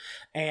dub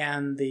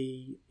and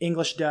the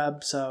English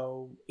dub.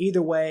 So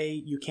either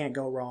way, you can't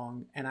go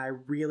wrong. And I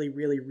really,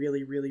 really,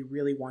 really, really,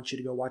 really want you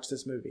to go watch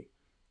this movie.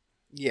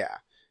 Yeah.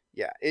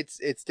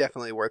 It's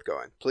definitely worth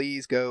going.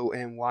 Please go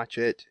and watch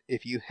it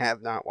if you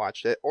have not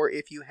watched it, or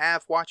if you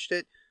have watched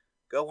it,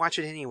 go watch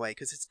it anyway,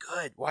 because it's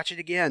good. Watch it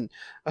again.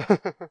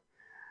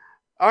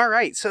 All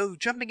right, so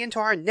jumping into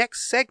our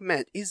next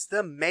segment is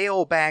the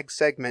mailbag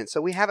segment. So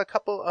we have a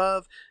couple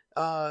of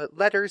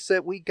letters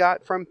that we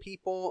got from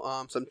people,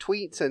 some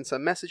tweets and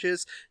some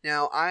messages.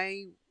 Now,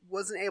 I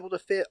wasn't able to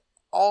fit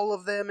all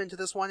of them into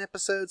this one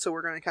episode, so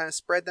we're going to kind of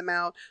spread them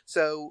out.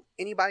 So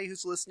anybody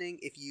who's listening,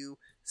 if you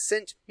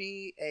sent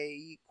me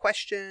a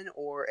question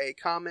or a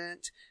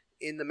comment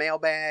in the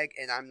mailbag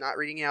and I'm not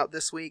reading it out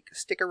this week,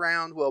 stick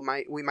around.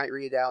 We might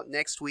read it out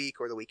next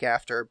week or the week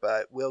after,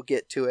 but we'll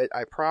get to it,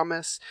 I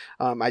promise.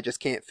 I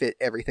just can't fit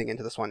everything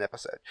into this one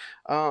episode.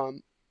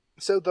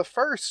 So the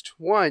first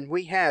one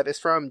we have is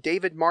from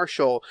David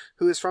Marshall,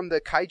 who is from the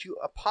Kaiju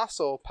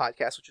Apostle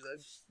podcast, which is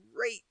a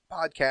great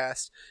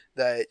podcast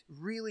that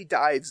really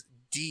dives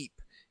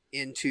deep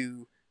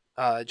into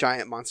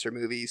giant monster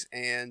movies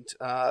and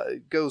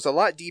goes a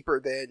lot deeper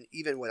than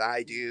even what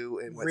I do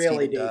and what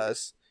really Steven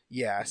does.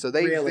 Yeah, so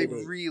they really,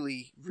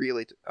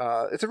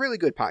 it's a really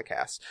good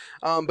podcast.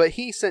 But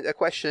he sent a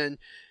question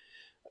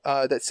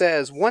that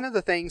says, one of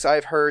the things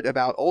I've heard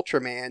about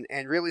Ultraman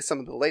and really some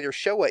of the later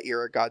Showa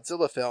era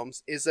Godzilla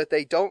films is that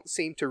they don't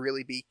seem to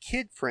really be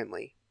kid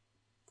friendly,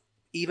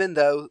 even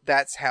though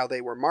that's how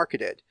they were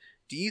marketed.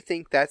 Do you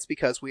think that's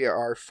because we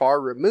are far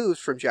removed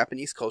from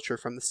Japanese culture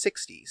from the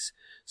 60s?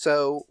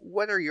 So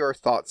what are your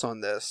thoughts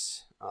on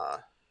this,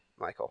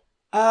 Michael?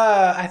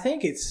 I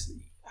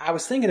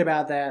was thinking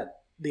about that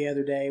the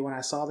other day when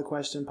I saw the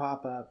question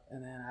pop up,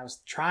 and then I was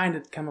trying to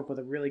come up with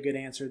a really good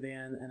answer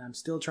then, and I'm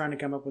still trying to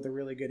come up with a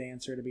really good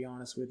answer, to be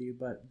honest with you.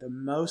 But the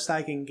most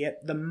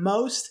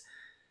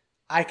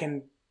I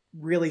can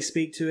really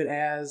speak to it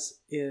as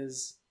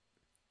is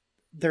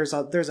there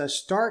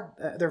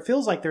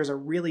feels like there's a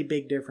really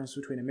big difference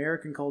between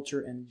American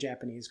culture and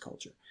Japanese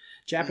culture.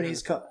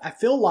 I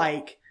feel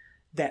like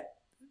that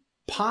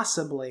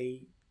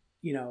possibly,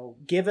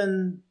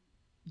 given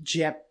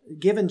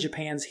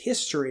Japan's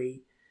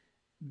history,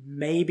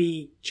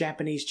 maybe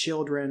Japanese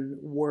children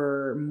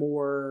were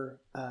more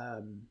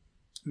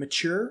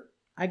mature,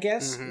 I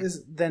guess,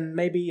 than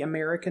maybe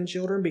American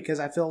children, because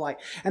I feel like,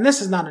 and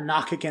this is not a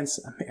knock against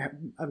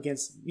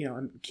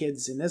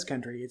kids in this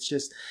country. It's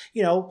just,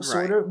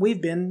 sort of,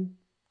 we've been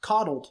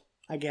coddled,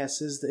 I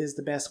guess, is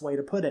the best way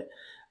to put it.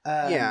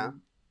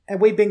 And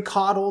we've been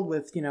coddled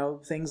with,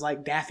 things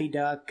like Daffy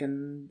Duck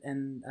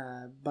and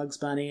Bugs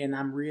Bunny, and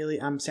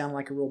I'm sounding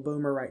like a real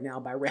boomer right now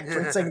by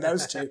referencing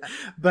those two.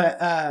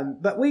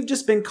 But we've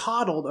just been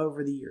coddled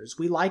over the years.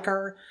 We like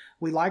our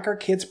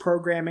kids'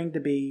 programming to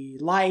be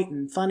light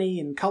and funny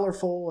and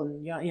colorful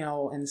and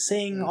and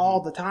sing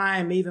all the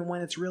time, even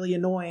when it's really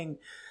annoying.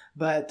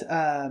 But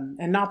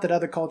and not that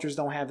other cultures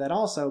don't have that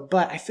also,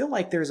 but I feel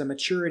like there's a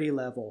maturity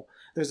level.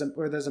 There's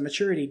a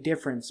maturity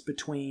difference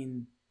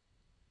between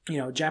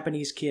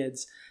Japanese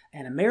kids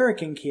and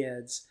American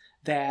kids,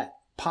 that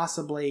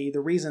possibly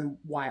the reason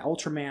why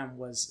Ultraman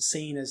was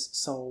seen as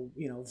so,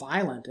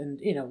 violent, and,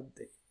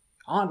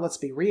 let's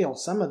be real,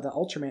 some of the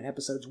Ultraman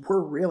episodes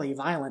were really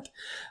violent.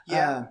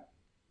 Yeah.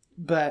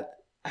 But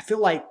I feel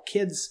like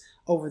kids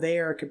over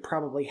there could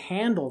probably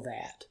handle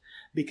that,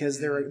 because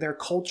their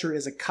culture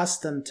is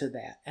accustomed to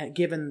that, and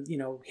given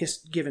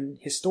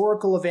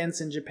historical events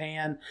in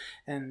Japan,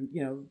 and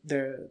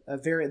the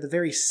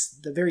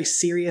very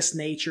serious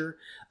nature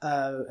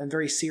and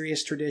very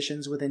serious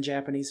traditions within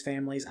Japanese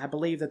families. I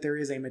believe that there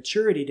is a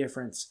maturity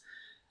difference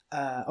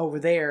over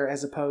there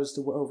as opposed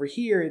to over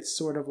here. It's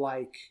sort of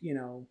like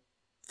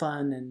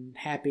fun and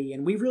happy,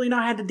 and we've really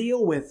not had to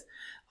deal with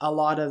a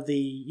lot of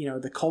the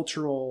the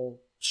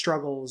cultural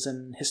struggles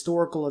and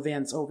historical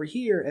events over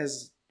here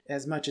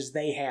as much as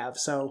they have.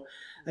 So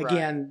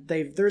again,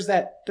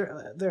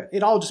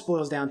 it all just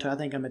boils down to, I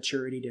think, a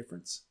maturity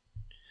difference.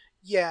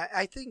 Yeah,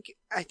 I think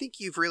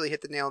you've really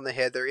hit the nail on the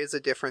head. There is a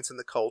difference in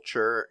the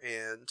culture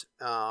and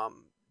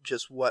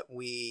just what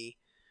we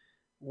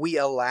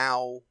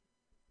allow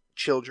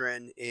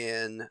children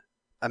in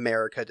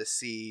America to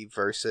see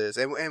versus,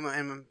 and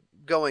I'm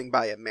going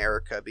by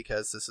America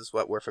because this is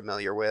what we're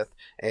familiar with,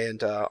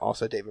 and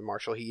also David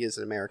Marshall, he is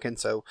an American,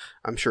 so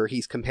I'm sure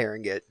he's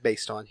comparing it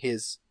based on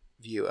his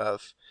view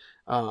of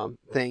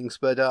things.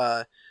 But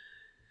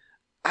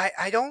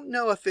I don't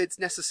know if it's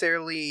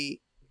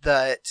necessarily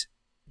that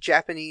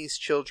Japanese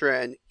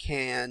children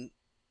can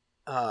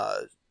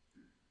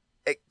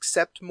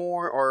accept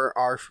more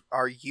or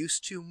are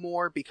used to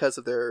more because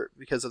of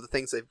the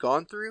things they've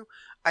gone through.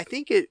 I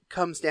think it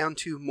comes down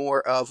to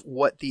more of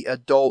what the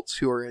adults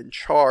who are in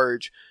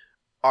charge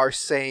are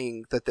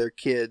saying that their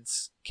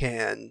kids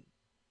can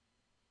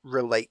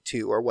relate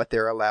to, or what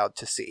they're allowed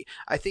to see.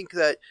 I think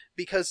that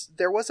because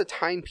there was a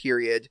time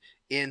period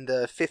in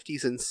the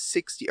 50s and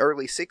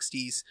early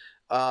 60s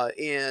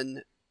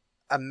in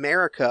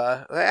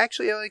America,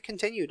 actually it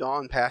continued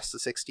on past the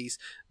 60s,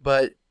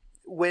 but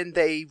when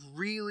they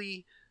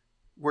really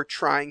were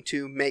trying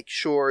to make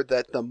sure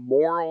that the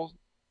moral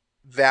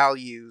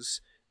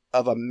values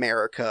of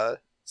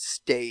America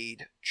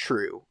stayed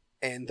true,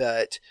 and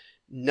that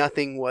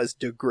nothing was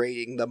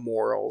degrading the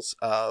morals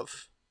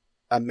of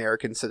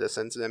American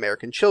citizens and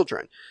American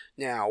children.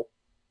 Now,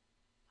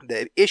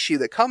 the issue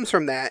that comes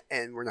from that,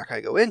 and we're not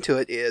going to go into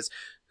it, is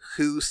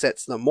who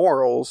sets the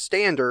moral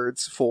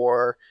standards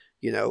for,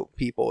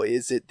 people?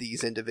 Is it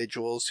these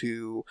individuals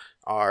who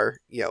are,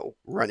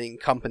 running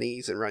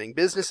companies and running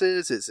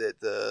businesses? Is it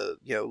the,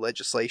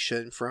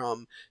 legislation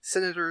from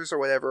senators or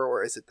whatever?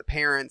 Or is it the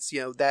parents?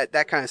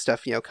 That kind of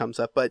stuff, comes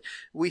up. But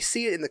we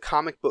see it in the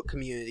comic book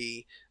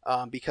community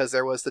because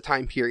there was the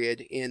time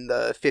period in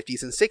the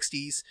 50s and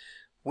 60s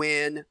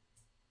when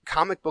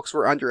comic books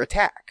were under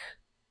attack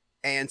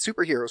and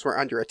superheroes were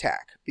under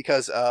attack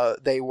because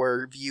they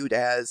were viewed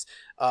as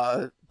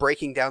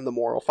breaking down the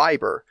moral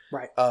fiber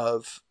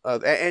of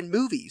and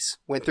movies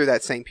went through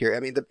that same period. I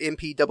mean, the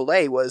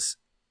MPAA was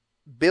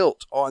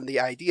built on the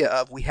idea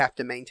of we have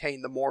to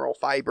maintain the moral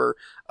fiber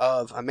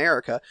of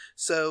America.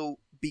 So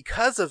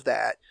because of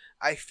that,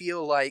 I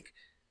feel like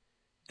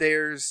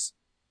there's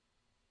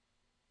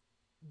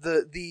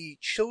the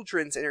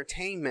children's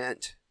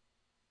entertainment.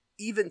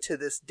 Even to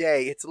this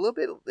day,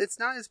 it's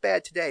not as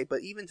bad today,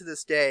 but even to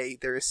this day,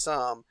 there is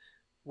some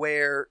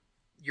where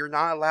you're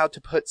not allowed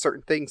to put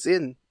certain things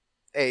in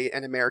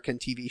an American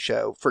TV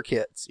show for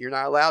kids. You're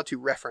not allowed to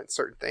reference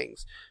certain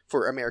things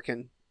for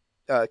American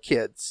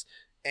kids.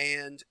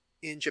 And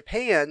in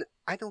Japan,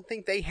 I don't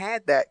think they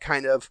had that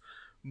kind of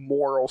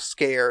moral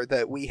scare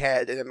that we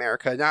had in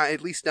America.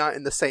 At least not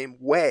in the same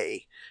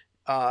way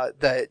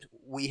that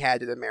we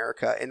had in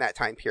America in that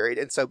time period.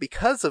 And so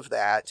because of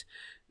that,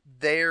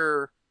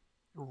 their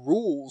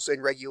rules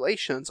and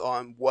regulations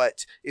on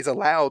what is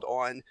allowed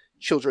on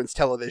children's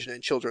television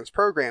and children's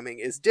programming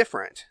is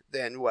different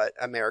than what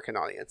American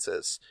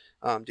audiences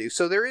do.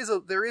 So there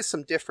is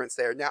some difference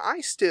there. Now,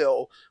 I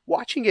still,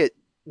 watching it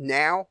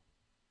now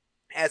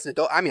as an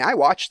adult, I mean, I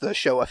watched the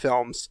Showa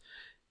films,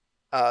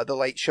 the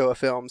late Showa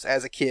films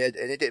as a kid,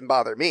 and it didn't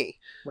bother me.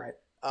 Right.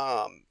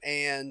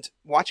 And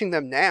watching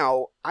them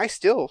now, I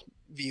still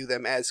view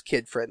them as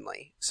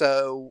kid-friendly.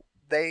 So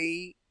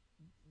they,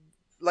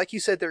 like you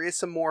said, there is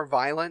some more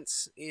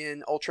violence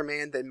in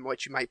Ultraman than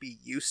what you might be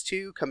used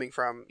to coming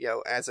from,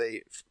 as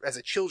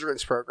a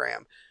children's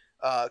program,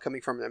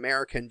 coming from an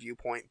American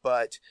viewpoint.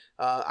 But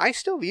I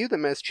still view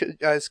them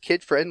as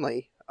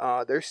kid-friendly.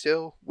 They're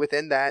still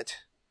within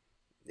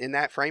in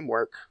that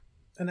framework.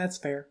 And that's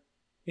fair.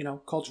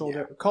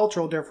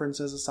 Cultural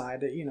differences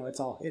aside, it's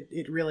all,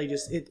 it really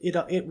just,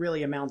 it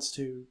really amounts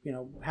to,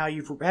 how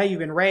you've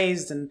been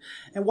raised and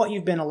what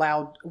you've been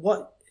allowed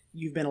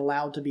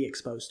to be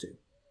exposed to.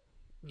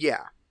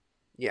 Yeah.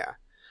 Yeah.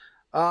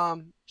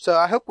 So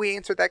I hope we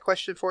answered that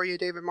question for you,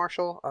 David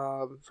Marshall,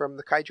 from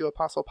the Kaiju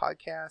Apostle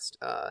podcast.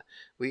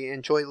 We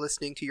enjoy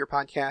listening to your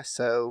podcast,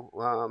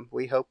 so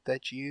we hope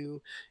that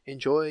you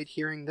enjoyed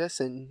hearing this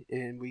and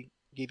we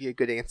give you a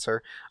good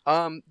answer.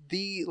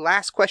 The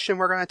last question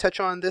we're going to touch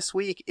on this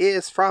week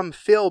is from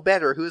Phil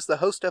Better, who is the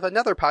host of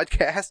another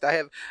podcast. I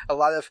have a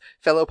lot of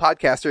fellow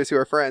podcasters who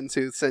are friends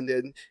who send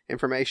in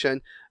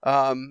information.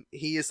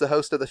 He is the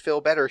host of the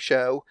Phil Better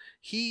Show.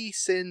 He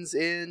sends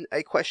in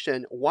a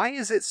question: why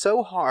is it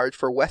so hard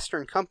for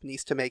Western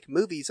companies to make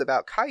movies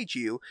about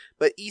kaiju,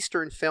 but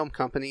Eastern film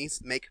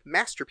companies make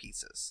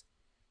masterpieces?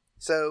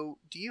 So,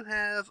 do you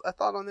have a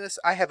thought on this?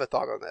 I have a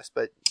thought on this,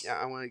 but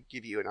I want to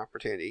give you an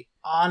opportunity.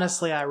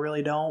 Honestly, I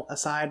really don't,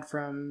 aside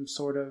from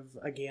sort of,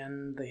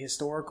 again, the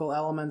historical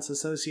elements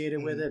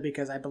associated with it,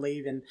 because I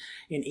believe in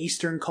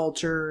Eastern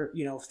culture,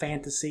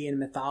 fantasy and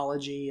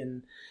mythology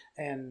and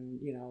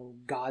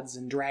gods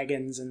and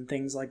dragons and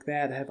things like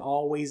that have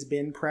always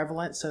been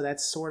prevalent. So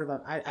that's sort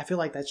of I feel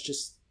like that's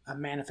just a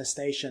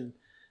manifestation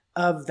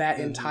of that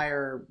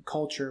entire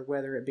culture,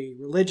 whether it be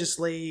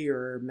religiously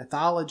or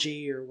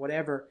mythology or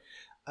whatever.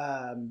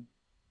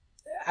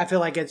 I feel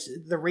like it's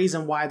the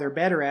reason why they're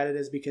better at it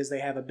is because they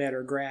have a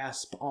better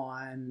grasp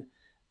on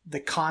the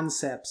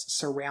concepts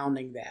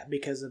surrounding that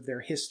because of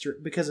their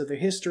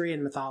history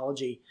and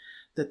mythology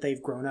that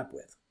they've grown up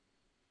with.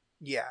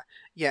 Yeah.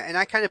 And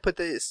I kind of put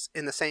this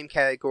in the same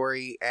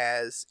category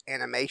as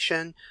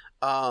animation.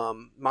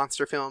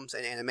 Monster films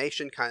and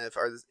animation kind of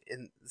are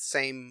in the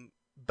same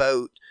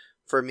boat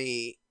for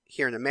me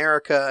here in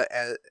America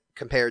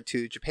compared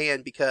to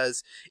Japan,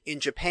 because in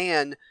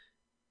Japan,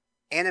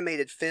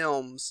 animated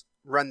films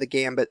run the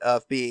gambit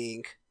of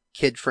being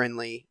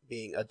kid-friendly,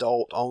 being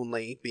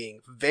adult-only,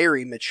 being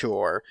very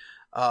mature,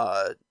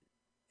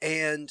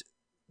 and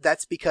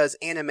that's because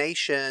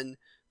animation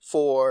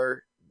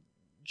for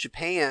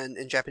Japan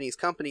and Japanese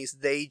companies,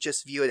 they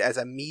just view it as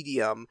a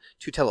medium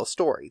to tell a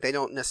story. They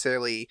don't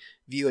necessarily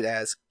view it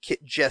as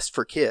just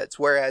for kids,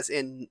 whereas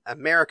in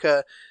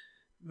America,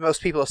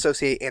 most people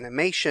associate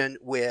animation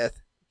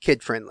with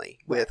kid-friendly,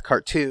 with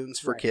cartoons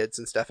for kids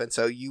and stuff, and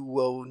so you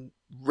will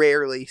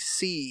rarely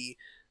see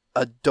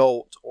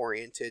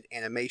adult-oriented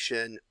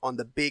animation on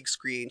the big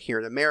screen here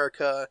in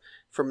America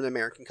from an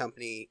American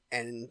company,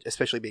 and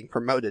especially being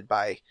promoted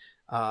by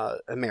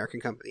American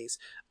companies.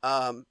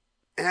 And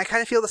I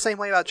kind of feel the same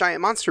way about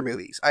giant monster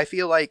movies. I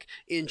feel like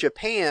in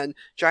Japan,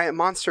 giant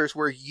monsters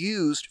were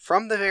used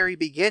from the very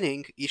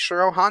beginning.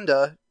 Ishiro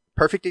Honda,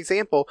 perfect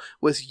example,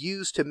 was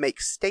used to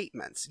make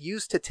statements,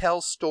 used to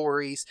tell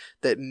stories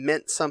that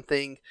meant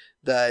something,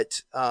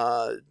 that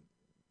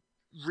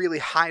really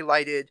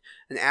highlighted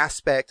an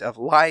aspect of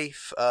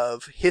life,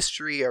 of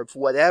history, of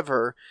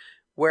whatever.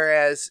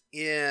 Whereas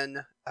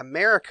in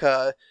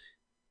America,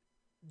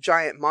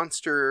 giant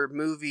monster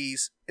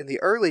movies in the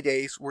early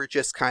days were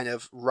just kind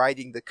of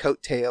riding the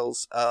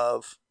coattails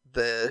of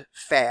the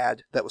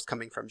fad that was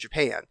coming from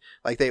Japan.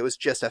 Like, it was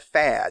just a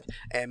fad,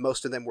 and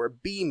most of them were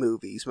B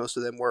movies. Most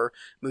of them were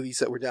movies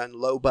that were done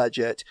low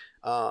budget.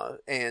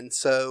 And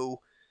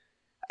so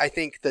I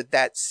think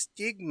that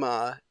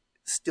stigma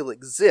still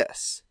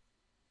exists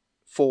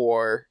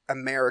for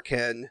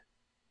American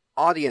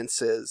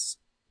audiences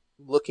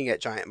looking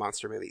at giant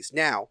monster movies.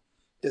 Now,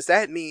 does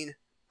that mean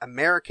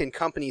American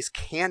companies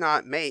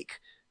cannot make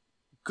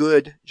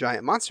good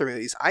giant monster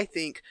movies? I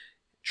think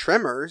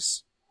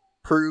Tremors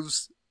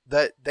proves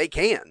that they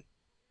can.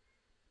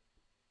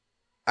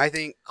 I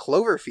think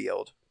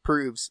Cloverfield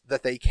proves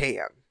that they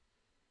can.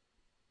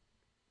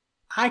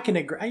 I can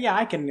agree. Yeah,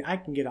 I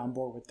can get on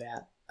board with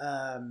that.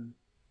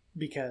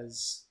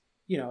 Because,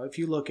 if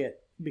you look at,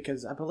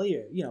 because I believe,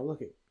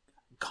 look at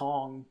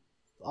Kong,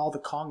 all the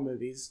Kong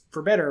movies,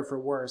 for better or for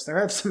worse, there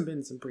have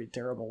been some pretty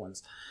terrible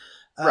ones.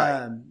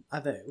 Right. I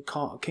think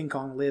King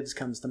Kong Lives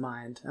comes to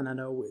mind, and I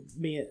know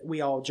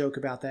we all joke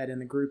about that in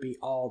the groupie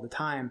all the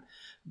time,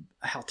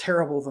 how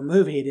terrible of a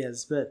movie it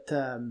is. But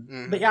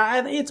but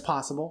yeah, it's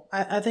possible.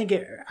 I think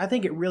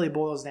it really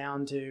boils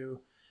down to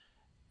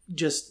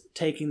just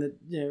taking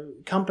the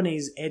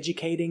companies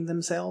educating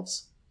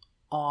themselves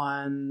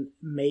on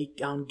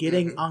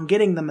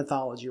getting the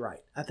mythology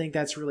right. I think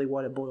that's really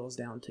what it boils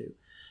down to.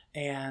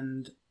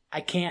 And I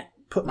can't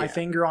put my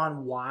finger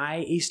on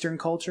why Eastern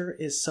culture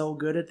is so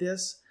good at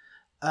this.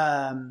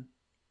 And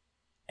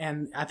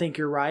I think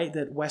you're right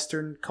that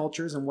Western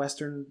cultures and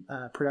Western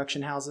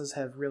production houses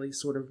have really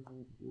sort of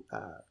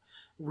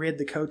rid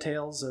the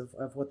coattails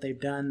of what they've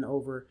done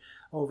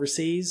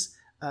overseas.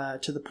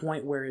 To the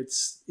point where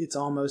it's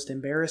almost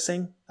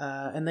embarrassing,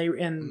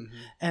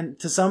 and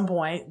to some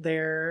point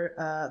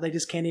they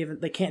just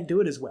can't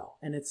do it as well,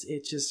 and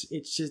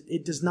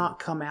it does not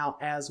come out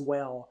as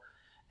well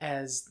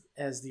as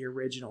the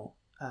original.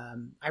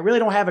 I really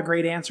don't have a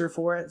great answer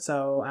for it,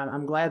 so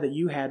I'm glad that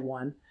you had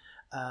one,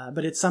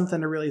 but it's something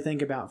to really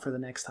think about for the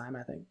next time,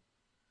 I think.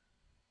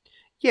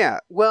 Yeah,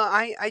 well,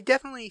 I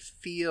definitely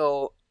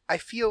feel I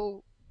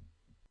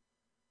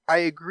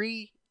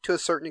agree to a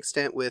certain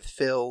extent with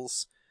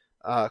Phil's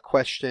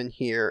question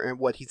here and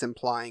what he's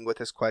implying with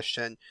his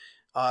question,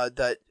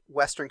 that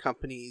Western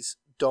companies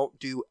don't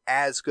do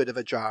as good of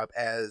a job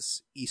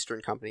as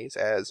Eastern companies,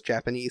 as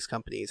Japanese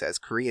companies, as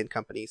Korean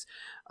companies,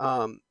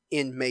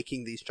 in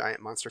making these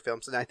giant monster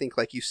films. And I think,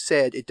 like you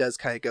said, it does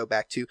kind of go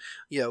back to,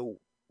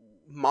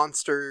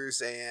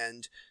 monsters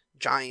and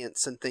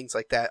giants and things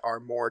like that are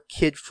more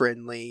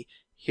kid-friendly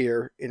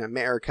here in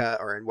America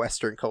or in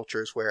Western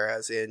cultures,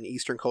 whereas in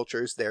Eastern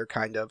cultures, they're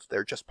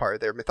just part of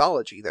their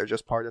mythology. They're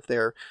just part of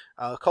their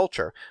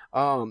culture.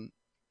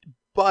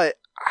 But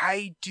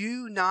I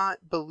do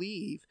not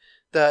believe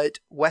that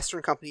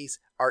Western companies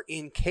are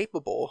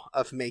incapable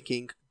of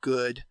making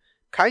good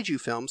kaiju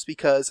films,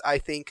 because I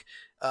think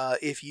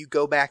if you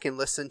go back and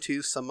listen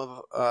to some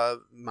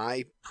of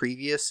my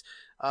previous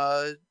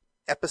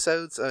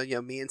episodes,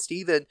 me and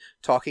Steven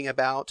talking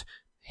about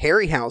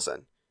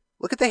Harryhausen.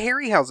 Look at the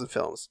Harryhausen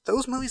films.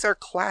 Those movies are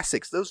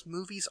classics. Those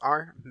movies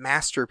are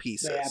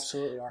masterpieces. They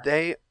absolutely are.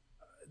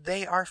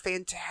 They are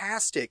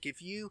fantastic.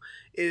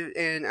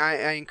 And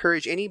I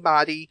encourage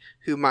anybody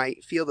who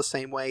might feel the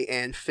same way,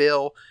 and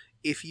Phil,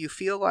 if you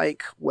feel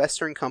like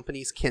Western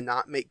companies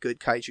cannot make good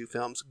kaiju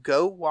films,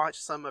 go watch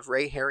some of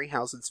Ray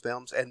Harryhausen's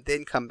films and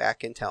then come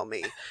back and tell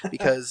me.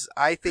 Because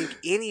I think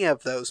any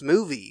of those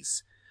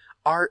movies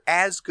are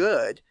as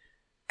good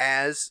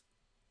as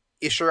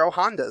Ishiro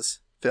Honda's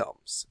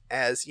films,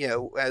 as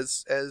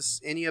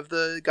any of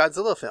the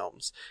Godzilla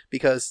films,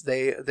 because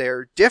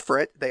they're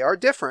different. They are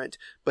different,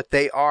 but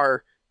they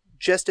are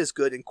just as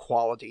good in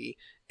quality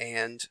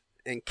and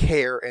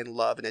care and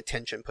love and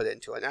attention put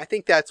into it. And I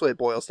think that's what it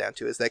boils down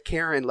to, is that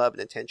care and love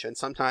and attention.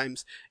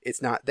 Sometimes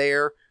it's not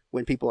there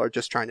when people are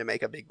just trying to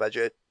make a big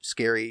budget,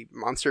 scary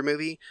monster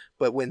movie,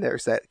 but when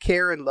there's that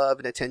care and love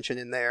and attention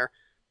in there,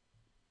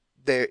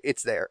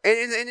 it's there.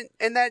 And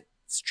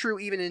that's true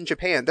even in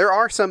Japan. There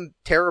are some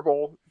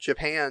terrible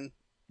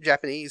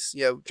Japanese,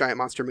 giant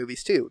monster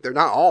movies too. They're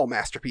not all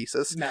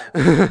masterpieces. No.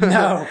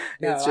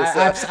 It's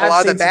just a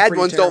lot of the bad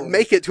ones don't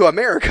make it to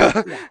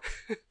America.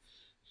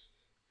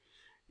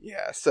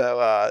 Yeah. So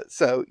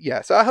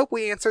I hope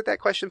we answered that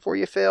question for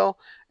you, Phil.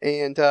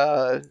 And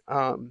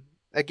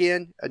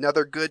again,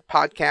 another good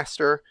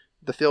podcaster,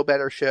 The Phil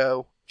Better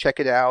Show. Check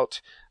it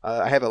out.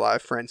 I have a lot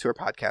of friends who are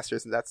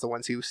podcasters, and that's the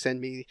ones who send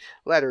me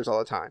letters all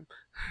the time.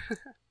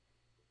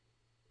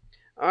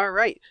 All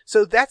right.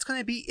 So that's going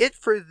to be it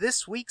for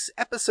this week's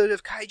episode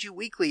of Kaiju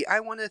Weekly. I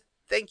want to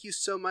thank you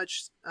so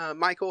much,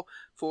 Michael,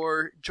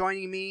 for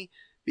joining me,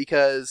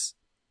 because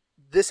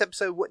this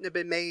episode wouldn't have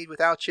been made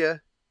without you.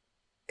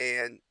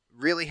 And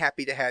really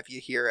happy to have you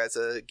here as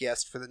a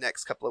guest for the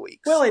next couple of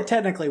weeks. Well, it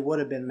technically would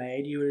have been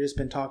made. You would have just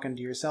been talking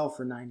to yourself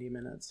for 90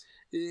 minutes.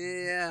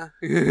 Yeah.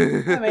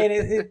 I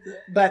mean,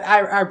 but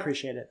I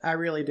appreciate it. I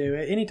really do.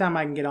 Anytime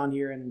I can get on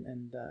here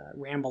and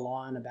ramble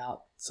on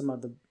about some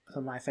of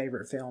my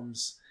favorite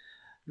films,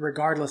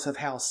 regardless of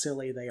how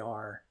silly they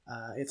are,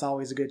 it's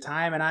always a good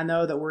time. And I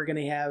know that we're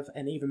going to have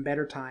an even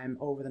better time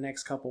over the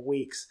next couple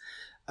weeks.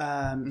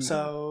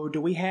 So do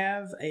we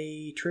have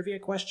a trivia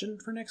question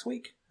for next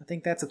week? I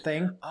think that's a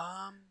thing.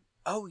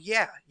 Oh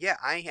yeah.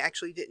 I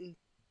actually didn't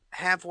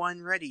have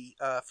one ready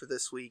for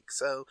this week,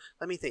 so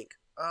let me think.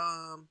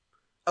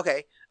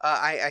 Okay,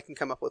 I can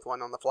come up with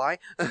one on the fly.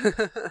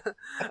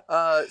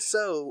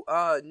 So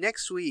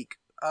next week,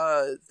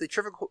 the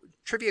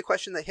trivia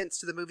question that hints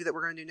to the movie that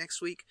we're going to do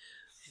next week: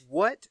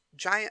 what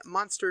giant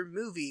monster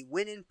movie,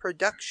 when in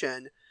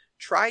production,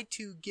 tried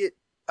to get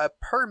a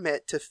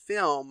permit to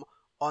film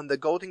on the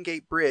Golden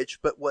Gate Bridge,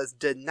 but was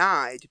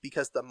denied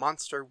because the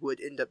monster would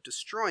end up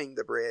destroying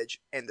the bridge,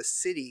 and the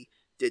city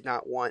did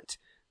not want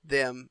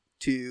them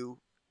to,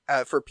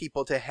 for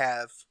people to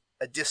have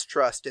a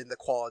distrust in the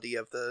quality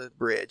of the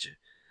bridge.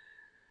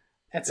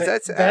 That's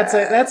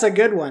a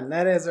good one.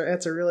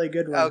 That's a really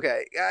good one.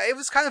 Okay, it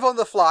was kind of on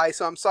the fly,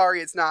 so I'm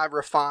sorry it's not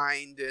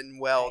refined and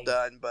well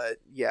done, but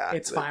yeah,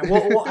 it's fine.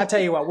 We'll I tell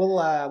you what,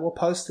 we'll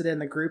post it in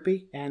the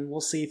groupie and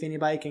we'll see if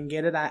anybody can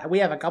get it. We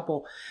have a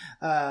couple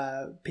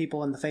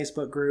people in the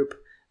Facebook group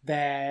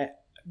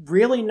that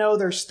really know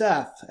their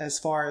stuff as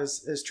far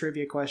as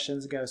trivia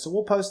questions go. So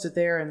we'll post it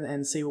there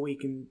and see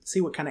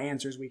what kind of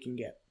answers we can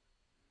get.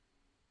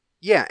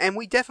 Yeah, and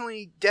we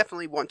definitely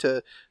want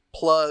to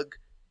plug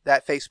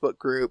that Facebook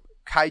group,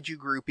 Kaiju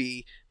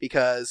Groupie,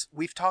 because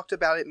we've talked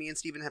about it. Me and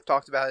Steven have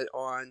talked about it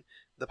on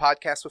the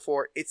podcast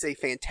before. It's a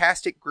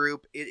fantastic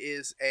group. It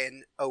is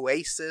an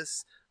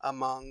oasis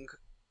among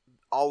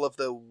all of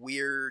the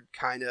weird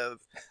kind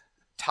of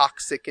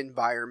toxic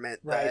environment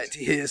that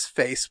is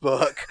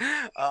Facebook.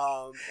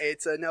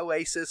 It's an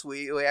oasis.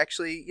 We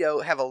actually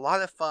have a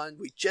lot of fun.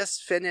 We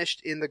just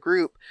finished in the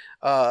group.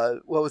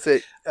 What was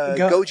it?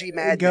 Goji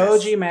Madness.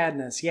 Goji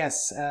Madness.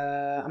 Yes.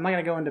 I'm not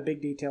going to go into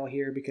big detail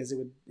here because it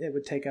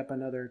would take up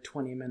another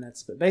 20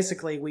 minutes. But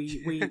basically,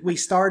 we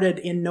started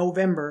in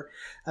November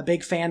a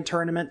big fan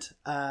tournament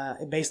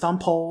based on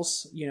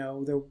polls.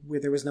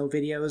 There was no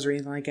videos or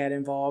anything like that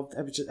involved.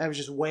 I was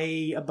just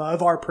way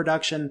above our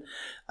production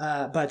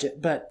budget.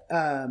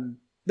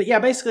 But yeah,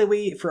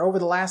 basically for over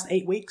the last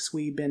 8 weeks,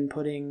 we've been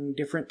putting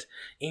different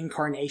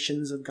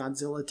incarnations of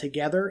Godzilla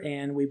together,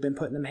 and we've been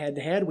putting them head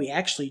to head. We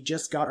actually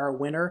just got our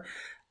winner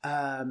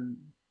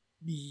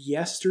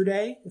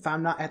yesterday, if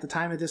I'm not at the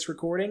time of this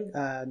recording,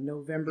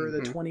 November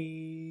the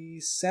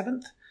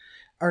 27th.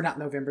 Or not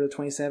November the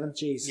 27th,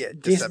 geez. Yeah,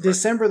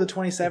 December the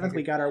 27th,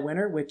 we got our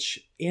winner,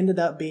 which ended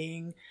up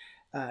being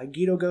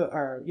Gedo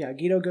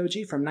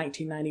Goji from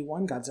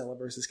 1991, Godzilla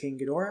vs. King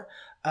Ghidorah.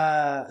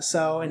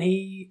 And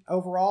he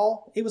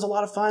overall, it was a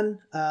lot of fun.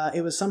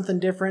 It was something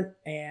different,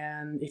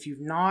 and if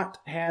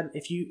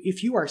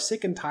if you are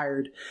sick and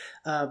tired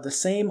of the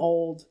same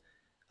old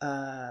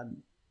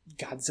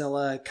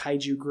Godzilla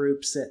kaiju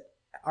groups that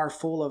are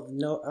full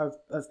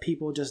of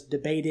people just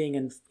debating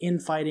and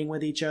infighting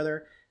with each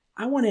other,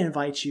 I want to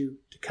invite you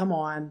to come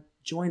on.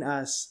 Join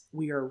us.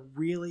 We're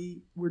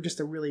just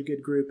a really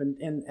good group.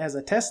 And as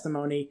a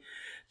testimony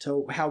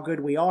to how good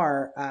we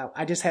are,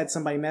 I just had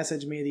somebody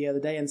message me the other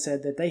day and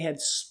said that they had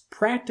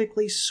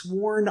practically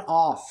sworn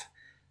off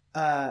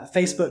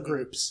Facebook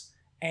groups.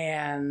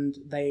 And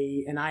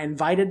I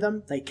invited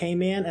them. They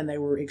came in and they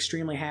were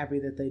extremely happy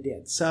that they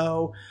did.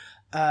 So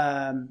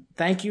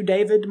thank you,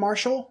 David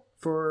Marshall,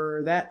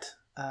 for that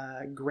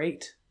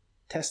great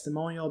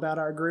testimonial about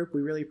our group.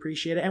 We really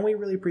appreciate it, and we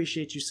really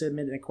appreciate you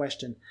submitting a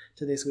question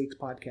to this week's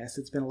podcast.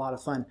 It's been a lot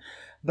of fun.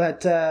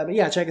 But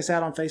yeah, check us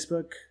out on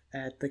Facebook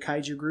at the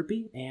Kaiju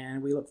Groupie,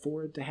 and we look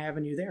forward to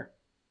having you there.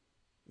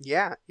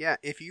 Yeah.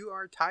 If you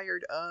are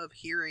tired of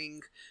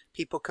hearing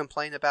people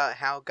complain about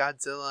how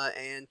Godzilla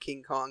and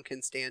King Kong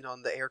can stand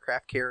on the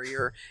aircraft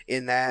carrier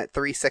in that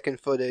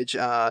 3-second footage,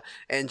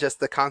 and just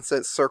the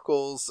constant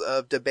circles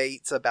of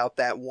debates about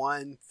that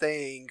one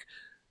thing,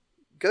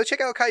 go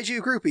check out Kaiju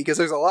Groupie, because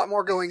there's a lot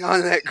more going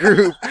on in that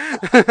group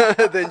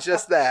than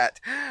just that.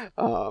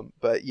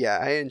 But yeah,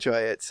 I enjoy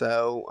it.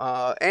 So,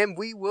 and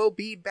we will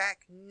be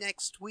back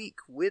next week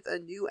with a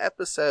new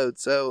episode.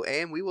 So,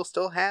 and we will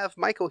still have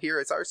Michael here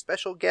as our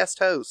special guest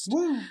host.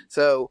 Woo!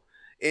 So,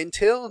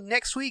 until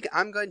next week,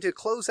 I'm going to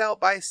close out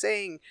by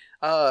saying,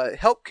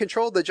 help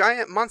control the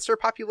giant monster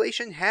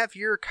population. Have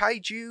your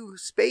kaiju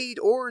spayed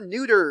or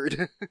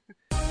neutered.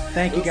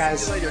 Thank you, guys.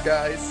 See you later,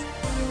 guys.